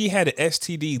rumored that she had an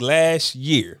STD last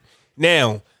year.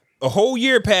 Now, a whole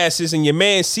year passes and your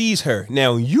man sees her.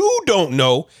 Now, you don't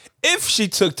know if she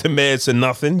took the meds or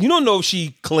nothing. You don't know if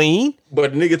she clean.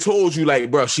 But the nigga told you,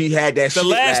 like, bro, she had that shit. The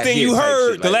last thing year you type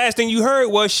heard, shit, the like, last thing you heard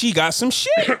was she got some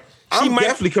shit. I'm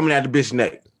definitely coming at the bitch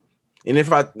neck. And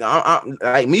if I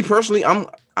like me personally,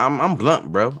 I'm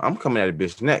blunt, bro. I'm coming at the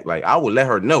bitch neck. Like, I would let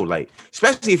her know, like,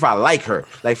 especially if I like her.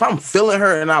 Like, if I'm feeling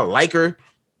her and I like her,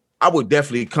 I would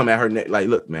definitely come at her neck. Like,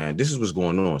 look, man, this is what's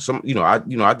going on.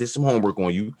 I did some homework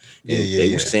on you. And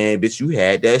they were saying, bitch, you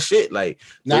had that shit. Like,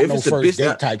 Not if no it's a first bitch date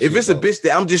that, type if shit, it's a though. bitch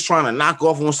that I'm just trying to knock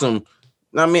off on some,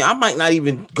 I mean, I might not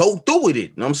even go through with it.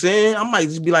 You know what I'm saying? I might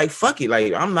just be like, fuck it.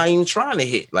 Like, I'm not even trying to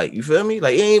hit. Like, you feel me?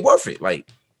 Like, it ain't worth it. Like,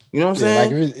 you know what I'm Yeah,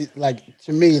 saying? like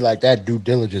to me, like that due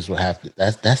diligence would have to.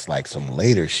 That's like some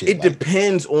later shit. It like,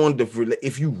 depends on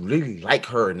if you really like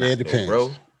her or not, Yeah, it though, depends.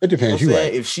 bro. It You know depends. what You I'm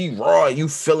saying? right. If she raw, you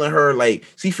feeling her, like,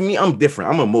 see, for me, I'm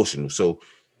different. I'm emotional. So,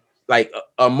 like,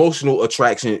 emotional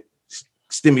attraction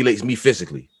stimulates me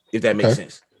physically, if that makes Okay.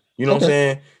 sense. You know what I'm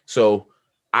saying? So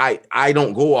I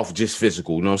don't go off just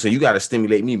physical. You know what I'm saying? You got to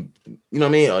stimulate me, you know what I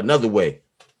mean? Another way.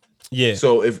 Yeah.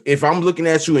 So if I'm looking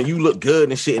at you and you look good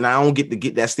and shit, and I don't get to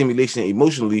get that stimulation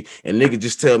emotionally, and nigga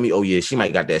just tell me, oh yeah, she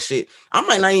might got that shit, I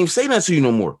might not even say that to you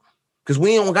no more, because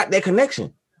we don't got that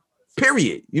connection.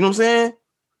 Period. You know what I'm saying?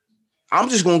 I'm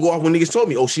just gonna go off when niggas told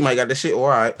me, oh, she might got that shit. All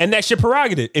right. And that's your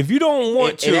prerogative. If you don't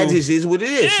want to, and that just is what it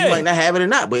is. She might not have it or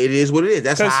not, but it is what it is.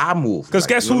 That's how I move. Because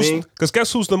guess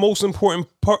who's the most important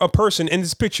person in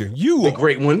this picture? You the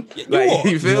great one. Like,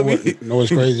 you feel me? You know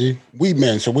what's crazy? We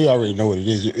men, so we already know what it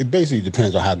is. It basically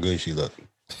depends on how good she looks.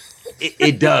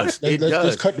 It does. Let's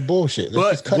just cut the bullshit.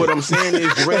 But what I'm saying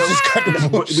is,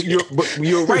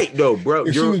 you're right though, bro.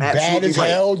 If you're she was bad as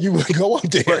hell, you would go up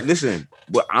there. But listen,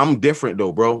 but I'm different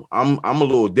though, bro. I'm a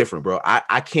little different, bro.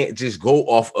 I can't just go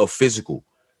off of physical.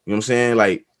 You know what I'm saying?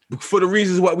 Like for the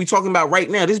reasons what we talking about right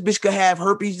now. This bitch could have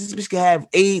herpes. This bitch could have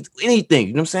AIDS. Anything.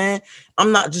 You know what I'm saying?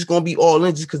 I'm not just gonna be all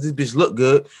in just because this bitch look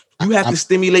good. You have to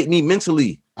stimulate me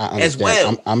mentally. As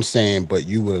well. I'm saying, but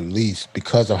you will at least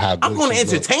because of how good I'm going to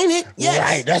entertain it. Yes.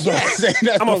 Right. That's what I'm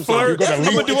saying. I'm a flirt. I'm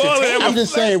gonna do all that. I'm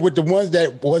just saying, with the ones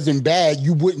that wasn't bad,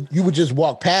 you would just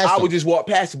walk past. I would just walk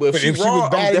past it. But if she was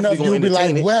bad enough, you would be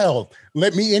like, well,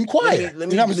 let me inquire. Let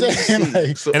me, you know what I'm saying?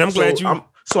 Like, and I'm glad you.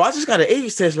 So I just got an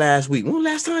AIDS test last week. When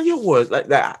last time you was like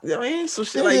that? I mean, some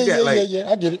shit like that. Yeah.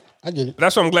 I get it.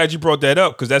 That's why I'm glad you brought that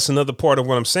up, because that's another part of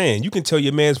what I'm saying. You can tell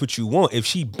your man's what you want. If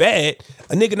she bad,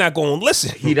 a nigga not gonna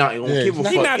listen. He not gonna give a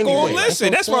fuck. He not gonna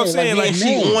listen. That's what I'm saying. Like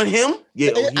she on him.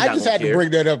 Yeah, I just had to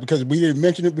bring that up because we didn't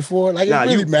mention it before. Like it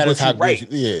really matters how good.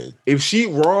 Yeah. If she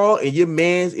raw and your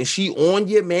man's and she on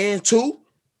your man too,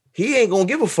 he ain't gonna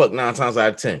give a fuck 9 times out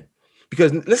of 10.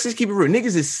 Because let's just keep it real.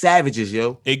 Niggas is savages,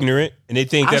 yo. Ignorant. And they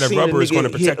think that a rubber is going to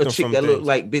protect them from that look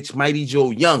like bitch Mighty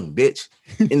Joe Young, bitch,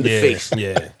 in the face.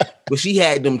 Yeah. But she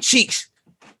had them cheeks.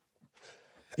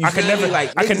 I can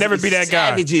never be that guy.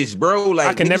 Savages, bro.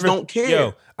 Like niggas don't care.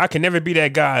 Yo, I can never be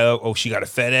that guy. Oh, she got a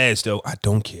fat ass though. I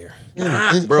don't care.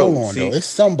 Bro, hold on, though. It's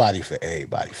somebody for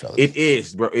everybody, fellas. It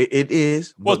is, bro. It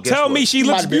is. Well, tell me she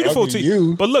looks beautiful to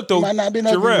you. But look, though,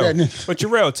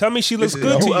 Jarrell, tell me she looks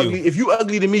good to you. If you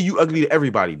ugly to me, you ugly to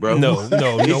everybody, bro. No. What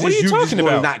are you talking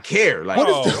about? Not care. Like,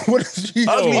 what is she?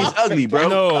 Ugly is ugly, bro.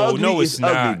 No, it's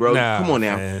not, ugly, bro. Nah, come on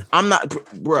now. Man. I'm not,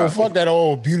 bro. Well, fuck that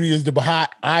old beauty is the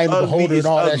eye of the beholder and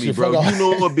all ugly, that shit, bro. You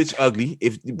know a bitch ugly.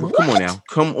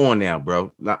 Come on now,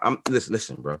 bro.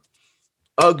 Listen, bro.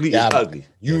 Ugly is ugly.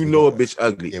 You know a bitch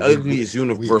ugly. Yeah, ugly is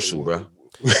universal, bro.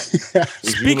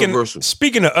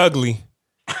 Speaking of ugly,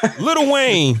 Lil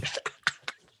Wayne,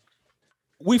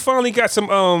 we finally got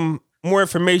some more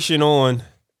information on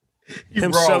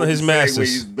him selling his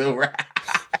masters.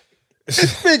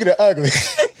 Speaking of ugly,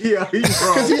 yeah, he's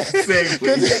wrong.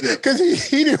 Because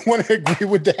he didn't want to agree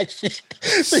with that shit.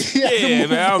 So yeah,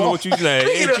 man, I don't know what you saying.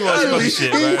 He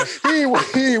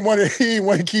didn't want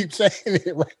to keep saying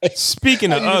it right.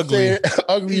 Speaking of ugly,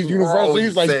 ugly is universal.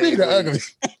 He's like, speaking of ugly.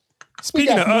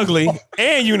 Speaking of ugly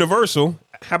and universal,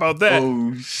 how about that?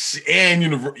 Oh, shit. And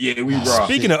universal. Yeah, we raw.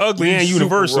 Speaking of ugly and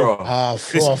universal,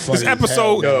 this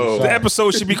episode, the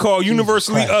episode should be called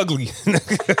Universally Ugly.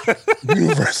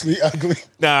 Universally ugly.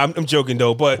 Nah, I'm joking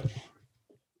though. But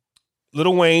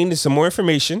Lil Wayne, there's some more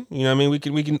information. You know what I mean?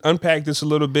 We can unpack this a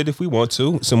little bit if we want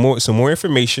to. Some more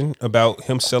information about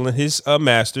him selling his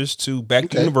masters to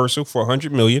Universal for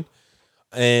 $100 million.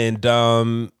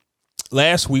 And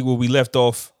last week where we left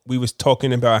off, we was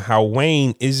talking about how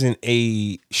Wayne isn't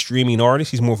a streaming artist.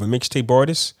 He's more of a mixtape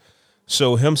artist.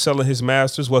 So him selling his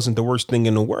masters wasn't the worst thing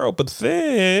in the world. But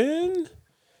then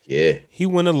he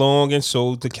went along and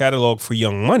sold the catalog for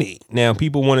Young Money. Now,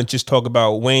 people want to just talk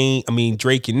about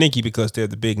Drake and Nicki because they're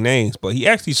the big names. But he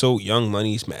actually sold Young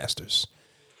Money's masters.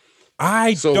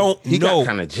 He got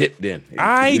kind of gypped then.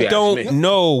 I don't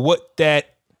know what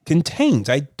that contains.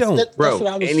 I don't. Bro,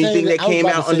 anything that came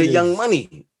out under Young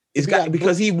Money. It's got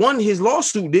because he won his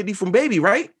lawsuit, did he, from Baby,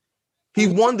 right? He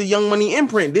won the Young Money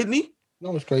imprint, didn't he?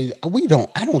 No, it's crazy. I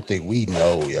don't think we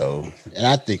know, yo. And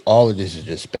I think all of this is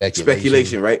just speculation.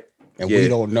 Speculation, right? And we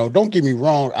don't know. Don't get me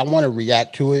wrong. I want to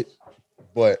react to it,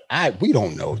 but we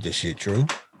don't know if this shit true.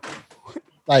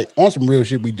 Like on some real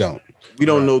shit, we don't. We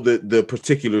don't know the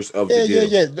particulars of the deal.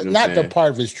 Yeah. You know not the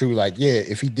part of it's true. Like,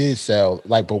 if he did sell,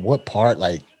 like, but what part?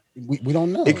 Like, we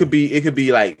don't know. It could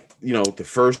be like, the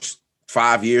first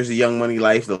 5 years of Young Money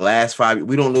life, the last 5.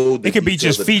 We don't know. It could be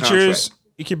just features.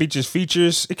 It could be just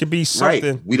features. It could be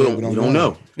something. Right. We don't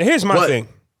know. Now here's my thing.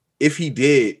 If he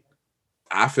did,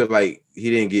 I feel like he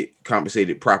didn't get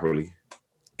compensated properly.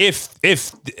 If he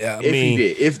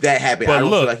did, if that happened, I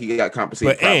don't feel like he got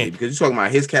compensated properly because you're talking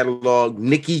about his catalog,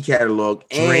 Nicki catalog,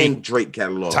 and Drake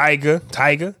catalog. Tiger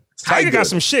got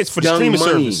some shits for the streaming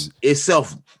service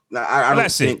itself. I don't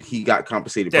think he got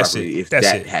compensated properly if that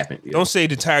happened. Don't say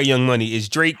the entire Young Money is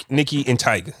Drake, Nicki, and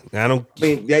Tiger. I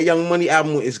mean, that Young Money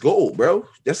album is gold, bro.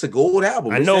 That's a gold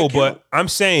album. I know, but I'm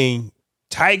saying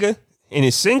Tiger and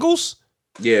his singles.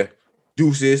 Yeah.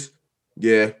 Deuces.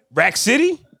 Yeah. Rack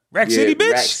City, bitch. Rack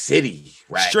City.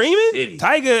 Streaming. City.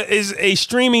 Tyga is a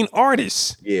streaming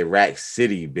artist. Yeah, Rack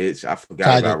City, bitch. I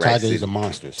forgot about Rack Tiger City. is a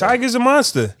monster. So. Tiger's a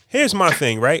monster. Here's my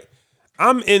thing, right?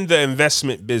 I'm in the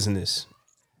investment business,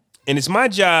 and it's my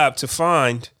job to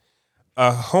find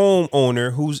a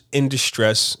homeowner who's in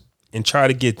distress and try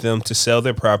to get them to sell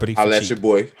their property for Holla at cheap. your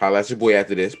boy. Holla at your boy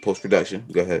after this post production.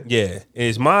 Go ahead. Yeah,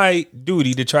 it's my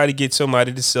duty to try to get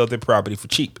somebody to sell their property for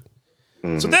cheap.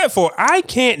 So therefore, I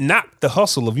can't knock the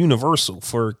hustle of Universal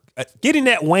for getting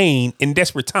that Wayne in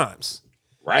desperate times.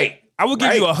 Right. I will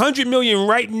give you $100 million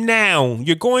right now.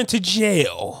 You're going to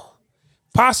jail,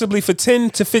 possibly for 10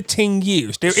 to 15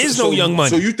 years. There is no Young Money.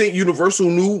 So you think Universal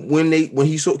knew when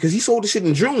he sold, because he sold the shit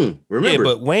in June? Remember?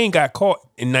 Yeah, but Wayne got caught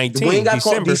in 19. Wayne got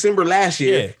December. caught December last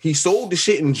year. Yeah. He sold the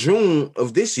shit in June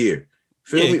of this year.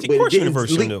 Feel Yeah, me? of But course it didn't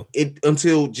Universal leak knew. it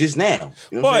until just now.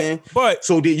 You know what I'm saying? But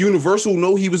So did Universal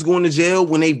know he was going to jail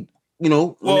when they, when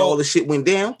all the shit went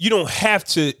down? you don't have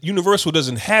to. Universal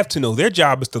doesn't have to know. Their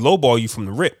job is to lowball you from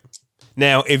the rip.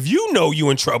 Now, if you know you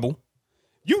in trouble,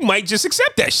 you might just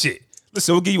accept that shit.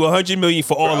 Listen, we'll give you $100 million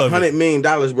for all of it. $100 million,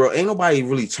 bro. Ain't nobody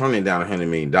really turning down $100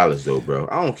 million, though, bro.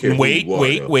 I don't care. Wait. who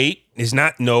you are, though. It's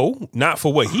not not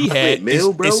for what he had.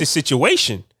 mil, bro? It's a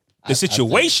situation. The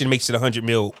situation makes it $100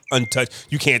 million untouched.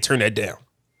 You can't turn that down.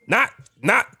 Not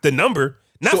the number.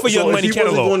 Not for Young Money if he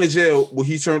wasn't catalog. going to jail, will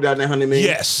he turn down that $100 million?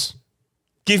 Yes.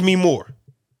 Give me more.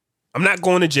 I'm not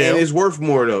going to jail. And it's worth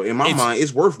more, though. In my mind,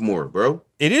 it's worth more, bro.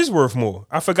 It is worth more.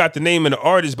 I forgot the name of the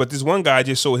artist, but this one guy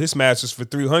just sold his masters for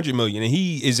 $300 million, and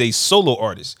he is a solo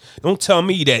artist. Don't tell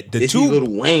me that the Is he two.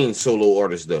 Lil Wayne solo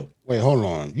artist, though? Wait, hold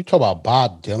on. You talk about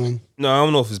Bob Dylan? No, I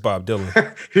don't know if it's Bob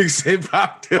Dylan. He said Bob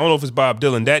I Dylan. don't know if it's Bob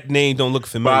Dylan. That name don't look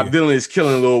familiar. Bob Dylan is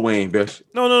killing Lil Wayne, bitch.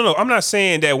 No. I'm not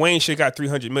saying that Wayne should got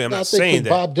 $300 million. I'm I not think saying that.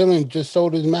 Bob Dylan just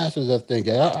sold his masters. I think.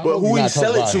 But who he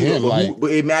sell it to? Him,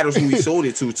 But it matters who he sold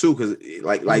it to, too. Because,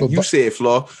 like But you said,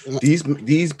 Flaw,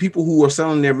 these people who are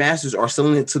selling their masters are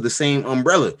selling it to the same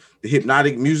umbrella, the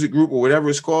Hypnotic Music Group or whatever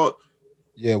it's called.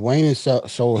 Yeah, Wayne is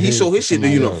sold. He sold his shit to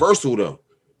somebody else. Universal, though.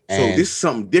 So And this is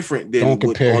something different than. Don't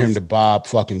compare what all him to Bob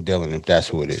fucking Dylan if that's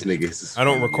who it is. niggas. I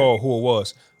don't recall who it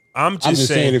was. I'm I'm just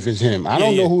saying if it's him. I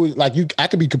don't know who. Like you, I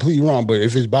could be completely wrong, but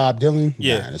if it's Bob Dylan,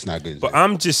 Yeah. nah, that's not good. But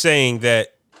I'm just saying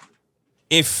that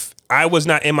if I was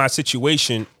not in my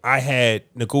situation, I had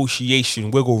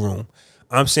negotiation wiggle room.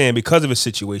 I'm saying because of a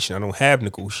situation, I don't have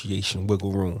negotiation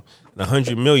wiggle room. And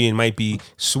 $100 million might be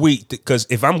sweet because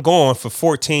if I'm gone for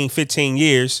 14, 15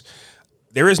 years,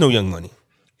 there is no Young Money.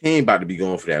 He ain't about to be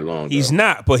going for that long. He's though.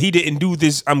 not, but he didn't do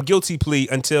this I'm guilty plea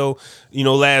until,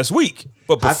 last week.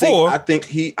 But before, I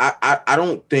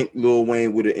don't think Lil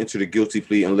Wayne would have entered a guilty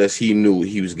plea unless he knew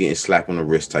he was getting slapped on the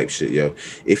wrist type shit, yo.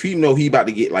 If he know he about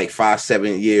to get like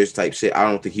 5-7 years type shit, I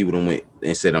don't think he would have went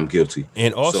and said I'm guilty.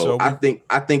 And also, so I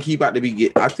think he about to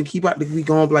be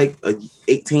gone like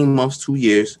 18 months, 2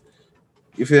 years.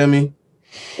 You feel me?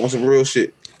 On some real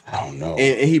shit. I don't know.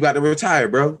 And he about to retire,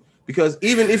 bro. Because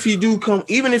even if he do come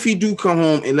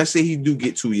home, and let's say he do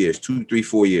get 2 years, 2, 3,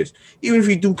 4 years, even if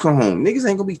he do come home, niggas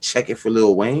ain't gonna be checking for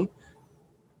Lil Wayne.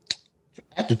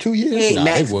 After 2 years, He ain't nah,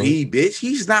 Max they would. B, bitch.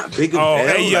 He's not big of oh, hell.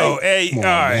 hey, yo, like, hey, come all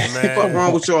on, right, man. man. fuck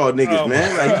wrong with y'all niggas, Oh,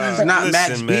 man? my Like he's not God. Max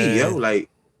Listen, B, man. yo. Like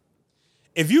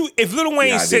If Lil Wayne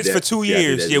Yeah, I did sits that. for 2 Yeah, I did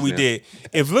years, that yeah, just we now. did.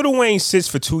 If Lil Wayne sits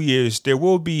for 2 years, there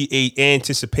will be a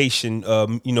anticipation,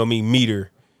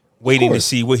 meter waiting to course.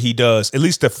 see what he does. At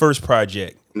least the first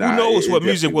project. Nah, Who knows it what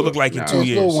music definitely will look will. like in Nah. 2 It's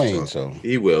years? Lil Wayne, so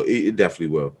he will. It definitely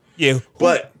will. Yeah,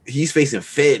 But he's facing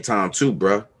Fed time too,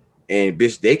 bro. And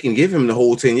bitch, they can give him the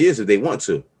whole 10 years if they want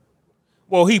to.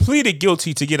 well, he pleaded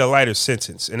guilty to get a lighter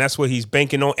sentence, and that's what he's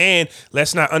banking on. And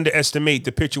let's not underestimate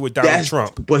the picture with Donald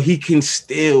Trump. But he can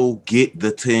still get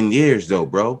the 10 years though,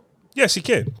 bro. Yes, he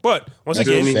can. But once that's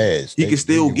again, the feds. he They can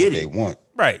still give you get what it. They want.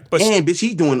 right? But And bitch,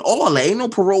 he doing all that. Ain't no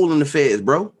parole in the feds,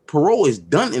 bro. Parole is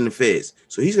done in the feds.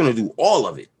 So he's gonna do all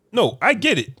of it. no, I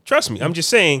get it. Trust me. I'm just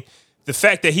saying the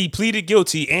fact that he pleaded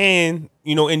guilty and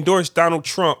endorsed Donald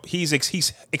Trump, he's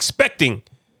expecting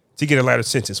to get a lighter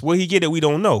sentence. Will he get it? We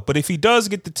don't know. But if he does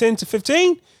get the 10 to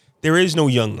 15, there is no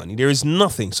Young Money. There is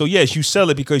nothing. So yes, you sell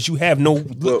it because you have no Well,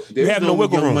 you there's have no no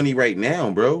wiggle Young room. Money right now,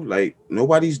 bro. Like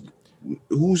nobody's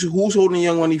who's holding the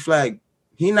Young Money flag.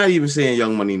 He not even saying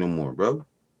Young Money no more, bro.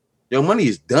 Young Money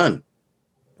is done.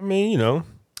 I mean,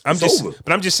 I'm It's over.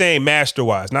 I'm just saying master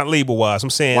wise, not label wise.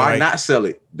 I'm saying Why like, not sell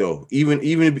it though? Even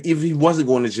if he wasn't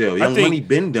going to jail, Young Money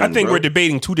been done. I think bro. we're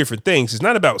debating two different things. It's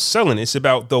not about selling. It's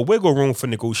about the wiggle room for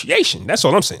negotiation. That's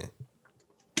all I'm saying.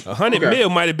 100 Okay. mil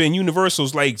might have been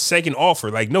Universal's like second offer.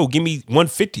 Like, no, give me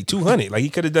 150, 200. Like he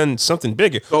could have done something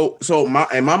bigger. So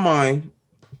in my mind,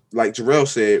 like Jarrell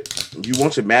said, you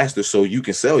want your masters so you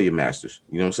can sell your masters.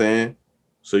 You know what I'm saying?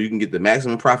 So you can get the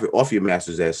maximum profit off your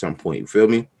masters at some point. You feel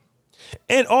me?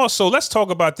 And also, let's talk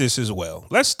about this as well.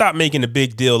 Let's stop making a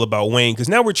big deal about Wayne, because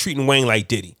now we're treating Wayne like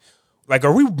Diddy. Like,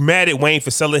 are we mad at Wayne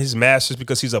for selling his masters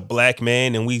because he's a black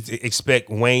man and we expect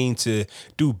Wayne to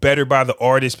do better by the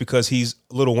artist because he's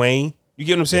Lil Wayne? You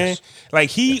get what I'm saying? Yes. Like,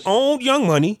 he owned Young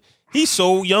Money. He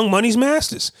sold Young Money's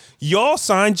masters. Y'all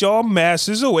signed y'all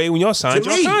masters away when y'all signed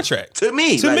your contract. To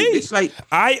me. It's like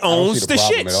I owns the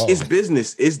shit. It's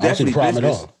business. It's definitely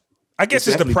business. I guess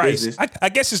it's the price. I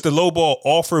guess it's the lowball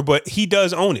offer, but he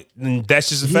does own it, and that's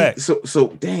just a fact. So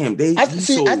damn. I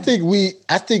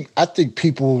think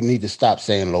people need to stop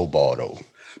saying lowball though.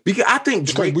 Because I think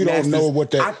Drake we don't know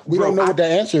what that what the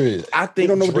answer is. I think we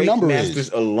don't know Drake what the number masters is.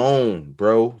 Alone,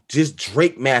 bro. Just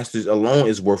Drake masters alone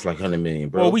is worth like $100 million,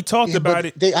 bro. Well, we talked about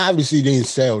it. They obviously didn't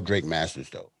sell Drake masters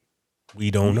though.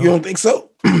 We don't know. You don't think so?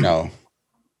 No.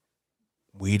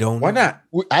 We don't know. Why not?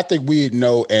 I think we'd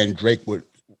know, and Drake would.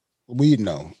 We'd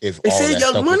know if it said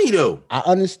Young Money though. I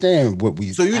understand what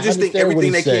we. So you just think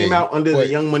everything that came out under the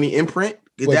Young Money imprint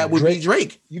that would be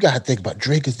Drake? You gotta think about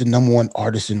Drake is the #1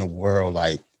 artist in the world.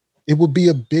 Like, it would be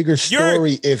a bigger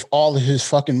story if all of his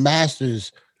fucking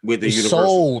masters with the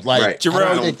sold. Like, right. Jarrell,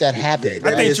 I don't think that happened.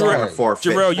 I think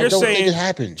Jarrell, you're saying it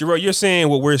happened. Jarrell, you're saying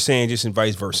what we're saying, just in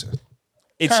vice versa.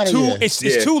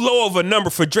 It's too low of a number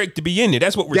for Drake to be in there.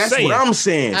 That's what we're saying. That's what I'm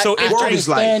saying. So I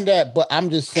understand that, but I'm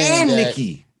just saying and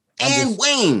Nicki. And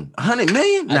Wayne, $100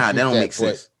 million? Nah, that don't make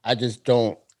sense. I just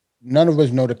don't. None of us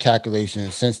know the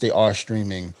calculations since they are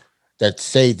streaming that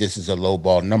say this is a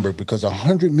lowball number, because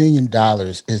 $100 million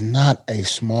is not a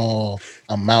small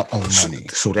amount of money.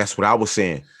 So that's what I was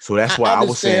saying. So that's why I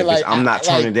was saying like, I'm not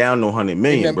turning down no $100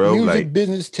 million, bro. Music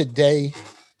business today,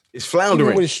 it's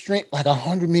floundering. With a stream, like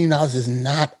 $100 million is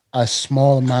not a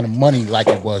small amount of money like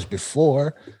it was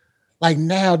before. Like,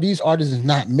 now, these artists is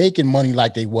not making money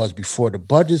like they was before. The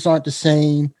budgets aren't the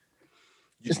same.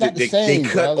 It's not the same. They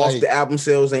cut off the album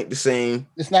sales ain't the same.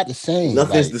 It's not the same.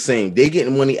 Nothing's the same. They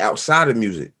getting money outside of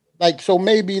music. Like, so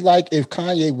maybe like if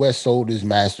Kanye West sold his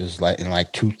masters like in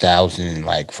like 2000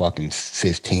 like fucking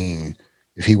 15,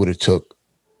 if he would have took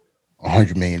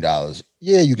 $100 million,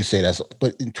 yeah, you could say that's.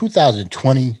 But in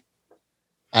 2020.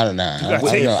 I don't know.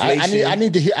 I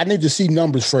need to see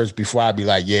numbers first before I be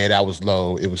like, yeah, that was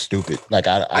low. It was stupid. Like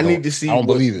I need to see. I don't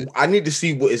believe it. I need to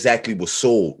see what exactly was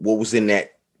sold. What was in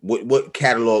that? What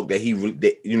catalog that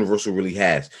that Universal really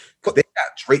has? Because they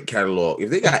got Drake catalog. If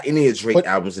they got any of Drake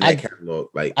albums in that catalog,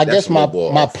 like I guess my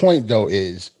point though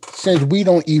is, since we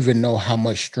don't even know how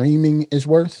much streaming is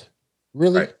worth,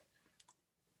 really, right.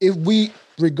 If we,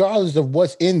 regardless of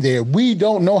what's in there, we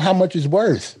don't know how much it's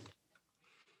worth.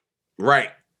 Right.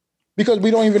 Because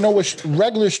we don't even know what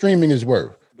regular streaming is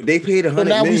worth. But they paid $100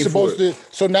 million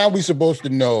So now we're supposed to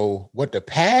know what the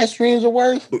past streams are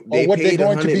worth, or what they're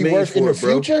going to be worth in the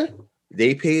future.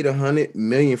 They paid $100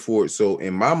 million for it. So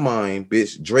in my mind,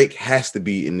 bitch, Drake has to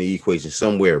be in the equation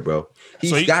somewhere, bro.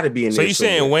 He's got to be in there. So you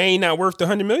saying Wayne not worth the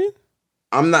 $100 million?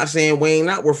 I'm not saying Wayne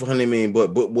not worth $100 million,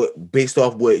 but what based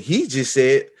off what he just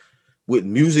said, with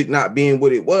music not being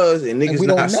what it was and niggas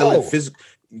not selling physical.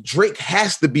 Drake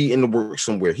has to be in the work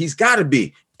somewhere. He's got to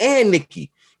be, and Nicki,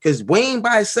 because Wayne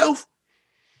by himself.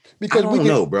 Because I don't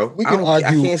know, bro. We can argue.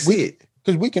 I can't see it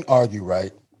because we can argue,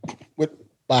 right,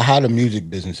 by how the music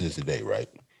business is today, right?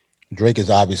 Drake is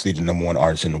obviously the #1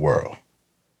 artist in the world.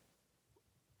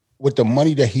 With the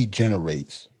money that he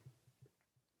generates,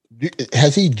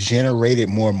 has he generated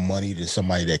more money than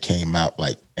somebody that came out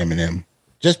like Eminem?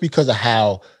 Just because of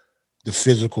how the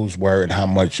physicals were and how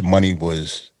much money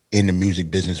was in the music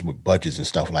business with budgets and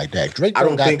stuff like that. Drake I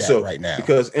don't got think that so right now.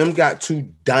 Because M got 2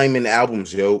 diamond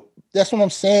albums, yo. That's what I'm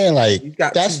saying. Like, he's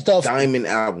got that stuff, diamond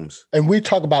albums. And we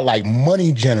talk about like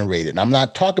money generated. I'm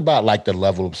not talking about like the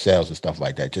level of sales and stuff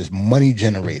like that. Just money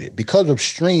generated. Because of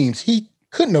streams, he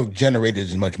couldn't have generated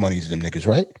as much money as them niggas,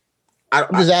 right?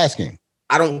 I'm just asking.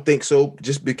 I don't think so.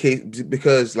 Just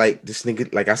because like this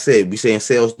nigga, like I said, we saying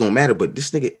sales don't matter, but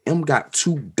this nigga M got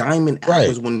 2 diamond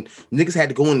albums when niggas had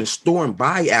to go in the store and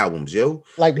buy albums, yo.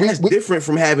 Like that's different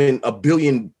from having 1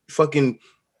 billion fucking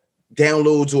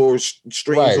downloads or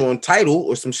streams on Tidal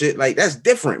or some shit. Like that's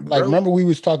different, bro. Like remember we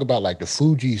was talking about like the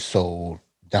Fuji sold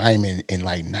diamond in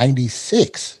like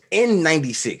 96. In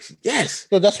 96, yes.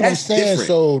 So that's what I'm saying. Different.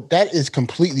 So that is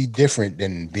completely different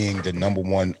than being the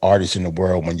 #1 artist in the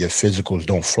world when your physicals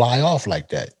don't fly off like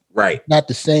that. Right. Not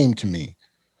the same to me.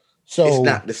 So it's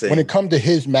not the same. When it comes to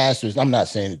his masters, I'm not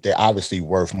saying that they're obviously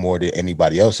worth more than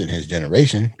anybody else in his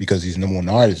generation because he's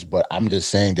 #1 artist, but I'm just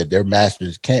saying that their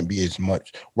masters can't be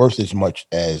worth as much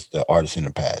as the artists in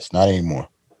the past. Not anymore.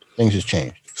 Things has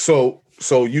changed. So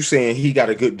you saying he got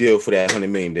a good deal for that $100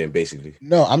 million then, basically?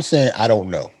 No, I'm saying I don't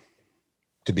know.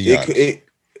 To be honest.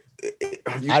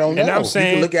 I don't know. And I'm saying,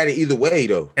 you can look at it either way,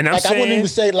 though. And I'm like, saying, I wouldn't even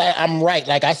say like I'm right.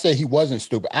 Like I said, he wasn't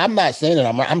stupid. I'm not saying that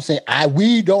I'm right. I'm saying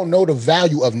we don't know the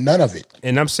value of none of it.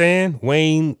 and I'm saying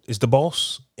Wayne is the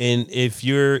boss. And if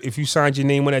you signed your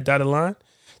name on that dotted line,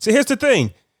 so here's the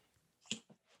thing.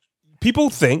 People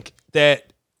think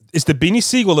that it's the Beanie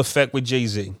Siegel effect with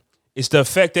Jay-Z. It's the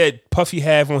effect that Puffy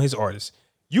have on his artists.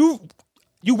 You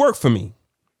work for me.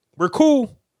 We're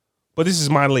cool, but this is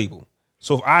my label.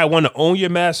 So if I want to own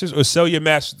your masters or sell your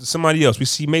masters to somebody else, we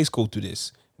see Mace go through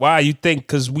this. Why? You think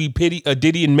because we pity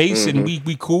Diddy and Mace and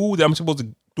we cool that I'm supposed to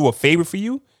do a favor for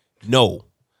you? No.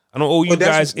 I don't owe you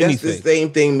guys anything. That's the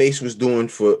same thing Mace was doing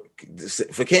for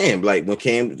Cam. Like when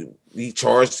he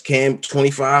charged Cam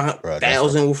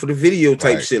 $25,000 for the video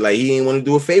type shit. Like he didn't want to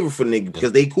do a favor for nigga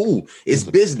because they cool. It's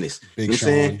business. You know what I'm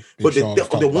saying? But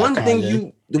the one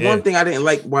thing one thing I didn't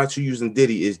like about you using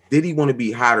Diddy is Diddy want to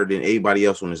be hotter than everybody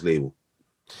else on his label.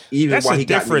 Even that's while a he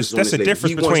difference. Got that's a label.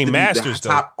 difference between masters, the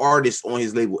top artist on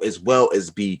his label as well as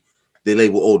be the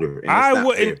label older.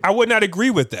 And I would not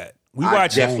agree with that. We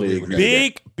watch definitely agree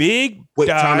Big. Wait,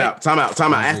 time out.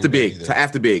 After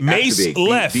Big. Mace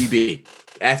left. Be Big.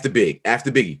 After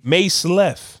Biggie. Mace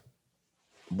left.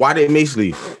 Why did Mace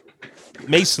leave?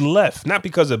 Mace left, not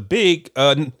because of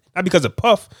not because of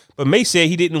Puff, but Mace said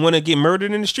he didn't want to get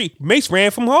murdered in the street. Mace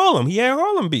ran from Harlem. He had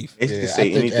Harlem beef. Mace can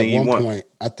say anything he wants. Point,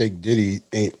 I think Diddy,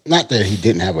 not that he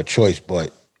didn't have a choice,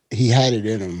 but he had it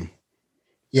in him.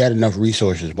 He had enough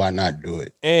resources. Why not do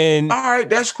it? And all right,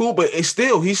 that's cool, but he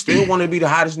still want to be the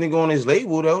hottest nigga on his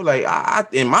label though. Like I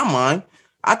in my mind,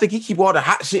 I think he keep all the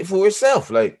hot shit for himself.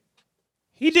 Like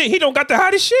he don't got the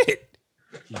hottest shit.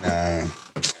 Nah.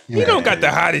 He don't got the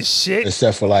hottest shit.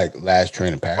 Except for like Last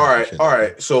Train in Paris. All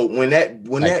right. So when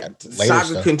that Saga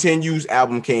stuff. Continues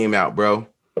album came out, bro,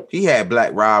 he had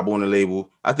Black Rob on the label.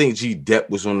 I think G Dep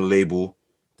was on the label.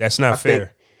 That's not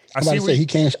fair. I see say he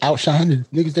can't outshine the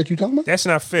niggas that you talking about. That's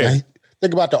not fair. Right?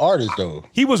 Think about the artist though.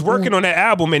 He was working on that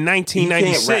album in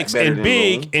 1996, and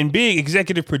Big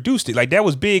executive produced it. Like that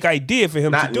was Big idea for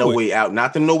him to do No Way Out,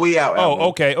 not the No Way Out. Oh, album.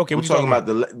 okay. I'm talking about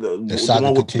the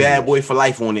one with Bad Boy for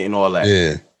Life on it and all that.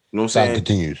 Yeah. You know what I'm saying?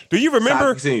 Continues. Do you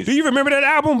remember that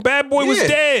album? Bad Boy was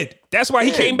dead. That's why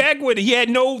he came back with it. He had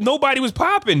nobody was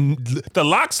popping. The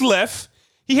Locks left.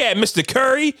 He had Mr.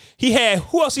 Curry. He had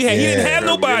who else? He didn't have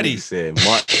nobody. He said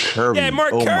Mark Curry. Yeah,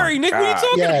 Mark Curry. Nigga, what are you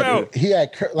talking about? He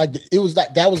had it was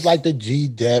like that was like the G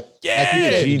Dep.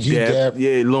 Yeah, G Dep.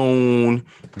 Yeah, Loan.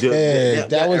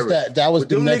 That was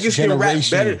the next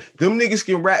generation. Them niggas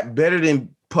can rap better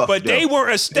than Puff. But they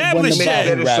weren't established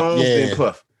yet. Better songs than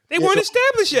Puff. They weren't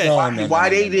established yet. Why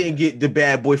they didn't get the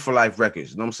Bad Boy for Life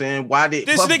records? You know what I'm saying? Why did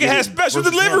this nigga had special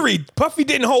delivery? Puffy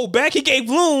didn't hold back. He gave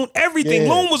Loon everything.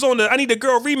 Loon was on the I Need a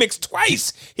Girl remix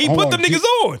twice. He put them niggas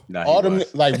on. All them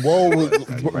like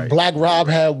Whoa, Black Rob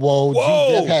had Whoa. G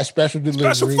Dep had special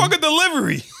delivery. Special fucking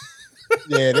delivery.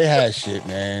 Yeah, they had shit,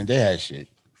 man. They had shit.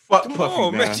 Fuck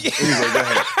Puffy, man. Anyway, go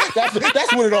ahead.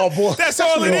 That's what it all boils. That's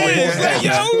all it is. Like,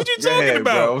 yo, what you talking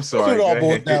about? Bro, I'm sorry. That's what it all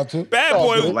boils down to.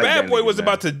 Bad Boy was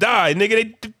about to die,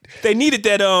 nigga. They needed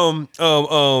that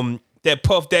that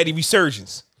Puff Daddy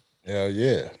resurgence. Hell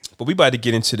yeah. But we about to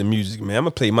get into the music, man. I'm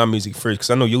gonna play my music first because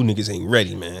I know you niggas ain't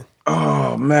ready, man.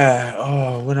 Oh man.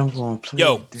 Oh, what I'm gonna play?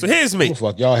 Yo, so here's me. I'm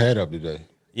gonna fuck y'all head up today.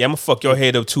 Yeah, I'm gonna fuck your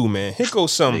head up too, man. Here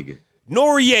goes some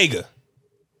Noriega.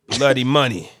 Bloody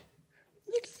Money.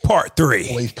 Part 3.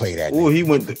 Always play that. Oh, he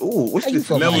went. What's this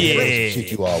level?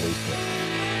 Shit you always play.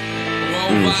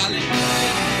 I'm about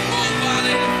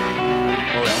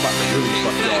to really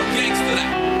fuck y'all.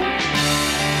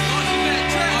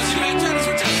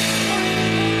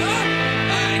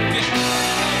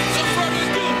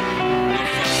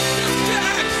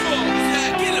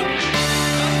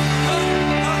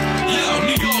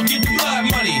 Get the blood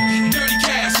money, dirty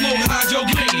cash, smoke hydro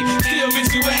green, still mix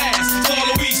it with ass, all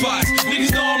the weed spots.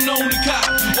 Niggas know I'm known to cop,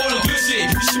 all the good shit.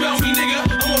 You smell me, nigga?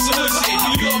 I'm on some hood shit.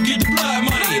 New York, get the blood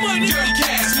money, dirty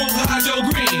cash, smoke hydro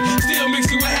green, still mix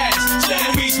it with ass, all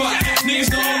the weed spots. Niggas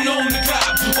know I'm known to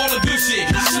cop, all the good shit.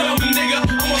 You smell me, nigga?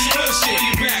 I'm on some hood shit.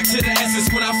 Get back to the essence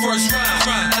when I first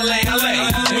rhyme. LA,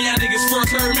 when y'all niggas first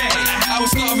heard me, I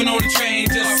was starving on the train,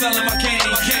 just selling my cane.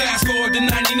 Fast forward to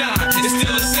 99, it's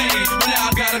still the same, but now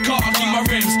I got a car, keep my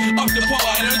rims up the par,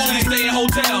 and only stay in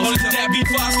hotels that be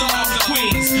 5-star off the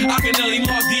Queens. I can only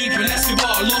mark deep and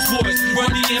Escobar, Lost Boys, Run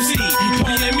DMC,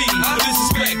 Pone and me. No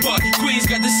disrespect, but Queens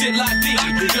got the shit locked deep.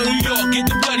 Yo, New York, get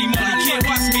the bloody money, can't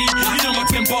watch me. You know my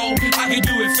tempo, I can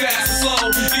do it fast and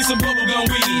slow. Need some bubblegum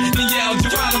weed, then yell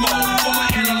Geronimo for my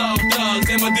analog thugs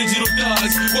and my digital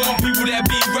thugs. For my people that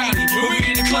be rowdy, when we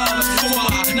in the clubs. For my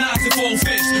 9s and 4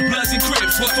 fists, Bloods and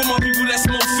Crips. For my people that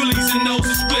smoke Phillies and nose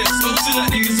and splits. So to the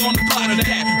niggas on the bottom of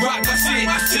that, rock my shit,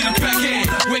 to the crackhead,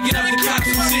 waking up the cops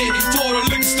and shit. For the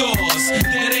liquor stores,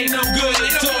 that ain't no good.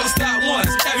 To all the stop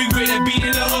ones, everywhere that be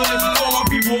in the hood. For my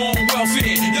people on welfare,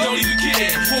 you don't even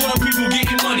care. For my people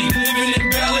getting money, living in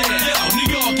Bel Air. Yo, New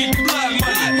York, get the blood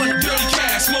money. Dirty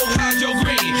cash, smoke hydro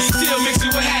green, still mix it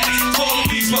with hash. All of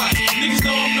these spots, niggas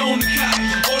know I'm known to cop.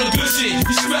 All the good shit,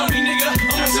 you smell me, nigga?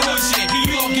 I'm on some hood shit. New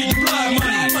York, get the blood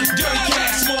money. Dirty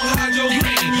cash, smoke hydro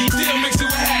green, still mix it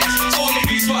with hash. All of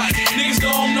these spots, niggas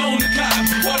know I'm known to cop.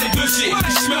 All the good shit,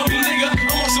 you smell me, nigga? I'm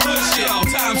on some hood shit.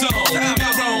 Time zone,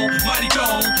 time zone, mighty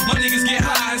gone. My niggas get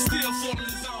high and still fall in the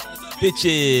zone.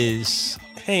 Bitches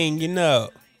hanging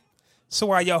up. So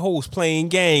why y'all hoes playing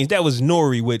games? That was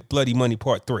Nori with Bloody Money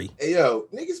Part 3. Hey, yo,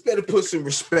 niggas better put some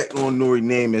respect on Nori's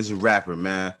name as a rapper,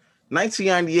 man.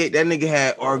 1998, that nigga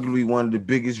had arguably one of the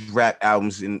biggest rap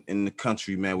albums in the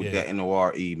country, man, with that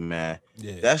N-O-R-E, man.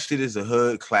 Yeah. That shit is a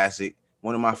hood classic,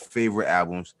 one of my favorite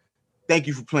albums. Thank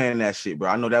you for playing that shit, bro.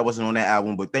 I know that wasn't on that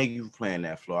album, but thank you for playing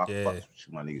that, Flo. I fuck with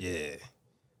you, my nigga. Yeah.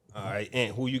 All right,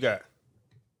 and who you got?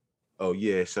 Oh,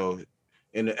 yeah, so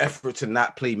in the effort to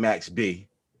not play Max B,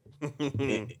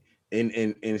 and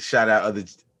shout out other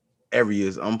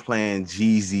areas, I'm playing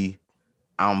Jeezy.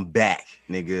 I'm back,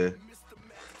 nigga.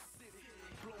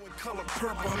 Color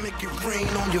purple, I make it rain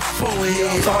on your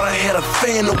forehead. Thought I had a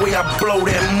fan the way I blow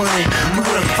that money. You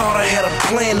would've thought I had a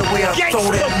plan the way I throw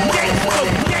that money.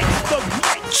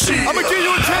 I'ma give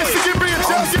you a chance to get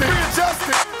readjusted.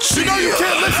 You know you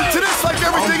can't listen to this like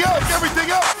everything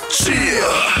else. Chill.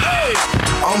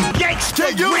 I'm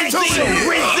gangsta.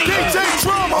 DJ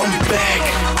Drama. I'm back.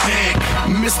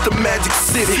 Mr. Magic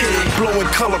City. Blowing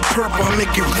color purple, I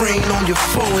make it rain on your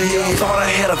forehead. Thought I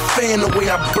had a fan the way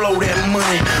I blow that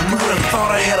money. You would've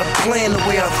thought I had a plan the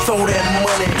way I throw that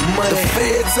money. The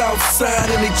feds outside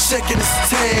and they checking his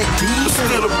tag. But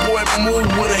still a boy move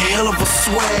with a hell of a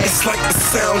swag. It's like the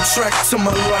soundtrack to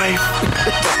my life.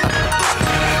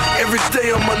 Every day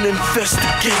I'm under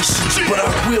investigation, but I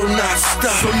will not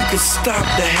stop. So you can stop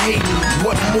the hating.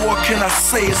 What more can I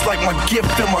say? It's like my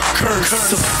gift and my curse.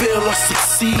 To fail or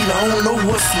succeed, I don't know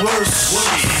what's worse.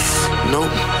 Nope,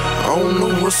 I don't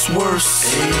know what's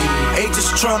worse. Ain't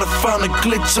just trying to find a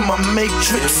glitch in my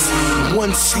matrix.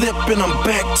 One slip and I'm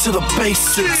back to the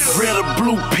basics. Red or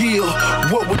blue pill,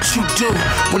 what would you do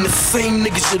when the same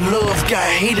niggas you love got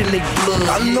hate in their blood?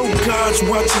 I know God's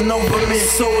watching over me,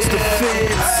 so is the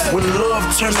feds. When love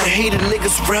turned to hate,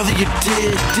 niggas rather you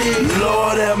did.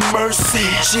 Lord have mercy,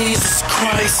 Jesus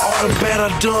Christ. All the bad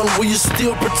I done, will you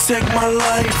still protect my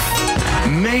life?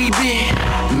 Maybe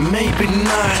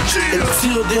not.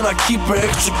 Until then, I keep an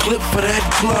extra clip for that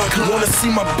Glock. Wanna see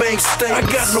my bank statement?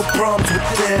 I got no problems with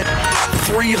that.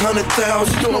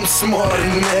 300,000, you know I'm smarter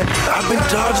than that. I've been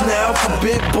dodging the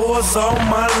alphabet boys all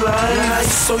my life.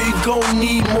 So you gon'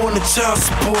 need more than a child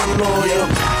support lawyer.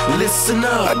 Listen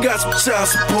up, I got some child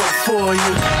support for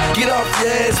you. Get off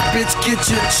your ass, bitch, get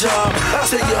your job.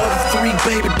 Tell your other 3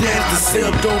 baby daddies to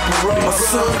sell dope and rob. My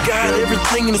son got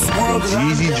everything in this world.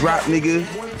 Jeezy drop, nigga.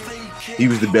 He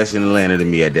was the best in Atlanta to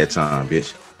me at that time,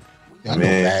 bitch. I know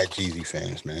bad Jeezy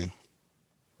fans, man.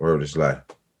 Word is life.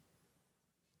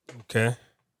 Okay.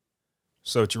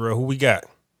 So, Jarrell, who we got?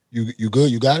 You good?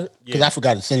 You got it? Because Yeah. I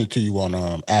forgot to send it to you on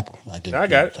Apple. I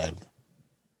got it.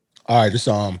 All right, this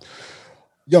young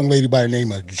lady by the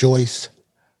name of Joyce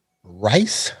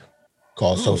Rice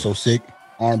called So Sick.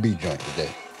 R&B joint today.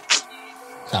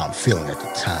 That's how I'm feeling at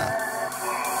the time.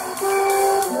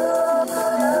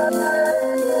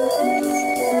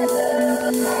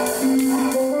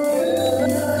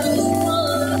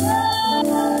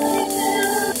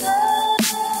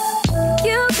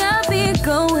 You got me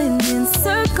going in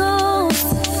circles.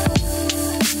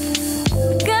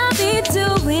 Got me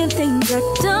doing things I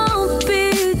don't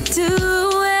be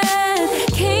doing.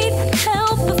 Can't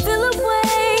help but feel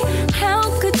away. How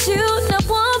could you not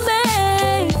want me?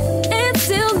 It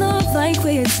still looks like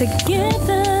we're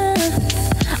together.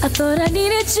 I thought I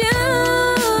needed you,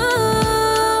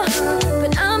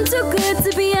 but I'm too good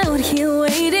to be out here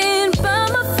waiting by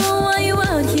my phone while you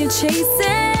out here chasing.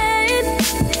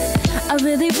 I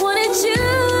really wanted you,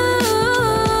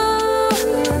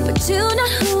 but you're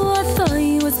not who